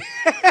 It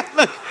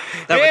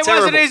were wasn't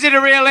terrible. easy to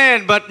reel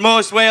in, but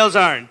most whales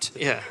aren't.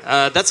 Yeah.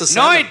 That's a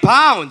salmon. 9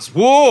 pounds.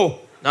 Whoa.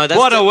 No, that's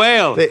What a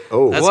whale. That's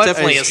What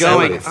definitely is a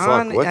going salmon. Fuck,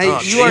 on? what the-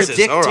 You are Jesus,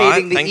 dictating all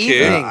right, the thank you.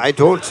 evening. I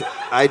don't.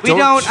 We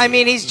don't. I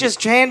mean, he's just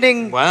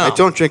chanting. Wow. I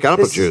don't drink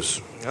apple This-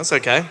 juice. That's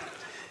okay.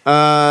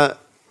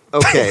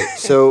 Okay,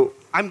 so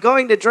I'm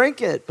going to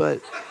drink it,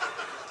 but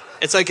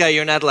It's okay.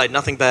 You're in Adelaide.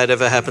 Nothing bad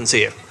ever happens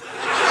here.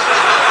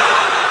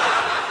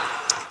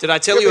 Did I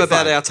tell You'll you be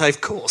about fine. our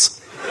TAFE course?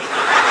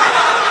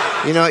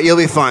 you know what, you'll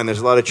be fine. There's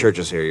a lot of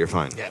churches here. You're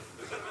fine. Yeah.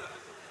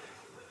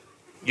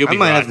 You'll I be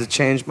might right. have to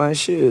change my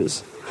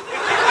shoes.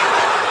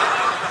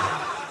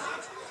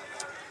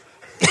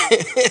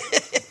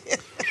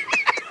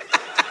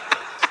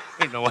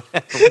 I don't know what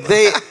happened.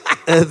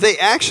 They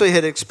actually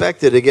had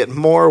expected to get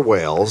more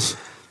whales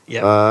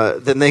Yeah.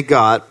 than they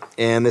got,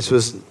 and this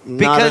was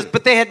not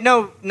But they had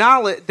no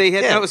knowledge. They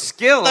had Yeah. no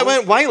skill. They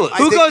weren't whalers.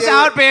 Who think goes they were-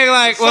 out being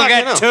like, "We'll Fucking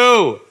get hell.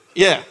 two"?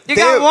 Yeah. You They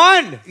got were-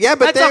 one. Yeah,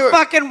 but that's they a were-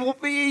 fucking.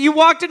 You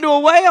walked into a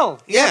whale.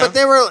 Yeah, Yeah. but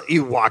they were.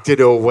 You walked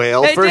into a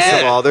whale. They First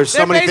did. of all, there's so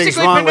They're many things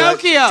basically wrong with it.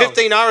 Pinocchio.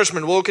 15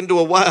 Irishmen walk into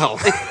a whale.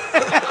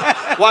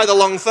 Why the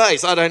long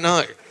face? I don't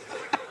know.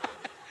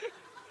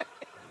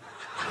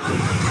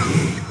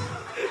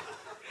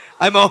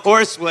 I'm a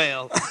horse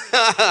whale.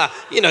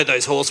 You know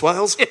those horse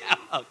whales. Yeah.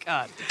 Oh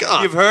God.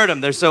 God. You've heard them.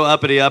 They're so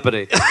uppity.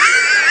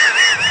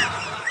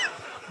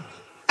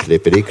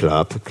 Clippity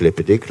clop,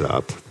 clippity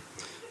clop.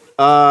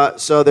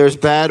 So there's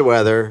bad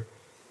weather,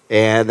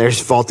 and there's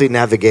faulty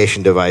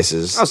navigation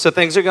devices. Oh, so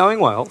things are going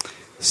well.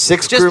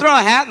 Six Just crew, throw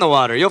a hat in the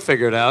water. You'll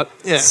figure it out.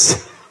 Yeah.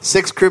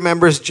 6 crew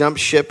members jumped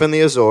ship in the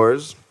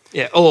Azores.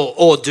 Yeah.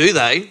 Or do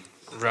they?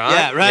 Right.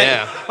 Yeah. Right.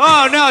 Yeah.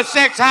 Oh no,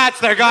 6 hats.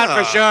 They're gone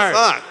for sure.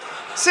 Fuck.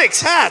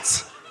 6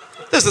 hats.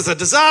 This is a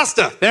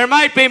disaster. There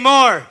might be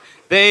more.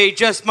 They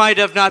just might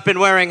have not been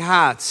wearing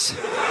hats.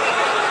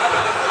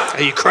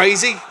 Are you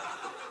crazy?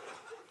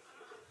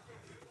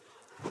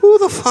 Who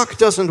the fuck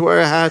doesn't wear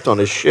a hat on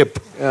a ship?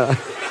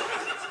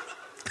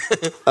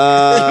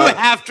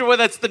 Afterward,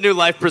 that's the new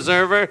life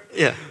preserver.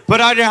 Yeah. Put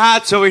on your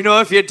hat so we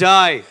know if you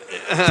die.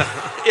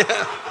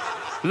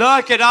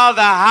 Look at all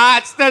the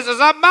hats. This is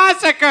a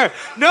massacre.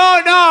 No,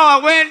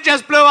 a wind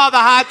just blew all the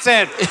hats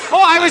in.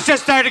 Oh, I was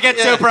just starting to get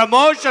super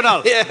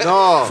emotional. Yeah.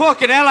 No.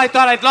 Fucking hell, I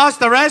thought I'd lost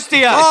the rest of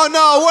you. Oh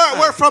no,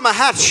 we're from a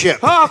hat ship.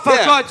 Oh, for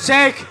Yeah. God's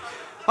sake.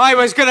 I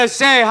was going to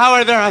say, how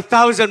are there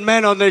 1,000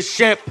 men on this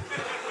ship?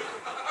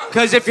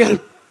 Because if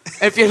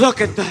you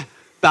look at the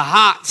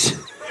hats,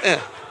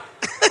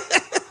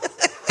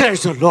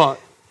 there's a lot.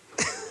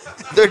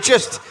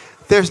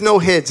 There's no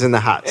heads in the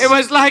hats. It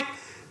was like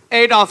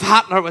Adolf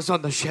Hitler was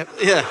on the ship.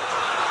 Yeah.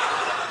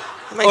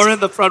 Or in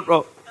the front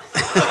row.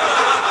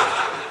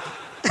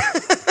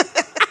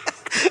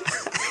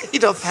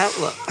 Adolf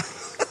Hitler.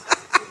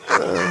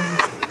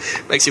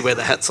 Makes you wear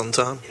the hat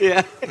sometime.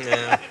 Yeah.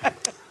 Yeah.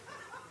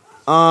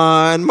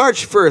 On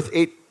March 1st,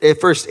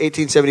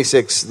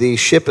 1876, the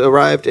ship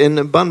arrived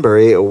in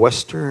Bunbury,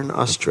 Western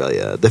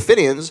Australia. The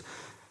Fenians,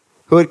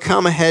 who had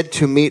come ahead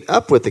to meet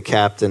up with the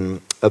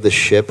captain of the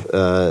ship,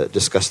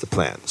 discussed the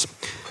plans.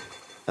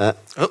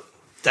 Oh,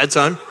 Dad's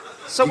home.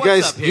 So You what's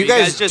guys, up here? you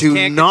guys just do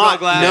can't not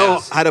control know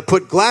glass? how to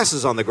put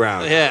glasses on the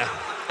ground. Yeah.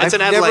 That's I've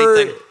an Adelaide never-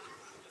 thing.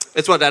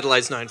 It's what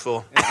Adelaide's known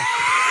for.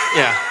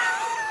 Yeah.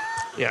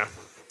 Yeah.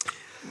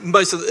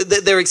 Most of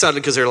they're excited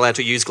because they're allowed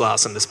to use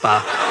glass in this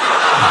bar.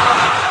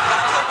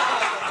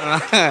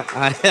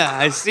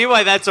 I see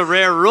why that's a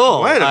rare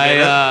rule. Wait a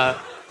minute.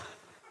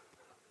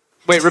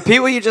 Wait, repeat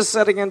what you just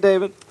said again,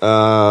 David.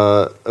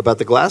 About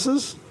the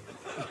glasses?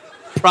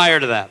 Prior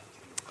to that.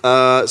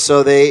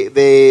 So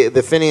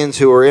the Fenians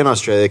who were in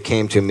Australia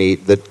came to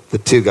meet the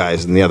 2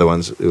 guys and the other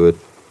ones who had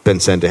been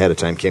sent ahead of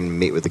time came to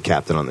meet with the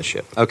captain on the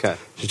ship Okay.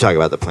 to talk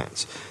about the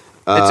plans.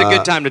 It's a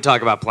good time to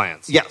talk about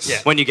plans. Yes.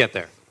 Yeah. When you get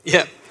there.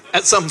 Yeah.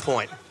 At some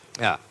point.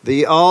 Yeah.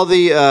 All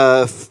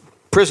the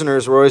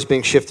prisoners were always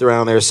being shifted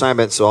around their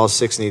assignments, so all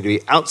 6 needed to be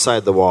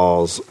outside the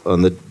walls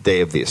on the day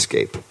of the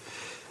escape.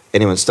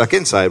 Anyone stuck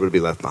inside would be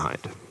left behind.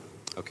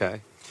 Okay.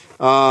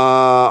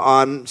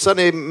 On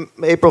Sunday,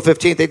 April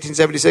 15th,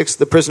 1876,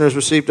 the prisoners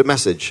received a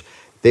message.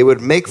 They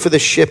would make for the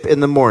ship in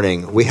the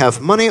morning. We have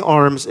money,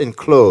 arms, and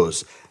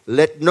clothes.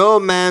 Let no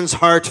man's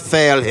heart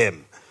fail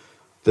him.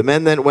 The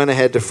men then went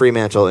ahead to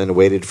Fremantle and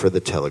waited for the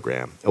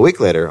telegram. A week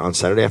later, on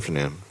Saturday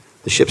afternoon,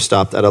 the ship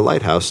stopped at a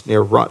lighthouse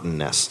near Rotten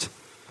Nest.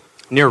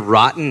 Near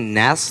Rotten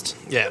Nest?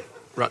 Yeah.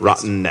 Rottennest.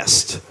 Rotten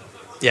Nest.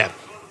 Yeah.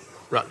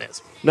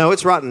 Rottennest. No,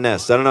 it's Rotten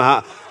Nest. I don't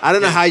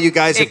know how you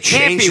guys have It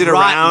can't changed be it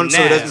around Rotten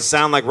so it doesn't Nest.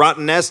 sound like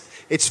Rotten Nest.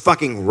 It's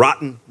fucking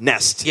Rotten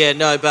Nest. Yeah,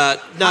 but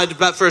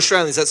for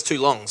Australians that's too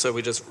long, so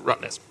we just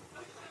Rottennest.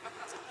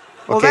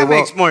 Well, Okay, that well,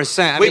 makes more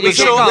sense. I We- mean, we you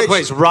can't sure- call a Rich,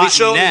 place We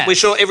Rotten Nest. We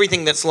short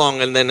everything that's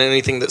long, and then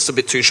anything that's a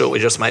bit too short, we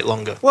just make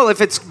longer. Well, if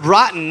it's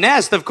Rotten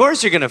Nest, of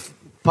course you're going to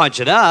punch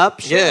it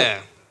up. Sure. Yeah.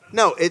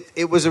 No,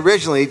 it was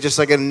originally just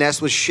like a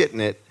nest with shit in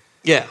it.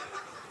 Yeah.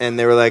 And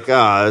they were like,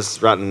 oh, this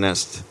is Rotten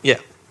Nest. Yeah.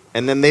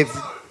 And then they've...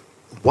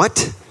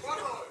 What?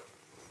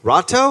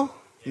 Rotto?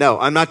 No,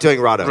 I'm not doing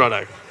Rotto.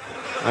 Righto.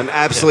 I'm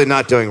absolutely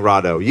not doing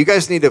Rotto. You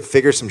guys need to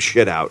figure some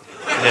shit out.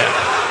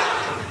 Yeah.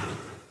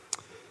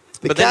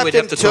 The But then we'd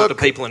have to captain talk to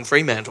people in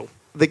Fremantle.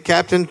 the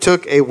captain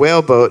took a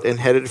whaleboat and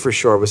headed for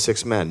shore with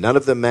 6 men. None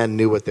of the men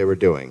knew what they were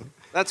doing.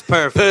 That's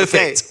perfect.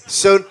 Okay,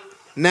 so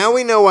now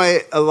we know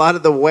why a lot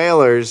of the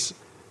whalers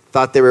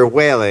thought they were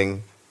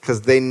whaling,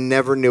 because they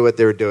never knew what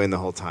they were doing the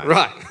whole time.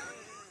 Right.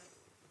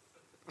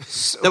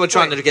 They were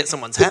trying to get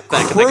someone's hat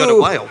back and they got a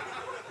whale.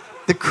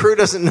 The crew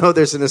doesn't know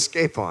there's an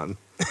escape on.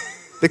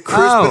 The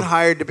crew's been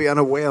hired to be on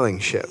a whaling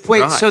ship.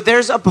 Wait, Right. so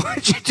there's a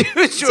bunch of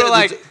dudes who So are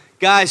like,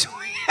 guys,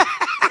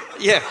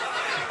 Yeah.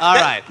 all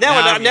right.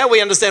 Now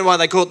we understand why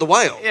they caught the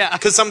whale. Yeah.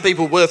 Because some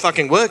people were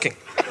fucking working.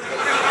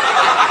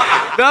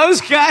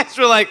 Those guys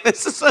were like,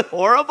 this is a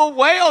horrible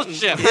whale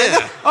ship.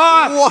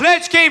 Yeah.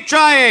 Let's keep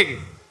trying.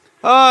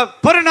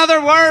 Put another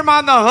worm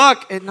on the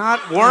hook. And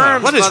not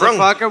worms, What is wrong?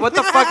 motherfucker. What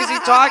the fuck is he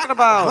talking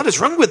about? What is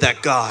wrong with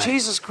that guy?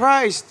 Jesus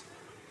Christ.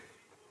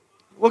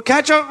 We'll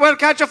catch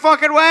a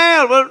fucking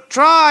whale. We'll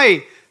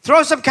try.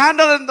 Throw some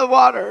candle in the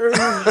water.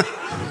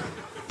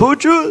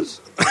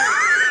 Butchers.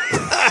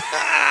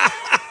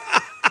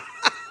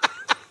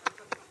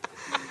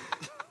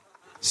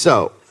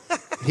 So,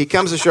 he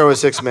comes ashore with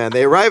 6 men.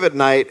 They arrive at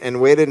night and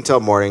waited until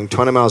morning,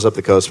 20 miles up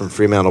the coast from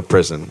Fremantle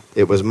Prison.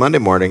 It was Monday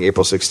morning,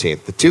 April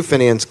 16th. The 2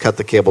 Fenians cut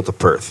the cable to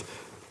Perth.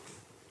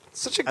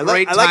 Such a I like-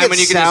 great I like time it when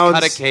you can sounds-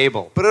 just cut a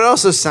cable. But it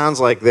also sounds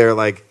like they're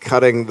like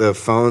cutting the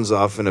phones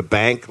off in a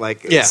bank.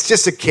 Like Yeah. it's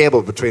just a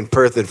cable between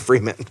Perth and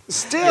Fremantle.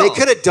 Still. They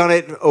could have done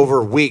it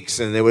over weeks,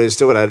 and it would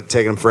have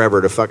taken them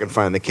forever to fucking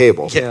find the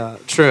cable. Yeah,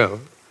 true.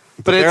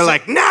 But They're it's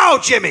like, now,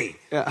 Jimmy,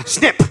 Yeah.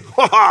 snip,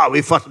 ha ha,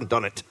 we fucking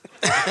done it.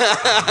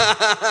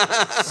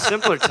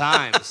 simpler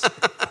times.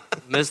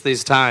 Miss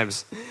these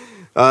times.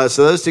 So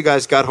those 2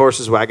 guys got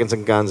horses, wagons,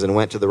 and guns and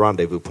went to the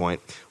rendezvous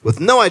point with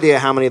no idea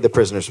how many of the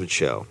prisoners would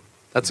show.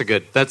 That's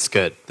good. That's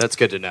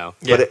good to know.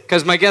 Yeah.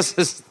 Because my guess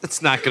is it's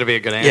not going to be a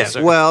good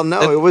answer. Well,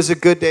 no, it was a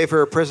good day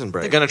for a prison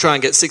break. They're going to try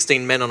and get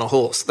 16 men on a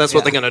horse. That's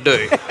what they're going to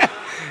do.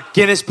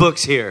 Guinness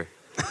Books here.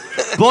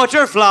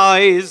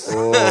 Butterflies.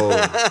 Oh.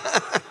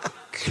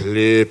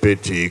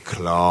 Clippity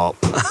clop.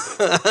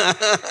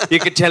 You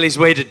can tell he's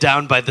weighted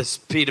down by the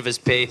speed of his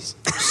pace.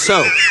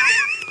 So,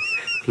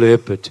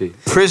 Clippity.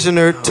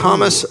 prisoner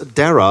Thomas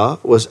Darragh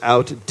was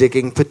out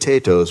digging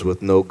potatoes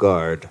with no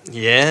guard.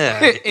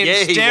 Yeah. In yeah,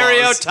 he was.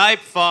 stereotype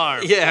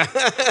farm. Yeah.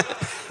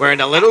 Wearing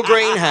a little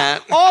green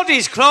hat. All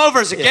these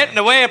clovers are getting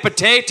away at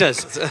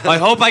potatoes. I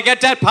hope I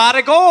get that pot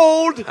of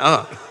gold.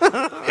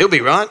 Oh. He'll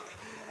be right.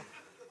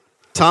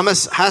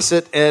 Thomas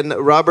Hassett and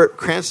Robert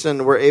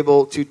Cranston were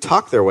able to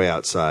talk their way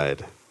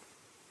outside.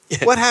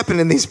 Yeah. What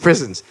happened in these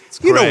prisons?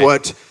 You know great.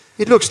 what?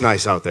 It looks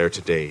nice out there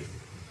today.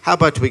 How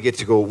about we get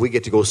to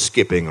go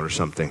skipping or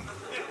something?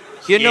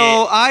 You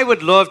know, I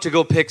would love to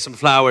go pick some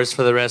flowers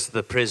for the rest of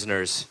the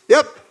prisoners.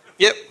 Yep.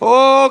 Yep.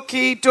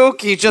 Okie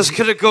dokie, just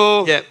gonna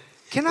go. Yep.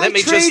 Can Let I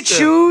me trade just,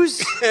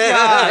 shoes?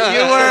 Yeah,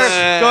 you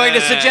were going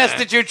to suggest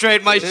that you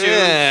trade my shoes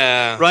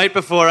Yeah. right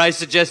before I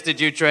suggested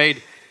you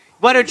trade.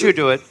 Why don't you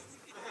do it?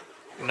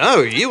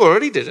 No, you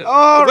already did it.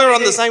 Already. We're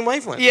on the same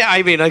wavelength. Yeah,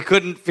 I mean, I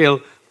couldn't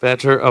feel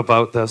better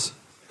about this.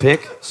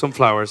 Pick some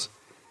flowers.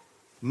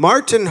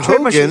 Martin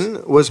Trade my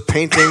Hogan was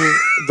painting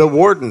the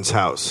warden's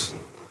house.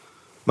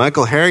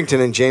 Michael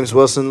Harrington and James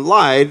Wilson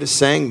lied,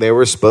 saying they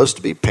were supposed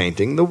to be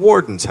painting the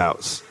warden's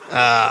house. See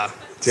how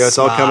it's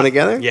all coming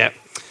together? Yeah.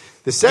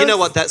 The You seventh- know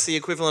what that's the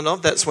equivalent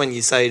of? That's when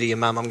you say to your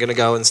mum, I'm going to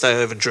go and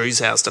stay over Drew's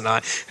house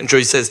tonight. And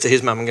Drew says to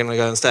his mum, I'm going to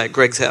go and stay at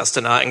Greg's house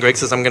tonight. And Greg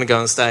says, I'm going to go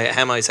and stay at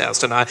Hamo's house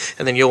tonight.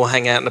 And then you all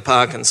hang out in the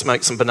park and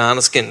smoke some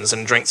banana skins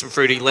and drink some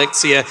fruity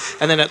Lexia.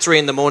 And then at 3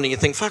 a.m, you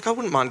think, fuck, I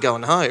wouldn't mind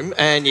going home.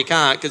 And you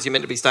can't because you're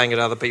meant to be staying at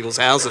other people's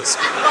houses.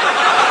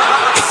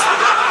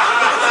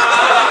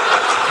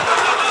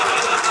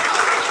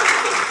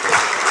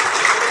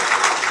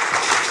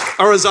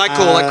 Or as I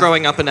call it,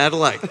 growing up in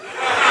Adelaide.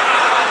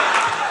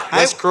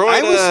 West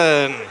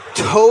Croydon.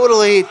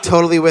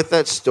 Totally with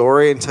that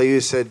story until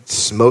you said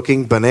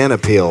smoking banana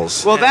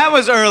peels. Well, that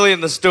was early in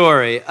the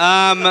story.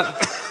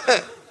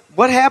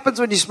 What happens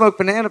when you smoke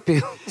banana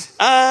peels?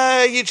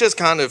 You just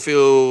kind of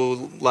feel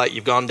like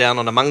you've gone down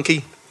on a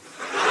monkey.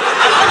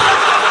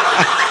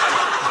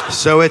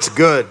 So it's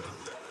good.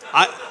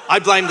 I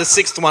blame the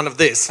 6th one of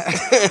this.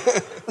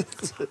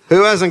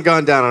 Who hasn't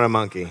gone down on a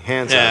monkey?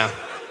 Hands up.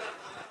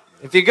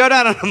 If you go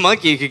down on a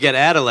monkey, you could get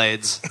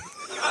Adelaide's.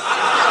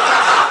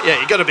 Yeah,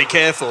 you got to be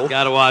careful.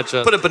 Gotta watch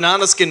it. Put a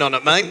banana skin on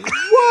it, mate.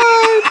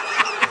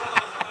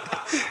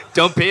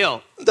 Don't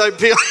peel. Don't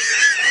peel.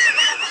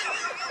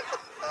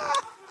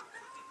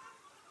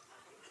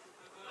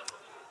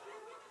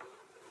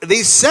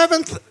 The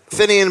 7th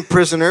Fenian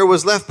prisoner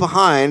was left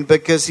behind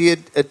because he had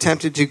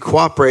attempted to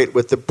cooperate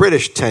with the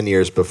British 10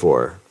 years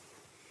before.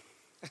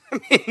 I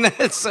mean,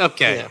 that's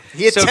okay. Yeah.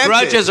 He So attempted.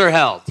 grudges are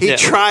held. He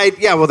tried.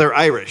 Yeah, well, they're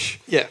Irish.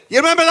 Yeah. You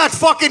remember that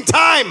fucking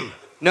time?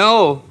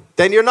 No.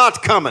 Then you're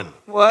not coming.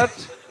 What?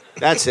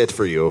 That's it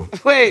for you.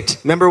 Wait.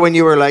 Remember when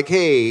you were like,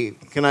 hey,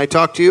 can I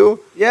talk to you?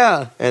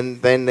 Yeah.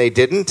 And then they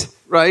didn't?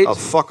 Right. Oh,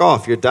 fuck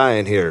off. You're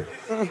dying here.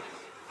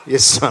 You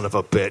son of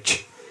a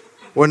bitch.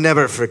 We're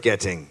never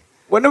forgetting.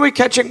 When are we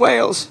catching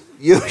whales?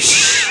 You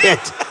shit.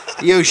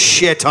 You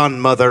shit on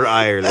Mother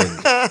Ireland.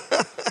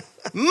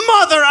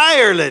 Mother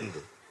Ireland!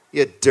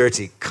 You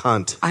dirty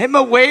cunt. I'm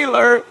a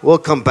whaler. We'll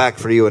come back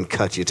for you and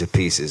cut you to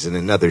pieces in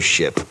another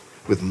ship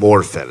with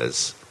more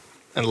fellas.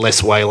 And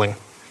less whaling.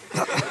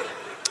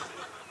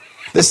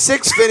 The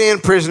 6 Fenian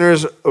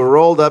prisoners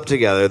rolled up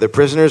together. The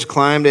prisoners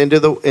climbed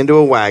into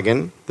a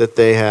wagon that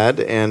they had,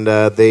 and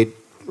they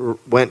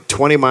went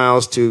 20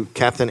 miles to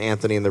Captain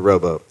Anthony in the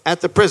rowboat.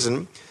 At the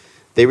prison,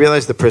 they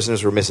realized the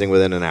prisoners were missing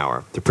within an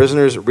hour. The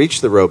prisoners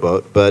reached the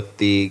rowboat, but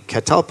the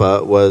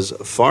catalpa was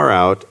far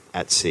out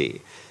at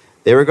sea.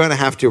 They were going to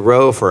have to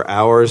row for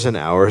hours and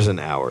hours and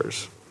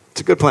hours.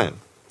 It's a good plan.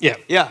 Yeah.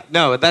 Yeah,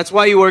 no, that's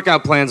why you work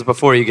out plans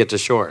before you get to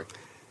shore.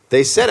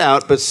 They set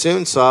out, but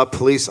soon saw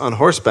police on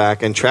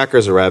horseback and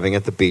trackers arriving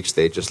at the beach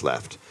they just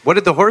left. What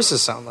did the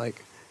horses sound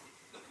like?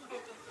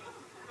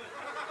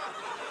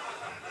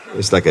 It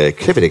was like a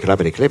clippity,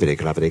 clappity, clippity,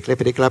 clappity,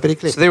 clippity, clappity,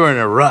 clip. So they were in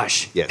a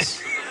rush.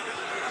 Yes,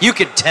 You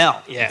could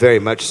tell. Yeah. very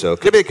much so.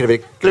 Clippity,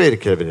 clippity, clippity,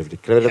 clippity,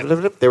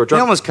 clippity. They were They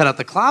drunk. almost cut out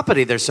the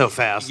cloppity. They're so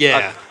fast.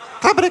 Yeah.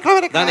 Clippity,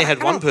 clippity, They only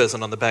had one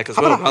person on the back as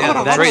well. Yeah,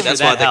 Rather than three. That's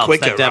why they're helps.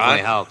 quicker, That definitely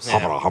right? helps. Yeah.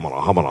 Humana,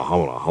 humana, humana,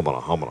 humana,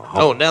 humana, humana,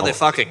 Oh, now they're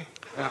fucking.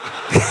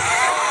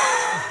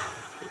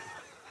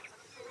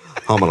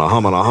 humana,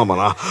 humana,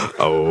 humana.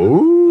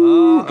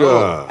 Oh,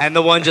 God. And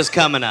the one just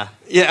coming up.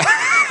 Yeah.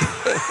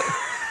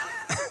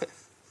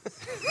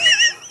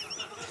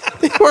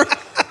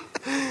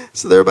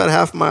 So they're about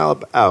half a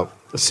mile out.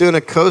 Soon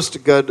a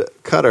Coast Guard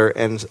cutter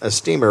and a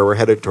steamer were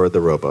headed toward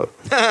the rowboat.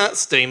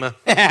 Steamer.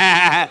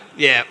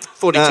 Yeah.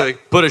 42.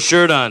 Put a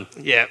shirt on.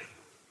 Yeah.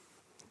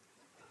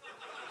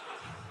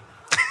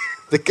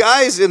 The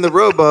guys in the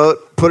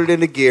rowboat put it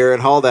into gear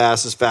and hauled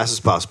ass as fast as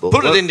possible.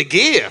 Put it into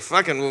gear.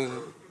 Fucking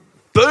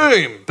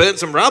boom. Burnt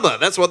some rubber.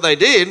 That's what they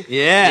did.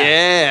 Yeah.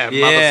 Yeah,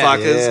 Yeah.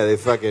 motherfuckers. Yeah, they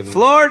fucking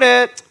Floored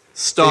it.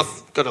 Stop.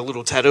 Got a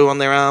little tattoo on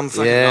their arm.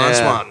 Fucking Yeah.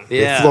 nice one.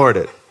 Yeah. they floored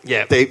it.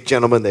 Yeah.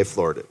 They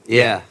floored it.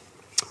 Yeah.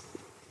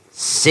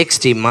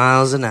 60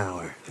 miles an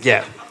hour.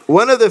 Yeah.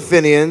 One of the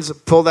Fenians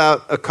pulled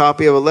out a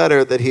copy of a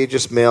letter that he had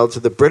just mailed to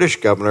the British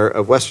governor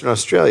of Western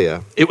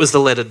Australia. It was the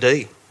letter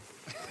D.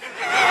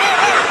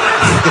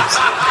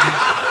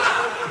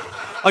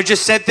 I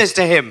just sent this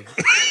to him.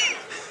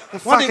 The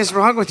fuck is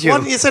wrong with you? Why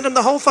didn't you send him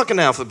the whole fucking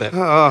alphabet?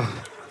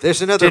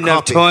 There's another Didn't have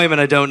copy. time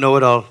and I don't know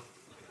it all.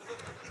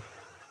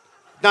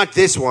 Not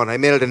this one. I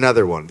mailed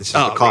another one. This is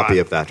Oh, a copy right.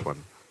 of that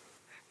one.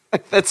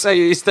 That's how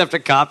you used to have to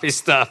copy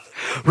stuff.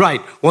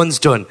 Right, one's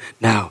done.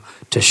 Now,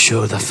 to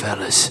show the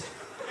fellas.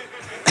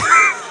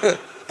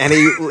 And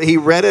he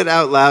read it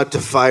out loud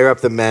to fire up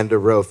the men to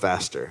row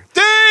faster.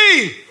 D!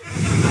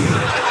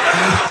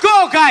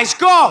 Go, guys,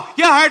 go!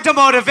 You heard the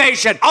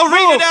motivation. I'll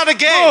read it out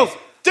again. Move.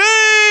 D!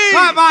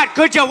 Come on,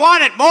 could you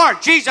want it more?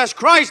 Jesus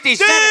Christ, he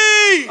said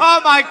it. D!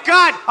 Oh my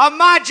God,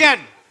 imagine.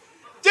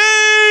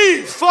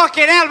 D!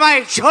 Fucking hell,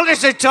 my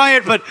shoulders are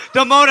tired, but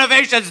the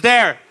motivation's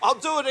there. I'll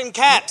do it in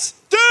caps.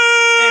 D!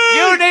 If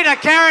you need a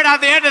carrot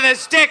on the end of the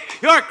stick,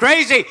 you're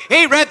crazy.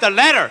 He read the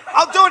letter.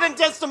 I'll do it in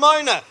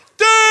Desdemona.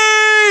 D!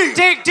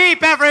 Dig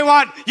deep,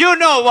 everyone. You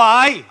know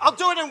why. I'll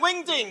do it in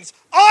Wingdings.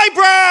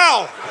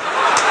 Eyebrow!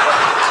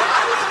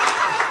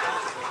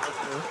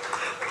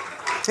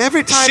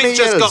 Every time Shit he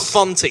just got yells,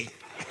 Fonty.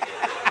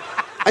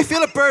 I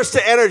feel a burst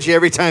of energy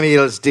every time he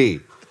yells D.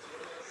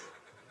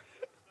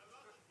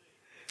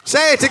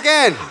 Say it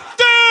again.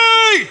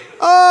 D!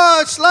 Oh,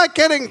 it's like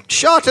getting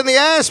shot in the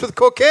ass with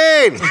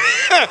cocaine.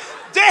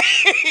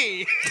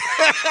 D!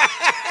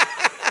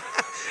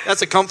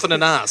 That's a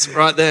confident ass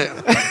right there.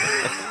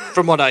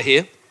 From what I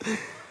hear.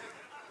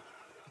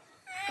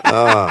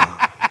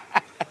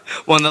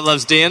 One that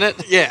loves D in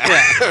it? Yeah.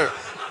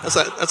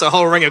 That's a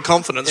whole ring of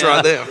confidence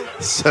right there.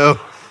 So,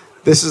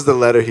 this is the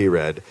letter he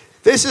read.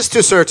 This is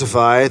to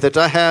certify that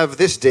I have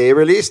this day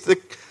released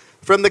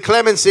from the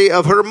clemency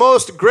of Her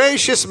Most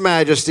Gracious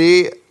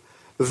Majesty,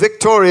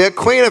 Victoria,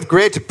 Queen of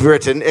Great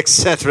Britain,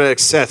 etc.,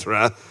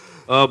 etc.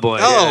 Oh, boy.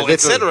 Oh, Yeah,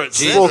 etc.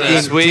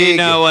 Jesus. We dig.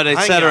 know what Hang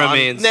etc. on.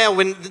 means. Now,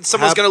 when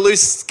someone's going to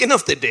lose skin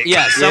off their dick.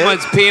 Yeah,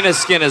 someone's penis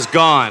skin is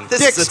gone. This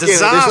Dick is a skin.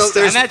 There's no- disaster.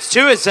 there's- And that's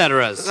two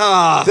etceteras.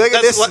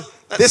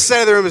 This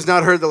side of the room has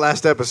not heard the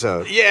last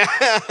episode. Yeah.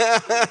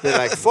 They're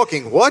like,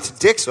 fucking what?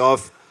 Dicks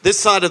off. This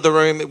side of the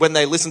room, when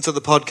they listen to the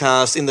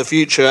podcast in the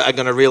future, are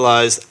going to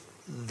realise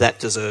that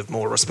deserved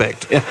more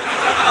respect.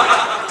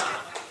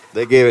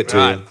 They gave it to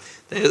Right.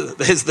 you.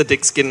 There's the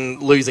dick skin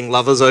losing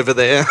lovers over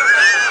there.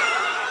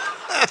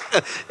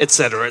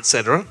 Etc.,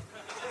 etc.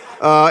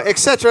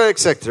 Etc.,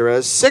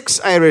 etc. 6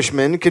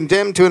 Irishmen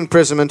condemned to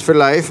imprisonment for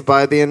life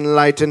by the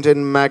enlightened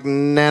and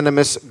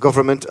magnanimous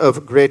government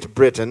of Great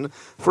Britain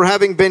for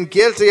having been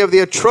guilty of the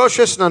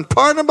atrocious and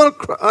unpardonable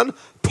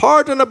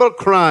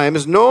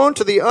crimes known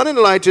to the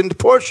unenlightened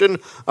portion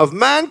of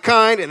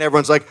mankind. And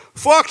everyone's like,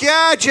 fuck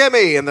yeah,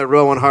 Jimmy! And they're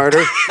rowing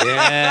harder.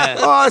 Yeah.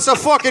 Oh, it's a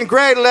fucking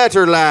great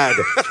letter, lad.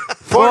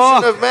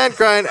 portion of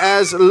mankind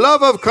as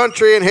love of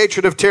country and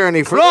hatred of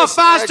tyranny. For Roll this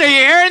faster, act you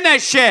hearing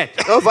that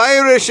shit? of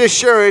Irish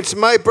assurance,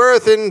 my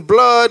birth and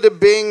blood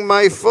being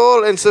my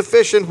full and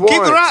sufficient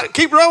warrant.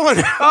 Keep rolling.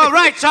 Oh,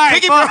 right, sorry.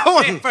 Keep fuck,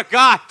 rolling. I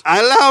forgot.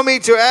 Allow me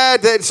to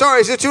add that.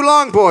 Sorry, is it too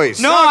long, boys?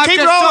 No, No, I'm keep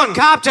just rolling.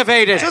 so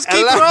captivated. Just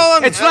keep Allow-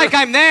 rolling. It's like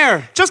I'm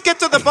there. Just get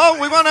to the boat.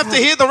 We won't have to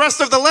hear the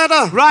rest of the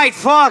letter. Right,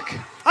 fuck.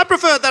 I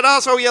preferred that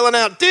asshole yelling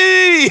out,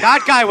 D!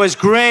 That guy was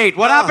great.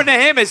 What happened to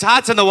him? His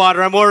hat's in the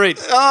water. I'm worried.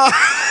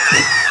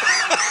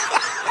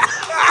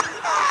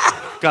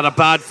 Got a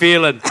bad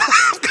feeling.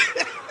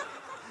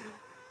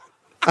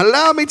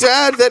 Allow me to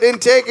add that in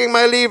taking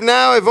my leave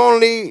now, I've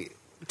only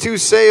to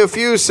say a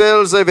few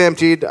cells I've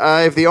emptied.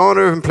 I have the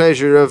honor and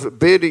pleasure of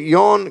bid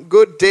yon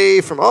good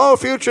day from all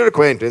future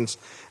acquaintance.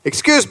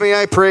 Excuse me,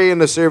 I pray in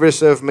the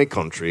service of my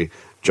country,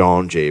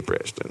 John J.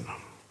 Preston.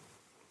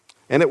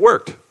 And it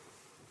worked.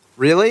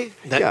 Really?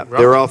 Yeah,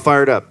 they were all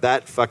fired up.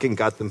 That fucking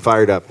got them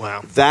fired up.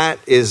 Wow. That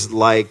is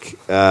like,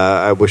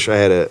 I wish I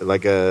had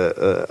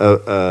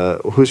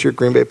who's your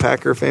Green Bay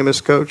Packer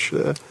famous coach?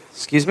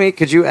 Excuse me,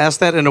 could you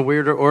ask that in a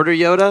weirder order,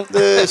 Yoda?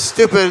 The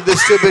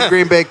stupid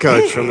Green Bay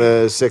coach from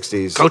the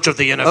 60s. Coach of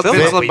the NFL.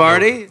 Vince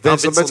Lombardi?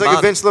 It's like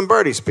a Vince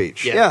Lombardi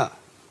speech. Yeah.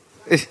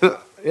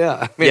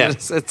 Yeah. I mean, Yeah.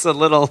 It's a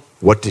little...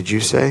 What did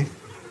you say?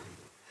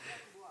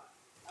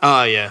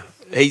 Oh, yeah.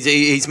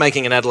 He's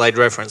making an Adelaide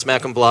reference.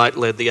 Malcolm Blight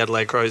led the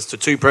Adelaide Crows to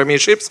 2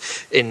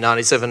 premierships in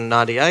 97 and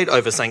 98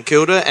 over St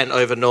Kilda and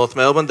over North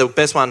Melbourne. The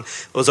best one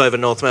was over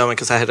North Melbourne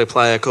because they had a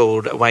player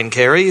called Wayne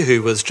Carey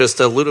who was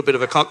just a little bit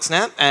of a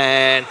cocksnap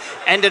and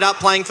ended up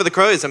playing for the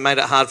Crows and made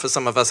it hard for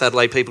some of us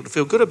Adelaide people to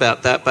feel good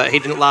about that, but he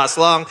didn't last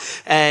long.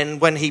 And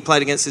when he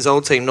played against his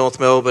old team, North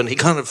Melbourne, he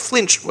kind of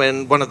flinched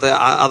when one of the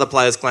other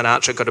players, Glenn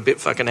Archer, got a bit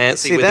fucking antsy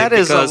See, with that him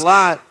is a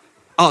lot...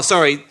 Oh,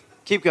 sorry.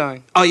 Keep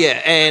going. Oh, yeah,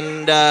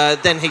 and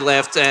then he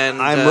left, and...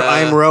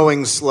 I'm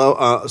rowing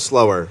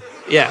slower.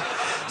 Yeah.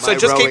 So My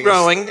just keep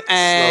rowing rowing. is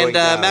And slowing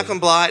down. Malcolm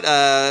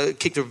Blight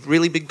kicked a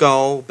really big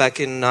goal back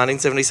in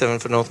 1977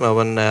 for North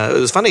Melbourne. It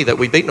was funny that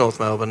we beat North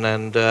Melbourne.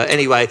 And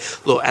anyway,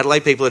 look,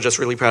 Adelaide people are just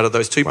really proud of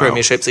those 2 Wow.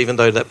 premierships, even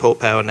though that Port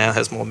Power now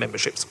has more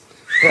memberships.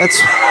 That's...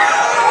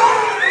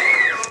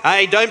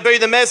 Hey, don't be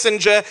the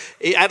messenger.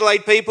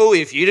 Adelaide people,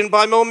 if you didn't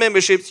buy more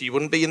memberships, you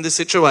wouldn't be in this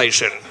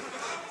situation.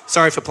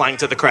 Sorry for playing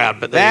to the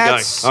crowd, but there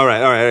you go. All right.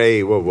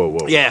 Hey, whoa.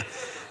 Yeah.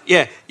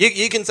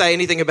 You can say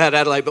anything about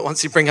Adelaide, but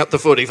once you bring up the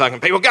footy,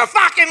 fucking people go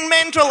fucking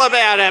mental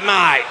about it,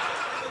 mate.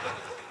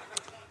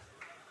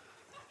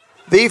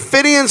 The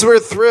Fittians were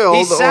thrilled.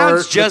 He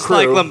sounds or just the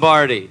like crew.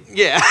 Lombardi,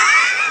 Yeah.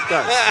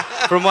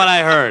 from what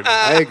I heard.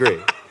 I agree.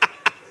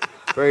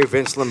 Very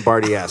Vince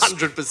Lombardi-esque.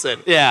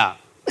 100%. Yeah.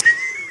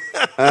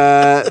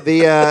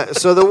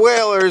 So the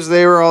whalers,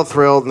 they were all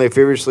thrilled and they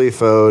feverishly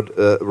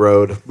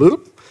rowed.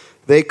 Bloop.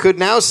 They could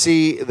now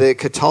see the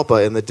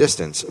Catalpa in the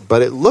distance,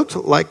 but it looked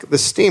like the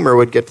steamer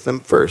would get to them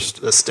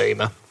first. The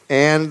steamer.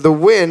 And the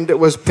wind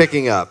was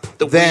picking up.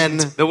 The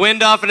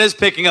wind often is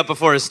picking up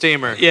before a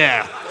steamer.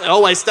 Yeah. It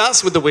always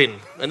starts with the wind,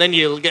 and then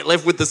you'll get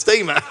left with the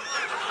steamer.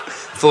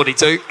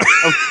 42.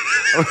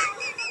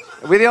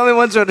 Are we the only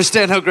ones who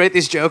understand how great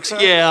these jokes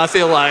are? Yeah, I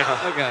feel like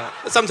Okay.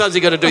 sometimes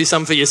you got to do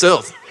some for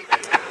yourself.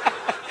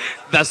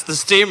 That's the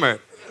steamer.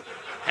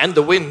 And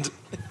the wind.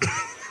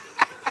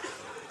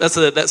 That's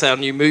our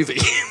new movie.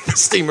 The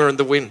Steamer and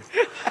the Wind.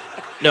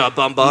 No, a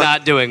bombard.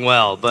 Not doing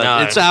well, but No.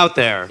 it's out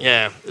there.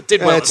 Yeah, it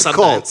did well it's at a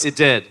cult. Sundance. It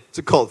did. It's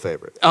a cult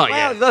favorite. Oh, Well,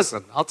 yeah.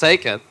 listen, I'll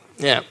take it.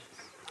 Yeah.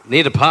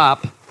 Need a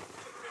pop.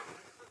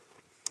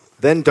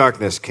 Then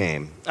darkness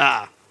came.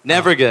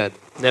 Never good.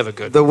 Never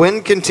good. The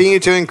wind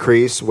continued to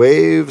increase.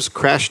 Waves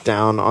crashed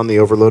down on the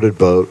overloaded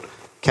boat.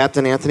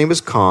 Captain Anthony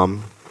was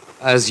calm,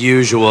 As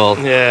usual.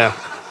 Yeah.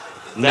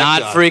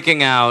 Not guy.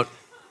 freaking out.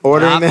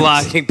 ordering Not them,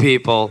 blocking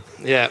people.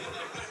 Yeah.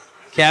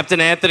 Captain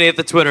Anthony at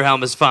the Twitter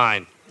helm is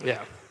fine. Yeah.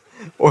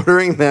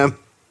 ordering them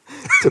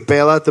to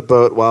bail out the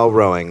boat while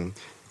rowing,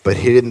 but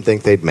he didn't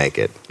think they'd make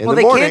it. In Well,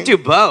 the they morning, can't do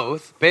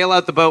both. Bail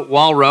out the boat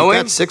while you rowing.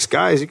 got 6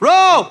 guys.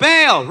 Row,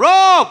 bail,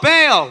 row,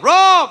 bail,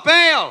 row,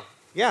 bail.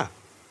 Yeah.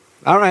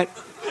 All right.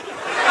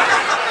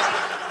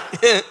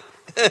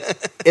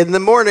 In the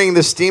morning,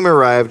 the steam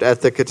arrived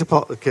at the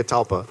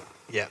Catalpa,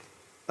 Yeah.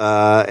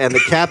 and the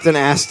captain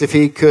asked if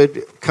he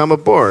could come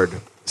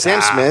aboard.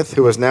 Sam Smith,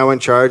 who was now in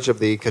charge of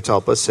the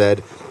Catalpa,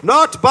 said,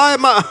 "Not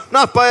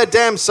by a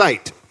damn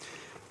sight."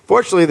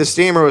 Fortunately, the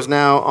steamer was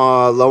now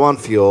low on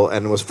fuel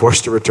and was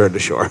forced to return to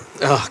shore.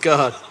 Oh,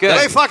 God. Good.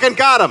 They fucking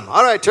got him.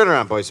 All right, turn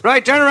around, boys.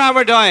 Right, turn around,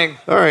 we're dying.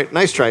 All right,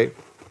 nice try.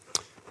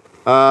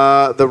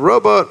 The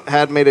rowboat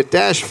had made a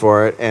dash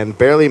for it and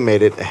barely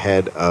made it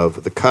ahead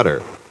of the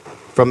cutter.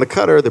 From the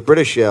cutter, the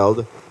British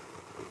yelled,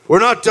 "We're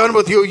not done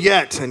with you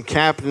yet!" And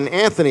Captain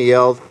Anthony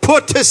yelled,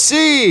 "Put to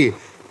sea!"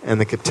 And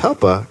the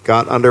Catalpa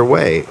got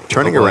underway,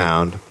 turning boy.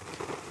 around,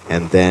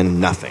 and then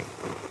nothing.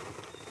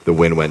 The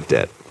wind went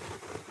dead.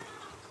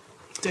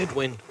 Dead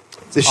wind.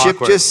 The ship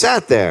Awkward. just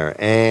sat there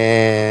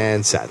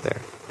and sat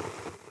there.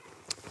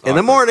 In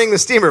the morning, the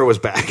steamer was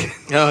back.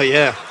 Oh,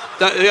 yeah.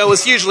 It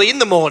was usually in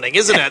the morning,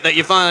 isn't it, that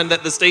you find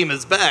that the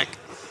steamer's back.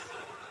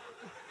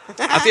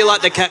 I feel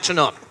like they're catching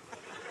on.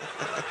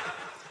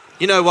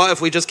 You know what?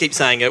 If we just keep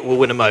saying it, we'll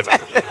win them over.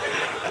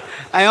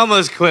 I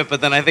almost quit,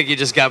 but then I think you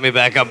just got me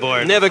back on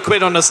board. Never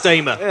quit on a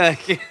steamer.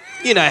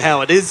 You know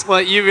how it is.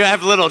 Well, you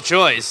have little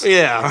choice.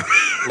 Yeah.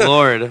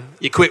 Lord.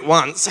 You quit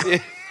once.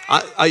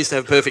 I used to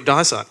have perfect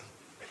eyesight.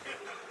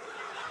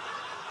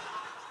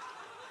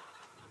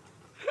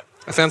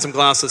 I found some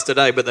glasses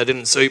today, but they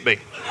didn't suit me.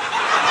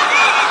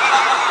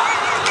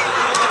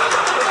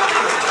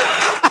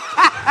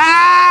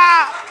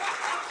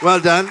 Well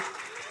done.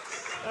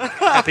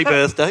 Happy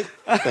birthday.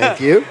 Thank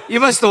you. You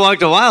must have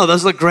walked a while.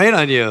 Those look great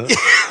on you.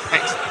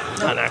 Thanks.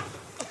 I know.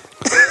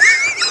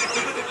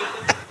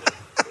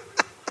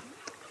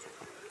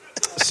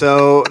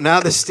 So now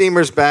the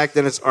steamer's back,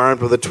 then it's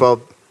armed with a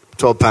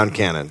 12-pound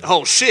cannon.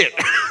 Oh, shit.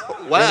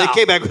 Wow. And they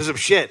came back with some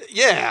shit.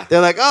 Yeah.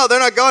 They're like, oh, they're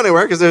not going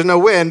anywhere because there's no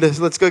wind.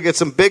 Let's go get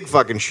some big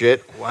fucking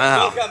shit.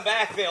 Wow. come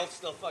back, they'll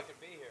still fucking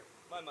be here.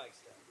 My mic's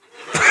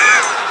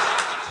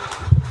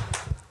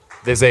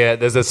dead.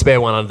 There's a spare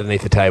one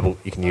underneath the table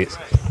you can use.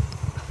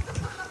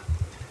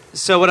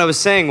 So what I was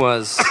saying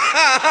was...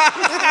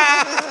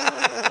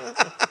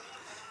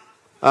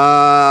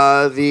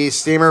 The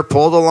steamer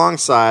pulled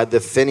alongside. The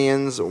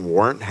Fenians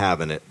weren't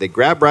having it. They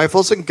grabbed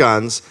rifles and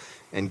guns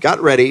and got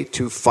ready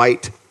to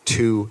fight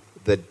to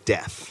the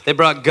death. They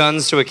brought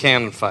guns to a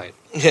cannon fight.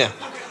 Yeah.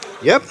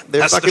 Yep,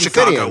 they're That's the fucking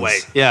Chicago Fenians. way.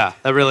 Yeah,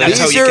 that really That's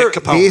is. how you get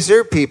Capone. These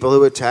are people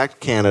who attacked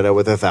Canada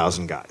with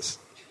 1,000 guys.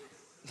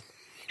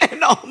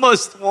 And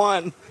almost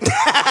won.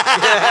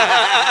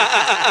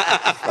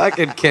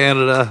 Fucking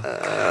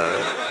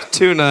Canada.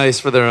 Too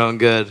nice for their own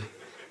good.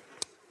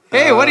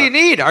 Hey, what do you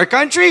need? Our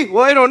country?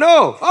 Well, I don't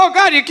know. Oh,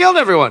 God, you killed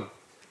everyone.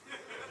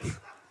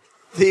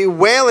 The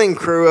whaling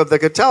crew of the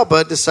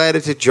Catalpa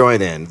decided to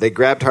join in. They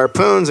grabbed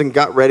harpoons and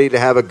got ready to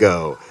have a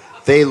go.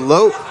 They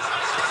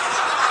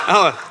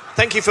Oh,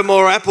 thank you for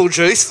more apple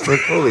juice.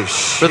 Holy shit.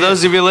 For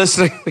those of you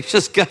listening, we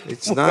just got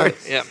It's not...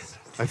 Yeah.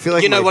 I feel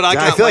like You know what I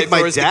can't feel wait like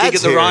for my is the gig at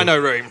dad's the here. Rhino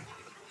Room.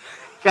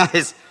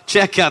 Guys,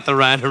 check out the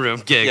Rhino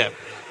Room gig. Yeah.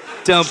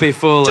 Don't be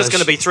foolish. Just going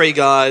to be 3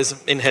 guys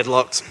in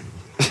headlocks.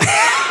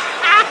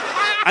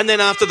 And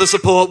then after the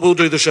support, we'll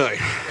do the show.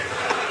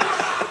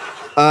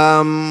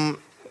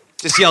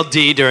 Just yell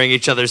D during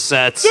each other's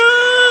sets.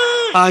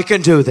 I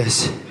can do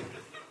this.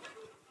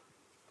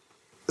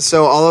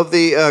 So all of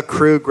the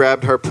crew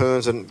grabbed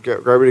harpoons and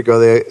got ready to go.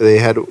 They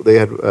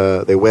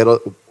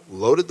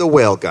loaded the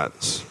whale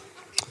guns,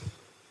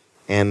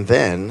 and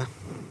then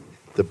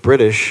the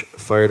British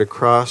fired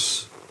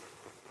across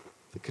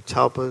the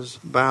Catalpa's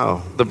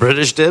bow. The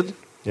British did?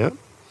 Yep.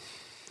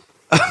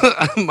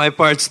 My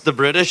part's the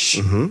British?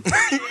 Mm-hmm.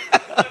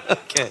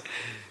 Okay.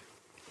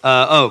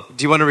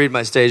 Do you want to read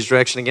my stage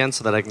direction again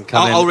so that I can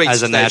come I'll in read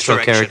as a stage natural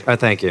direction. character? Oh,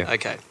 thank you.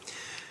 Okay.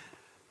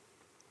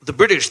 The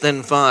British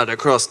then fired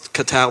across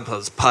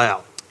Catalpa's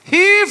bow.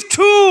 Heave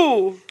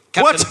to!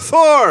 What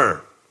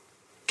for?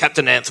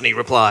 Captain Anthony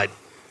replied.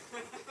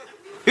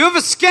 You have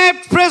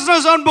escaped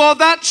prisoners on board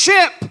that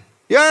ship.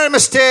 You're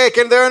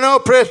mistaken. There are no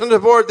prisoners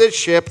aboard this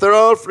ship. They're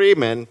all free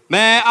men.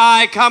 May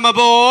I come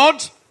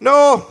aboard?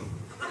 No.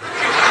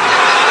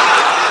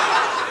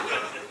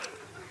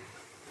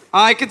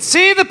 I can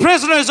see the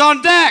prisoners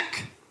on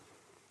deck.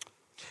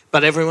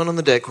 But everyone on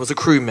the deck was a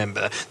crew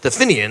member. The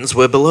Fenians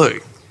were below.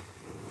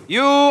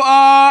 You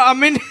are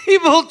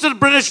amenable to the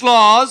British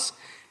laws.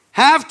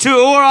 Have to,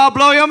 or I'll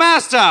blow your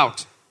mast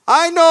out.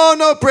 I know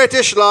no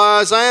British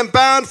laws. I am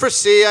bound for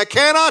sea. I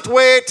cannot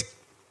wait.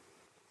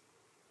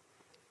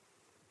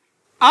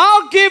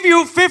 I'll give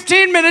you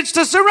 15 minutes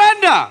to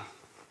surrender.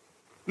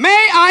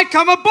 May I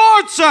come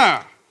aboard,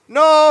 sir?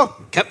 No.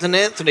 Captain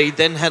Anthony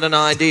then had an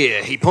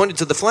idea. He pointed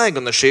to the flag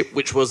on the ship,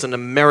 which was an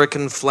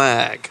American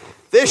flag.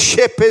 This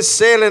ship is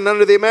sailing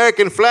under the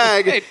American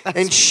flag, Wait, that's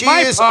and she my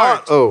is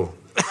part. on. Oh.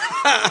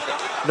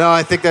 No,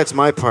 I think that's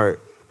my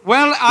part.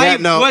 Well, I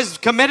no. was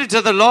committed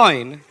to the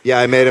line. Yeah,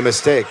 I made a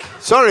mistake.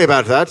 Sorry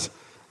about that.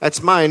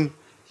 That's mine.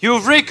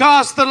 You've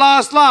recast the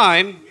last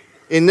line.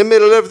 In the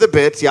middle of the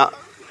bit, yeah.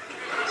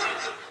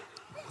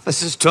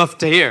 This is tough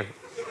to hear.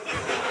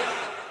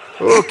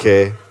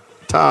 Okay.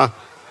 Ta.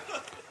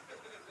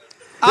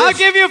 I'll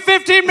give you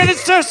 15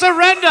 minutes to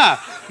surrender.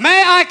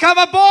 May I come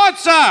aboard,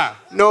 sir?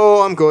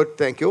 No, I'm good.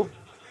 Thank you.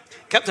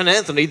 Captain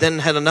Anthony then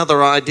had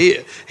another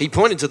idea. He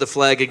pointed to the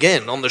flag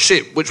again on the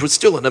ship, which was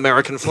still an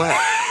American flag.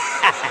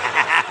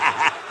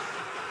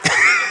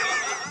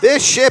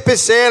 This ship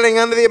is sailing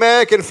under the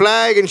American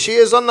flag, and she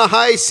is on the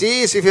high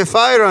seas. If you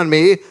fire on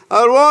me,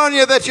 I'll warn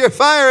you that you're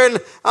firing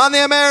on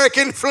the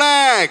American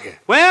flag.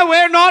 Well,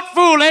 we're not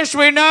foolish.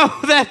 We know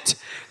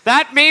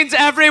that means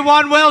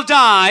everyone will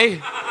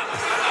die.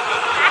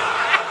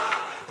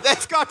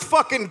 They've got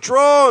fucking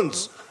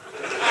drones.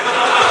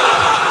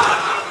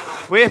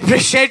 We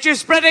appreciate you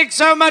spreading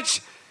so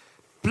much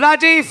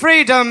bloody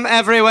freedom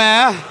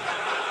everywhere.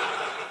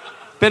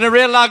 Been a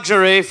real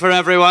luxury for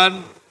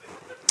everyone.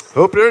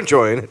 Hope you're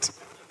enjoying it.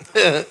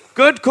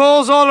 Good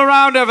calls all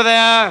around over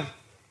there,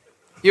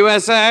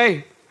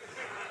 USA.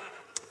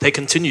 They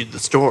continued the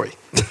story.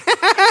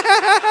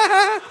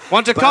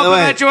 Want to By the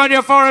compliment way- you on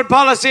your foreign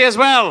policy as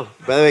well.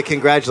 By the way,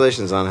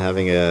 congratulations on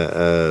having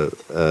a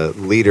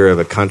leader of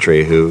a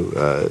country who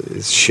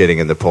is shitting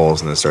in the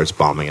polls and then starts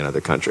bombing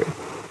another country.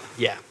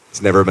 Yeah.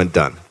 It's never been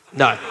done.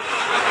 No.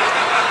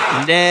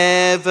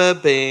 Never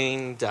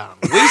been done.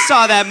 We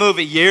saw that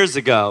movie years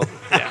ago.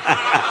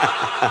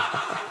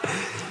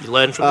 You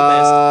learn from the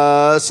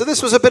best. So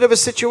this was a bit of a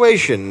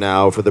situation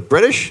now for the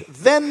British.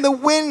 Then the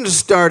wind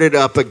started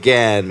up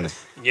again.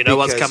 You know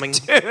what's Because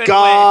coming?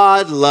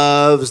 God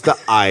loves the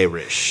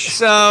Irish.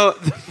 So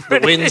The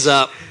wind's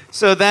up.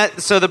 So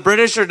the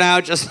British are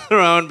now just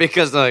thrown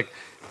because they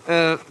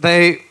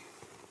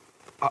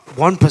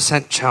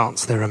 1%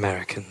 chance they're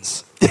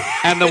Americans,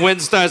 and the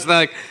wind starts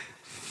like,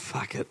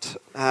 fuck it.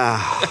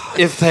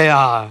 If they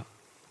are,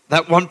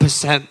 that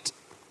 1%,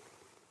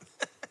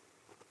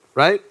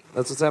 right?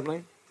 That's what's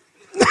happening.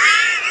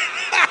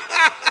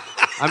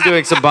 I'm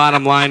doing some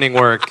bottom lining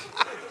work,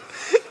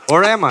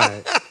 or am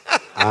I?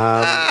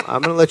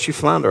 I'm going to let you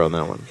flounder on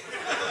that one.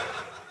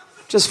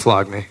 Just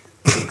flog me.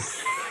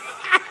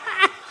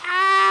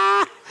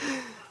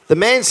 The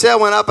mainsail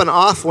went up and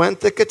off went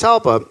the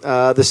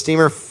Catalpa. The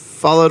steamer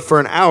followed for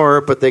an hour,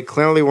 but they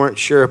clearly weren't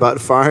sure about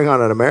firing on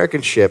an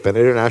American ship in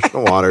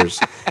international waters,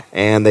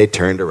 and they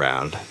turned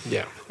around.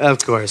 Yeah.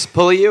 Of course,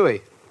 pull a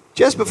Yui.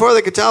 Just before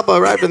the Catalpa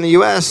arrived in the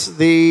U.S.,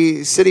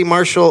 the city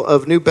marshal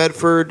of New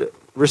Bedford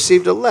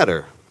received a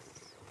letter.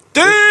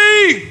 D!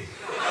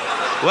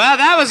 Well,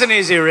 that was an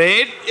easy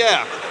read.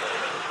 Yeah.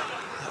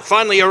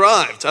 Finally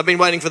arrived. I've been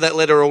waiting for that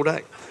letter all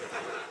day.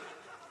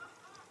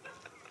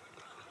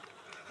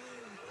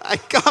 I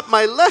got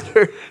my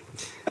letter.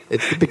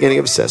 It's the beginning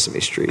of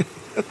Sesame Street.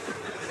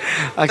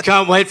 I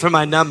can't wait for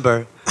my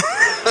number.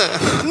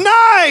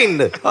 9!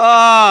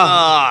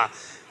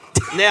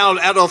 Now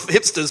Adolf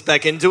Hipster's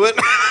back into it.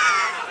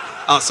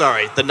 Oh,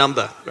 sorry, the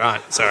number.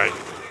 Right, sorry.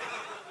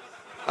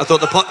 I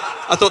thought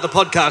the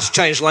podcast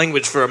changed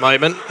language for a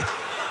moment.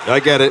 I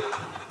get it.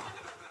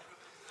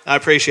 I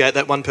appreciate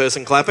that one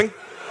person clapping.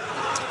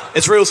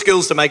 It's real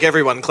skills to make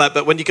everyone clap,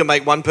 but when you can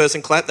make one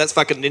person clap, that's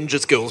fucking ninja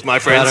skills, my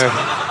friends.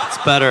 Better. It's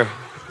better.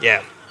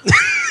 Yeah.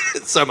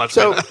 It's so much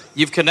So, better.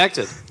 You've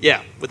connected.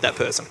 Yeah, with that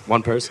person.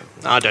 One person.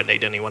 I don't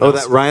need anyone oh,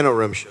 else. that Rhino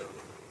Room show.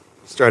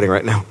 Starting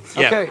right now.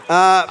 Yeah. Okay.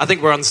 I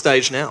think we're on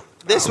stage now.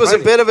 This was a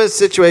bit of a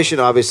situation,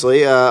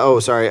 obviously. So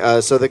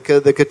the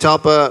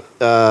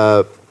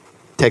Catalpa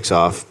takes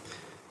off.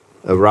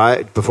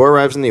 Before it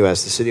arrives in the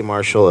U.S., the city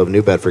marshal of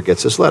New Bedford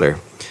gets this letter.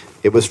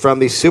 It was from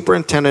the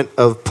superintendent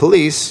of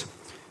police,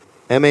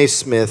 M.A.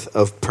 Smith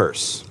of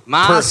Perth.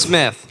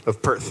 Smith.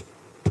 Of Perth.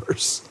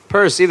 Perth.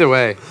 Purse, either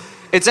way.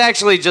 It's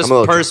actually just I'm a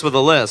little purse with a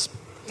lisp.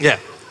 Yeah.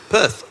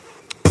 Perth.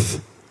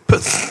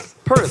 Perth.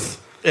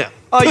 Perth. Yeah.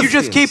 Oh, you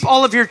just keep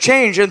all of your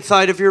change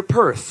inside of your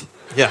Perth.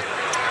 Yeah.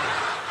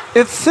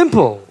 It's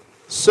simple.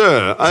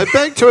 Sir, I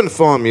beg to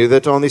inform you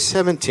that on the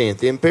 17th,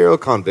 the Imperial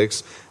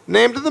convicts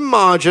named the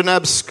margin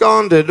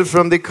absconded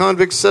from the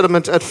convict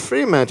settlement at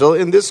Fremantle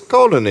in this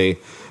colony.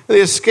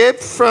 They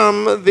escaped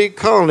from the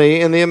colony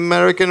in the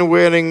American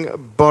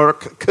whaling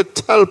bark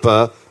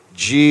Catalpa,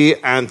 G.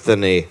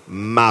 Anthony,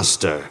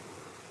 Master.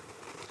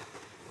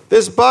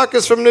 This bark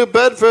is from New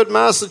Bedford,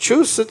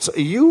 Massachusetts,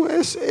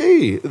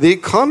 USA. The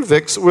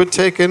convicts were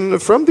taken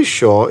from the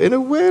shore in a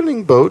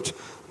whaling boat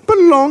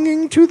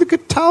belonging to the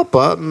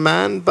Catalpa,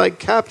 manned by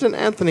Captain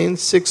Anthony and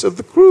 6 of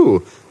the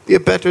crew. The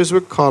abettors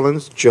were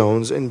Collins,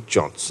 Jones, and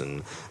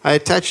Johnson. I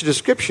attach a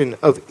description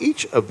of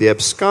each of the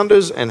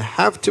absconders and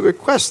have to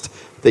request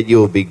that you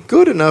will be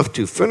good enough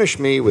to furnish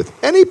me with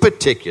any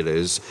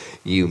particulars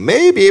you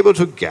may be able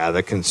to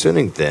gather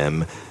concerning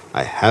them.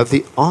 I have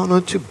the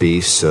honor to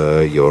be,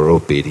 sir, your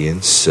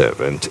obedient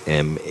servant,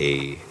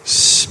 M.A.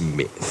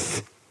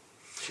 Smith.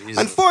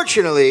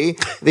 Unfortunately,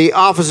 the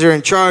officer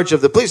in charge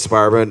of the police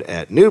department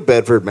at New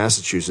Bedford,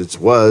 Massachusetts,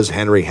 was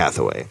Henry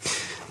Hathaway.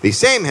 The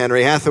same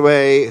Henry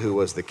Hathaway who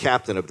was the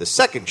captain of the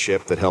second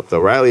ship that helped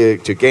O'Reilly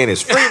to gain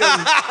his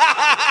freedom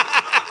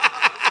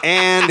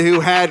and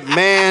who had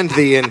manned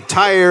the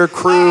entire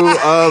crew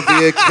of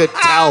the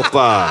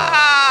Catalpa.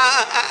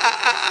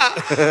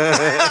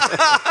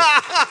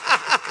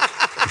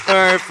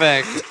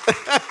 Perfect.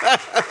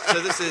 So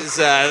this is.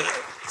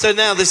 So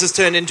now this has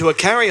turned into a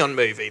carry-on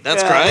movie.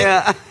 That's great.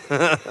 Yeah.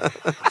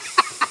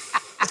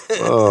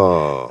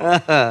 Oh.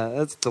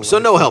 That's the So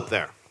no help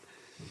there.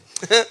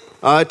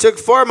 It took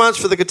 4 months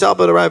for the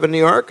Catalpa to arrive in New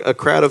York. A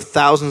crowd of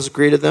thousands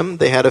greeted them.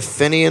 They had a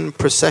Fenian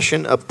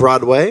procession up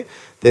Broadway.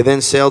 They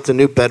then sailed to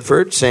New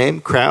Bedford. Same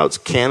crowds.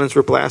 Cannons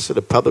were blasted.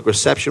 A public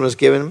reception was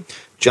given.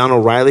 John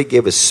O'Reilly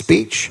gave a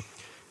speech.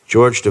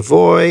 George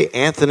Devoy,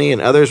 Anthony,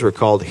 and others were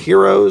called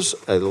heroes,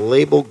 a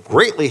label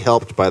greatly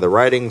helped by the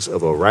writings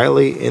of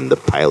O'Reilly in the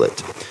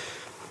pilot.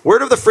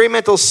 Word of the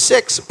Fremantle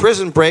 6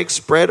 prison break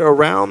spread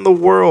around the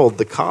world.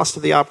 The cost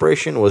of the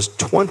operation was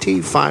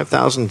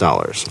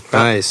 $25,000.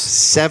 Nice.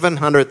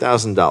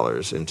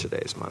 $700,000 in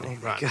today's money.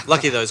 Right.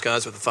 Lucky those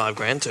guys with the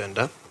 $5,000 turned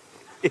up.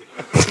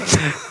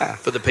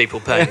 For the people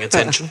paying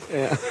attention.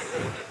 Yeah.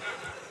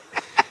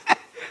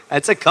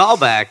 That's a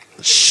callback.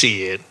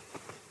 Shit.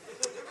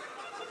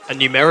 A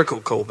numerical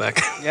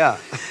callback. Yeah.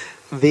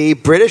 The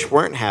British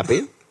weren't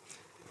happy.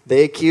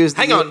 They accused...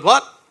 Hang on,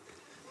 what?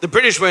 The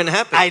British weren't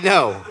happy? I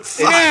know.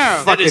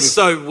 That is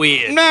so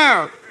weird.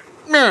 No,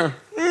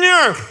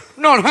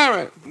 not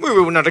Harry. We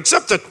will not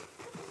accept it.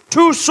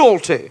 Too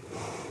salty.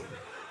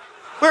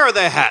 Where are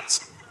their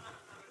hats?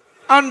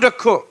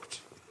 Undercooked.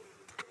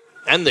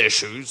 And their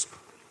shoes.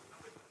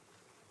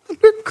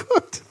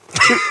 Undercooked.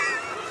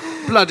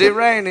 Bloody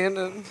raining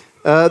and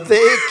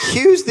They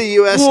accused the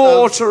U.S.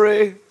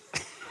 watery.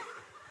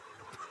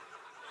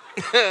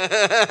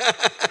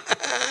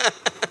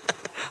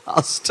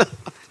 I'll stop.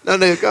 No,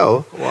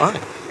 go. What?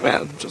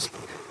 Well, just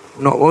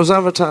not what was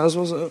advertised,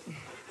 was it?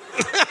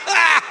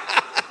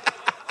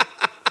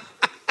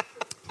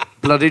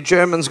 Bloody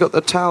Germans got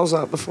their towels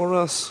out before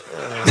us.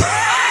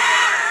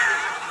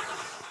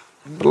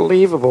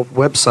 Unbelievable.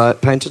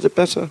 Website painted it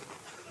better.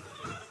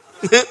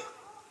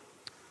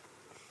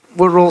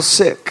 We're all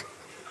sick.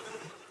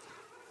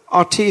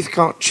 Our teeth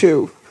can't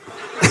chew.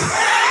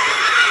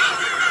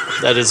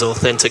 That is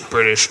authentic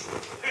British.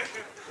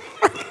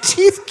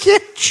 Teeth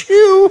can't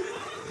chew.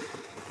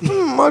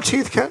 My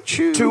teeth can't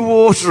chew. Too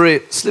watery,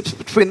 it slips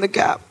between the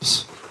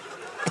gaps.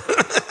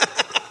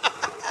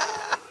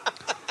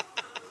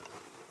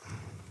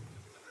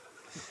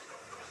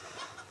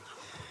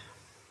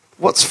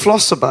 What's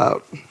floss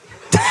about?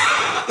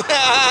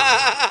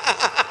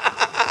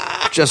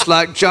 Just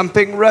like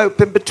jumping rope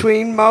in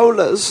between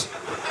molars.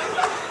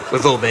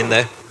 We've all been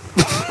there.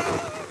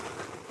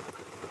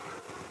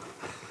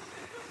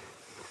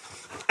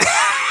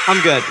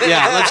 I'm good.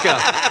 Yeah, let's go.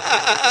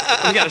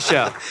 We got a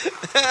show.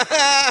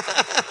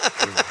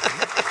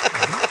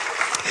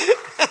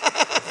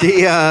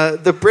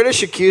 The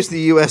British accused the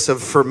U.S.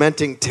 of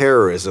fermenting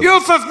terrorism. You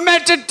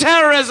fermented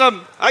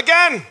terrorism!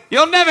 Again,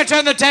 You'll never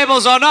turn the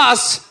tables on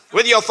us!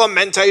 with your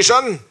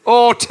fermentation.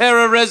 Or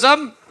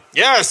terrorism.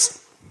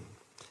 Yes.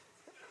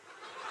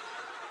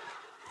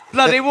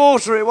 Bloody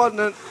watery, wasn't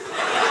it?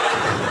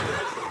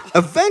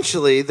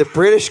 Eventually, the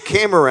British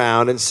came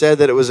around and said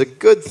that it was a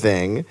good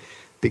thing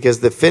because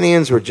the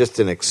Fenians were just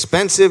an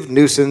expensive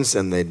nuisance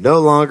and they no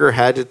longer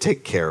had to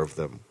take care of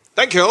them.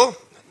 Thank you.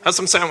 Have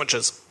some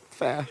sandwiches.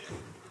 Fair.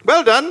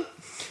 Well done.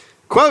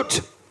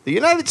 Quote, the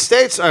United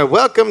States are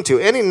welcome to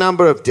any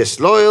number of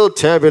disloyal,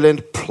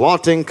 turbulent,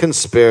 plotting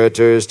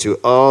conspirators to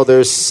all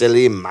their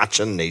silly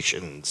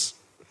machinations.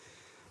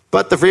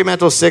 But the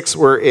Fremantle Six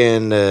were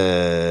in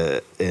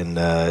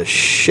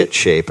shit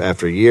shape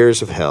after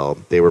years of hell.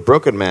 They were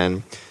broken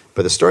men,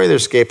 but the story of their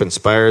escape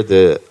inspired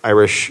the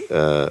Irish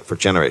for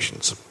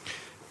generations.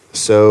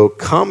 So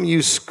come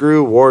you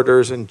screw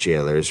warders and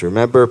jailers,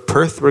 remember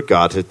Perth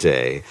Regatta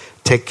Day.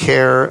 Take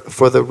care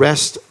for the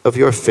rest of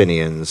your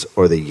Fenians,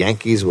 or the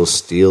Yankees will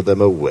steal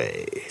them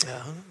away.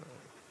 Oh.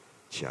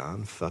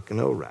 John fucking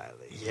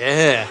O'Reilly.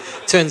 Yeah.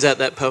 Turns out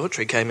that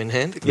poetry came in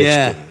handy.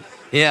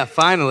 Yeah,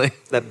 finally.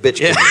 That bitch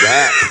can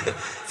rap.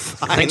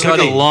 Thank It took God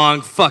a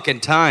long fucking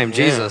time,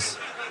 Jesus.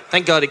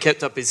 Thank God he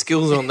kept up his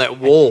skills on that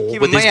wall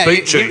with his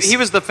boot shoes. He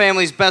was the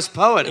family's best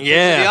poet.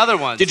 Yeah. The other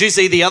ones. Did you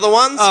see the other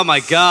ones? Oh, my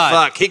God.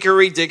 Fuck,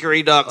 hickory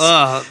dickory ducks.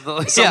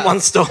 Someone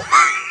stole.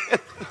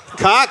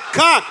 Cock.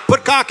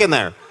 Put cock in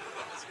there.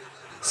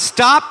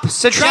 Stop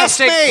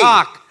suggesting Trust me.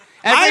 cock.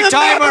 I'm a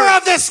member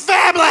of this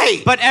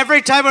family. But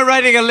every time we're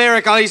writing a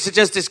lyric, all you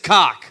suggest is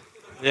cock.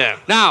 Yeah.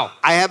 Now,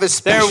 I have a there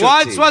specialty.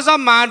 once was a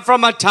man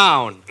from a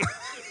town.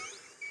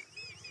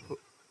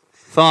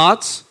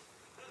 Thoughts?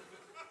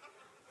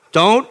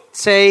 Don't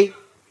say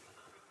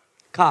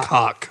cock.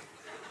 Cock.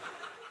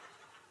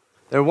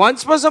 There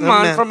once was a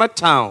man from a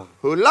town.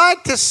 who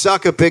liked to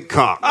suck a big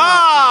cock.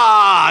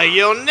 Ah,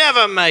 you'll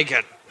never make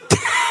it.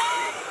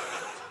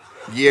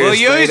 Years We'll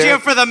use later, you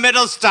for the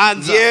middle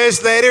stanza.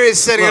 Years later, he's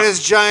sitting on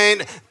his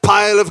giant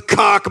pile of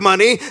cock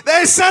money.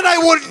 They said I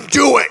wouldn't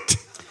do it.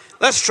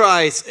 Let's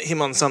try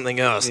him on something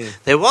else. Yeah.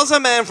 There was a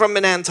man from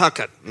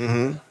Nantucket.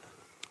 Mm-hmm.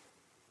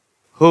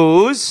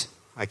 Whose?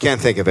 I can't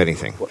think of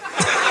anything.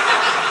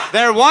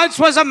 There once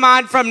was a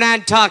man from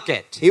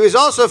Nantucket. He was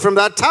also from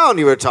that town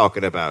you were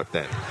talking about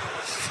then.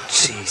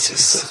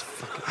 Jesus.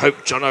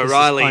 Hope John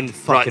O'Reilly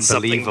writes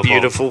something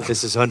beautiful.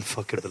 This is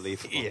unfucking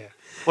believable. Yeah.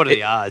 What are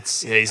the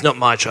odds? Yeah, he's not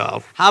my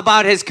child. How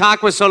about his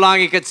cock was so long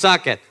he could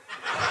suck it?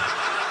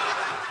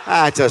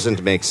 That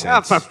doesn't make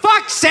sense. Oh, for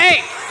fuck's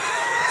sake!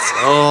 It's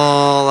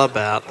all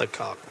about the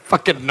cock.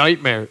 Fucking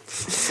nightmare.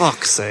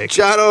 Fuck's sake.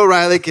 John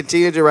O'Reilly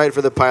continued to write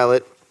for the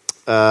Pilot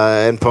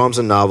and poems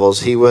and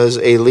novels. He was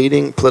a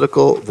leading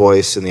political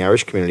voice in the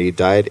Irish community. He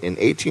died in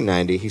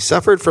 1890. He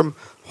suffered from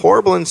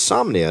horrible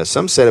insomnia.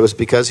 Some said it was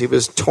because he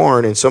was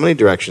torn in so many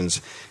directions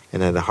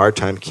and had a hard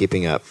time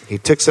keeping up. He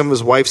took some of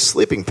his wife's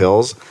sleeping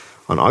pills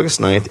on August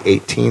 9th,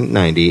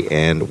 1890,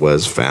 and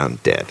was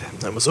found dead.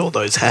 That was all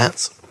those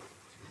hats.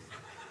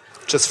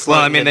 Just well,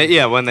 I floating mean,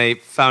 in. when they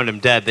found him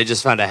dead, they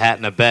just found a hat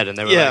in a bed, and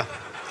they were like,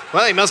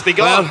 well, he must be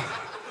gone. well,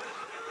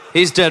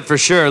 he's dead for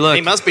sure. Look,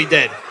 He must be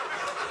dead.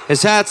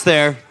 his hat's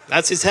there.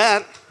 That's his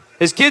hat.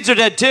 His kids are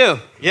dead, too.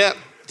 Yeah.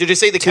 Did you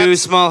see the Two cat?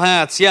 small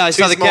hats. Yeah, I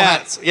Two saw the small cat.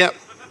 hats. Yep.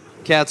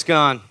 Cat's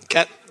gone.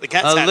 The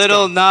cat's A hat's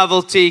little gone.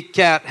 novelty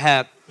cat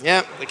hat.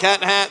 Yeah, the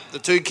cat hat, the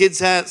two kids'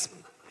 hats,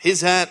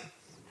 his hat,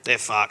 they're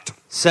fucked.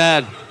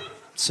 Sad.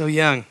 So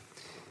young.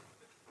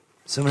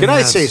 So many Can I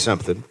hats. say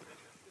something?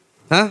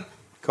 Huh?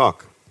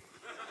 Cock.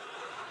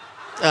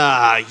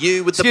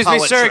 You with the Excuse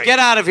poetry. me, sir. Get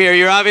out of here.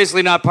 You're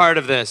obviously not part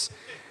of this.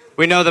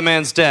 We know the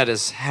man's dead.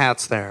 His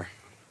hat's there.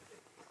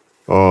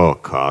 Oh,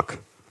 cock.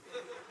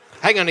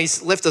 Hang on,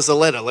 he's left us a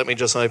letter. Let me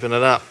just open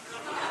it up.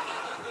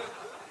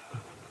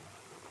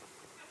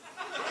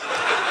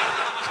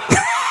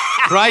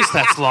 Christ,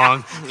 that's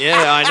long. Yeah,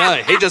 I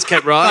know. He just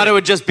kept I thought it writing.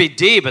 would just be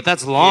D, but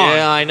that's long.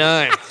 Yeah, I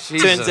know.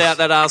 Jesus. Turns out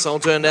that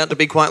arsehole turned out to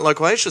be quite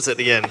loquacious at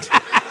the end.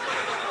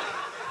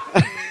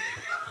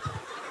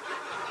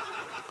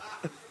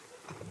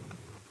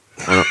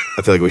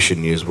 I feel like we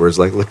shouldn't use words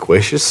like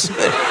loquacious.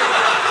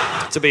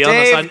 To be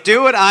honest, Dave,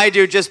 do what I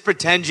do. Just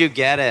pretend you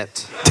get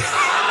it.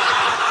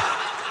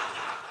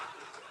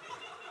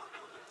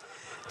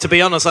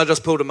 I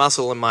just pulled a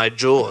muscle in my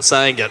jaw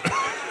saying it.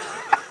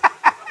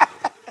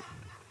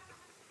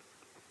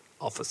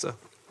 Officer.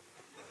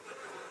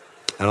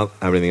 I don't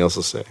have anything else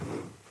to say.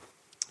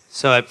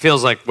 So it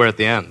feels like we're at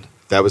the end.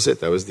 That was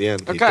it. That was the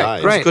end. He Okay,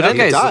 died. great. He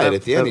Okay, so died. that-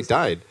 At the end, that he was-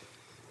 died.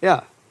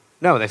 Yeah.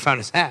 No, they found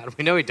his hat.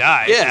 We know he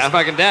died. Yeah. He's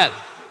fucking dead.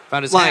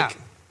 Found his Like, hat.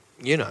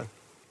 you know,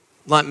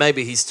 like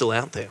maybe he's still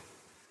out there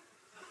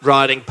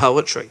writing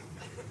poetry,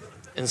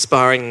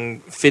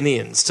 inspiring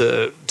Finians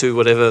to do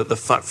whatever the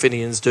fuck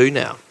Finians do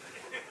now.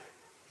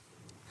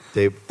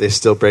 They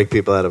still break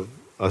people out of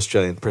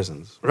Australian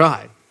prisons.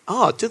 Right.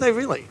 Oh, do they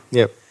really?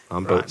 Yep.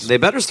 On boats. They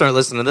better start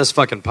listening to this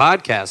fucking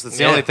podcast. It's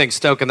the Yeah. only thing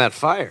stoking that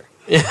fire.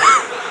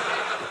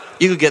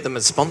 You could get them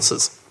as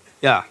sponsors.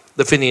 Yeah.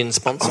 The Finian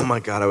sponsor. Oh my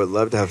god, I would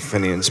love to have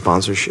Finian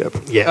sponsorship.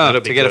 Yeah, Oh,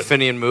 that'd to be get good. a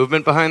Finian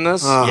movement behind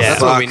this? Oh, Yeah.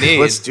 That's what we fuck. need.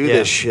 Let's do Yeah.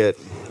 this shit.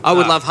 I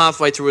would love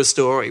halfway through a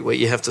story where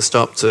you have to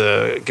stop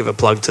to give a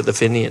plug to the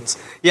Finians.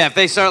 Yeah, if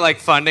they start like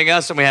funding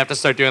us and we have to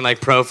start doing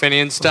like pro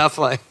Finian stuff,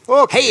 like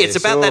Okay, Hey, it's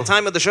about so- that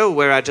time of the show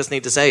where I just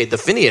need to say the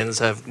Finians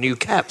have new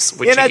caps,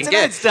 which You know, you can get.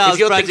 tonight's style If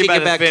you're is brought to you thinking by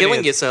the about killing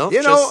Finians. yourself,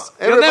 You know, just-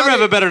 you'll never everybody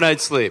have a better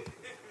night's sleep.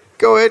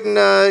 go ahead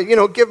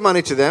and give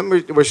money to them.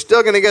 We're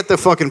still going to get the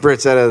fucking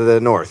Brits out of the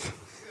north.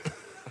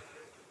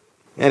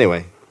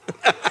 Anyway,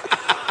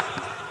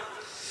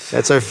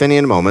 that's our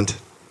Finian moment.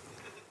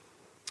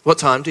 What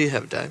time do you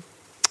have, Dave?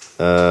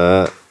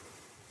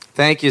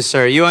 Thank you,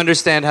 sir. You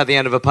understand how the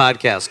end of a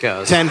podcast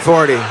goes.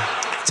 10:40.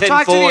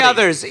 Talk to the 10:40.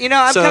 others. You know,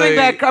 I'm So- coming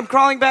back. I'm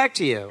crawling back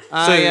to you.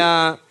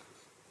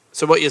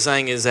 So what you're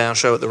saying is our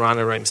show at the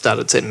Rhino Room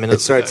started 10 It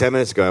minutes started ago. 10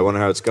 minutes ago. I wonder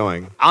how it's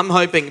going. I'm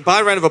hoping,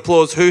 by a round of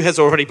applause, who has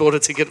already bought a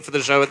ticket for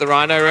the show at the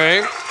Rhino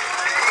Room?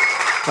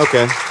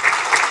 Okay.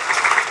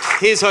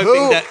 Here's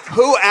hoping that...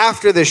 Who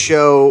after the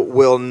show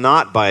will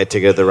not buy a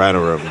ticket at the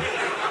Rhino Room?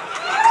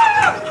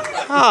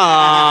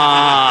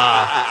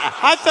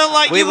 I felt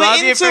like we you were love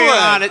into you for your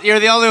it. honesty. You're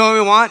the only one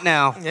we want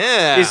now.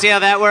 Yeah. You see how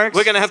that works?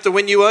 We're going to have to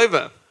win you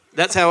over.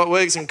 That's how it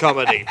works in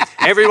comedy.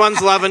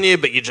 Everyone's loving you,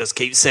 but you just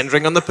keep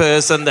centering on the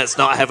person that's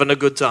not having a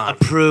good time.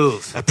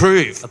 Approve.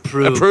 Approve.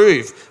 Approve.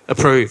 Approve.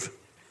 Approve.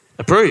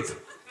 Approve.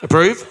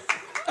 Approve.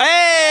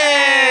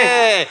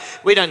 Hey!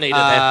 We don't need it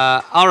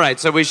there. All right,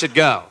 so we should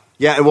go.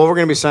 Yeah, well, we're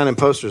going to be signing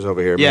posters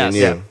over here, me Yes. and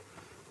you. Yeah.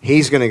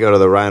 He's going to go to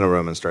the Rhino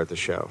Room and start the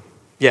show.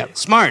 Yeah.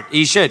 Smart.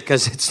 You should,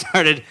 because it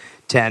started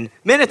 10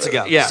 minutes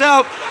ago. Yeah.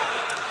 So,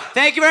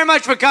 thank you very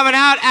much for coming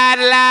out,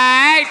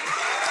 Adelaide.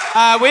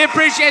 We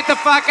appreciate the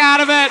fuck out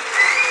of it.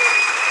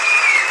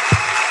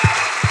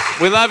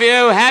 We love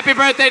you. Happy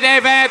birthday,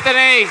 Dave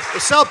Anthony. We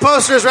sell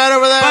posters right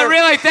over there. But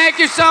really, thank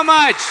you so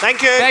much.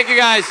 Thank you. Thank you,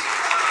 guys.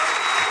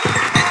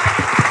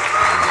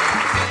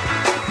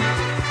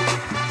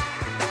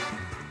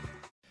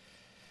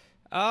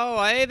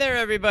 Oh, hey there,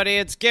 everybody.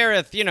 It's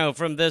Gareth,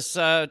 from this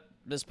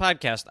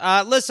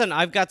podcast. Listen,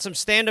 I've got some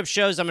stand-up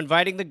shows I'm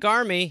inviting the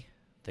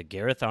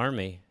Gareth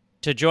Army,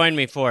 to join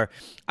me for.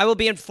 I will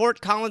be in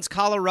Fort Collins,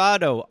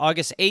 Colorado,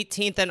 August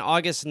 18th and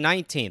August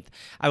 19th.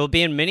 I will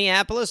be in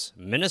Minneapolis,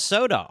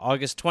 Minnesota,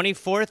 August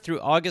 24th through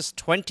August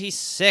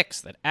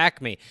 26th at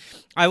Acme.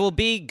 I will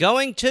be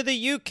going to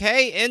the UK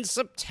in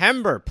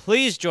September.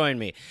 Please join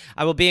me.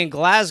 I will be in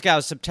Glasgow,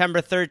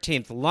 September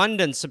 13th,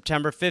 London,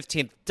 September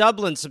 15th,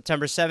 Dublin,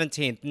 September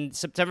 17th, and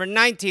September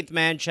 19th,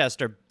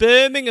 Manchester,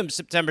 Birmingham,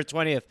 September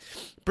 20th,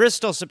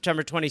 Bristol,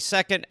 September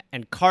 22nd,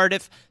 and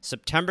Cardiff,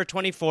 September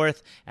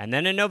 24th. And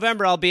then in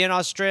November, I'll be in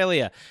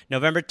Australia.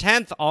 November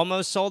 10th,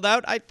 almost sold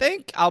out, I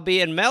think. I'll be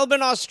in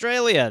Melbourne,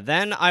 Australia.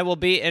 Then I will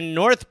be in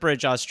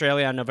Northbridge,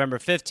 Australia on November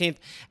 15th.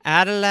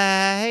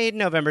 Adelaide,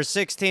 November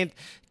 16th.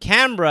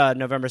 Canberra,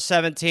 November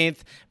 17th.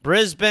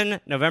 Brisbane,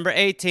 November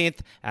 18th.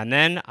 And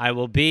then I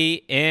will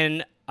be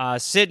in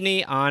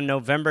Sydney on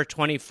November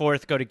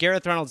 24th. Go to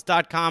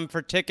GarethReynolds.com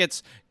for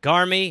tickets.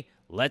 Garmy,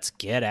 let's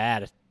get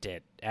at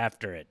it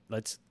after it.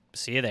 Let's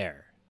see you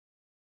there.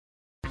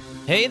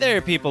 Hey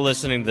there, people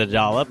listening to The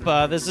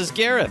Dollop. This is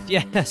Gareth.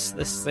 Yes,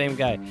 this same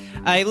guy.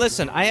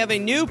 Listen, I have a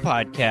new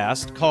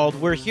podcast called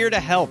We're Here to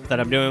Help that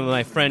I'm doing with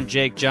my friend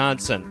Jake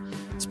Johnson.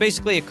 It's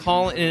basically a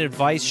call and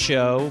advice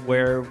show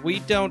where we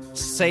don't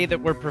say that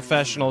we're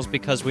professionals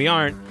because we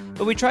aren't,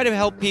 but we try to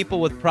help people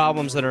with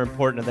problems that are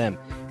important to them.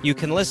 You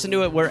can listen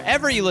to it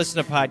wherever you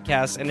listen to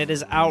podcasts, and it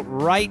is out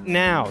right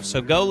now.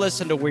 So go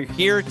listen to We're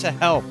Here to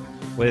Help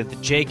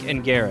with Jake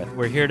and Gareth.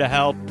 We're Here to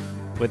Help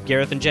with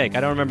Gareth and Jake. I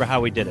don't remember how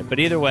we did it, but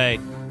either way,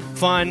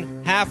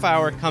 fun, half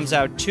hour, comes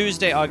out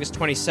Tuesday, August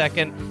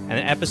 22nd, and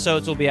the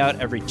episodes will be out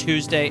every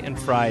Tuesday and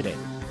Friday.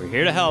 We're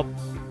Here to Help